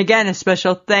 And again, a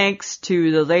special thanks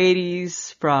to the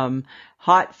ladies from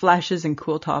Hot Flashes and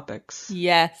Cool Topics.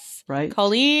 Yes. Right?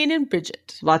 Colleen and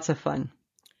Bridget. Lots of fun.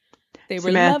 They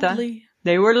were lovely.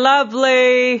 They were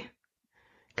lovely.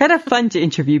 Kind of fun to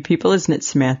interview people, isn't it,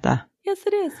 Samantha? Yes,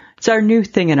 it is. It's our new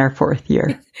thing in our 4th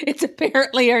year. It's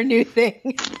apparently our new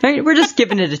thing. Right? We're just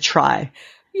giving it a try.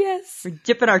 Yes. We're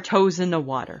dipping our toes in the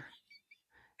water.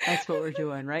 That's what we're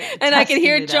doing, right? And I can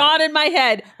hear John in my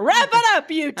head. Wrap it up,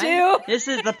 you two. Right? This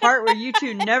is the part where you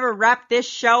two never wrap this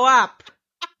show up.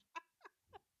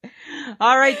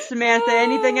 All right, Samantha,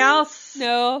 anything else?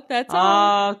 No, that's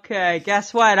all. Okay,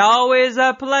 guess what? Always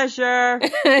a pleasure.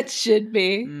 It should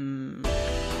be.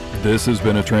 This has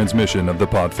been a transmission of the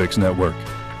Podfix Network.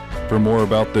 For more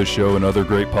about this show and other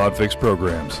great Podfix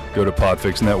programs, go to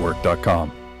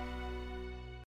podfixnetwork.com.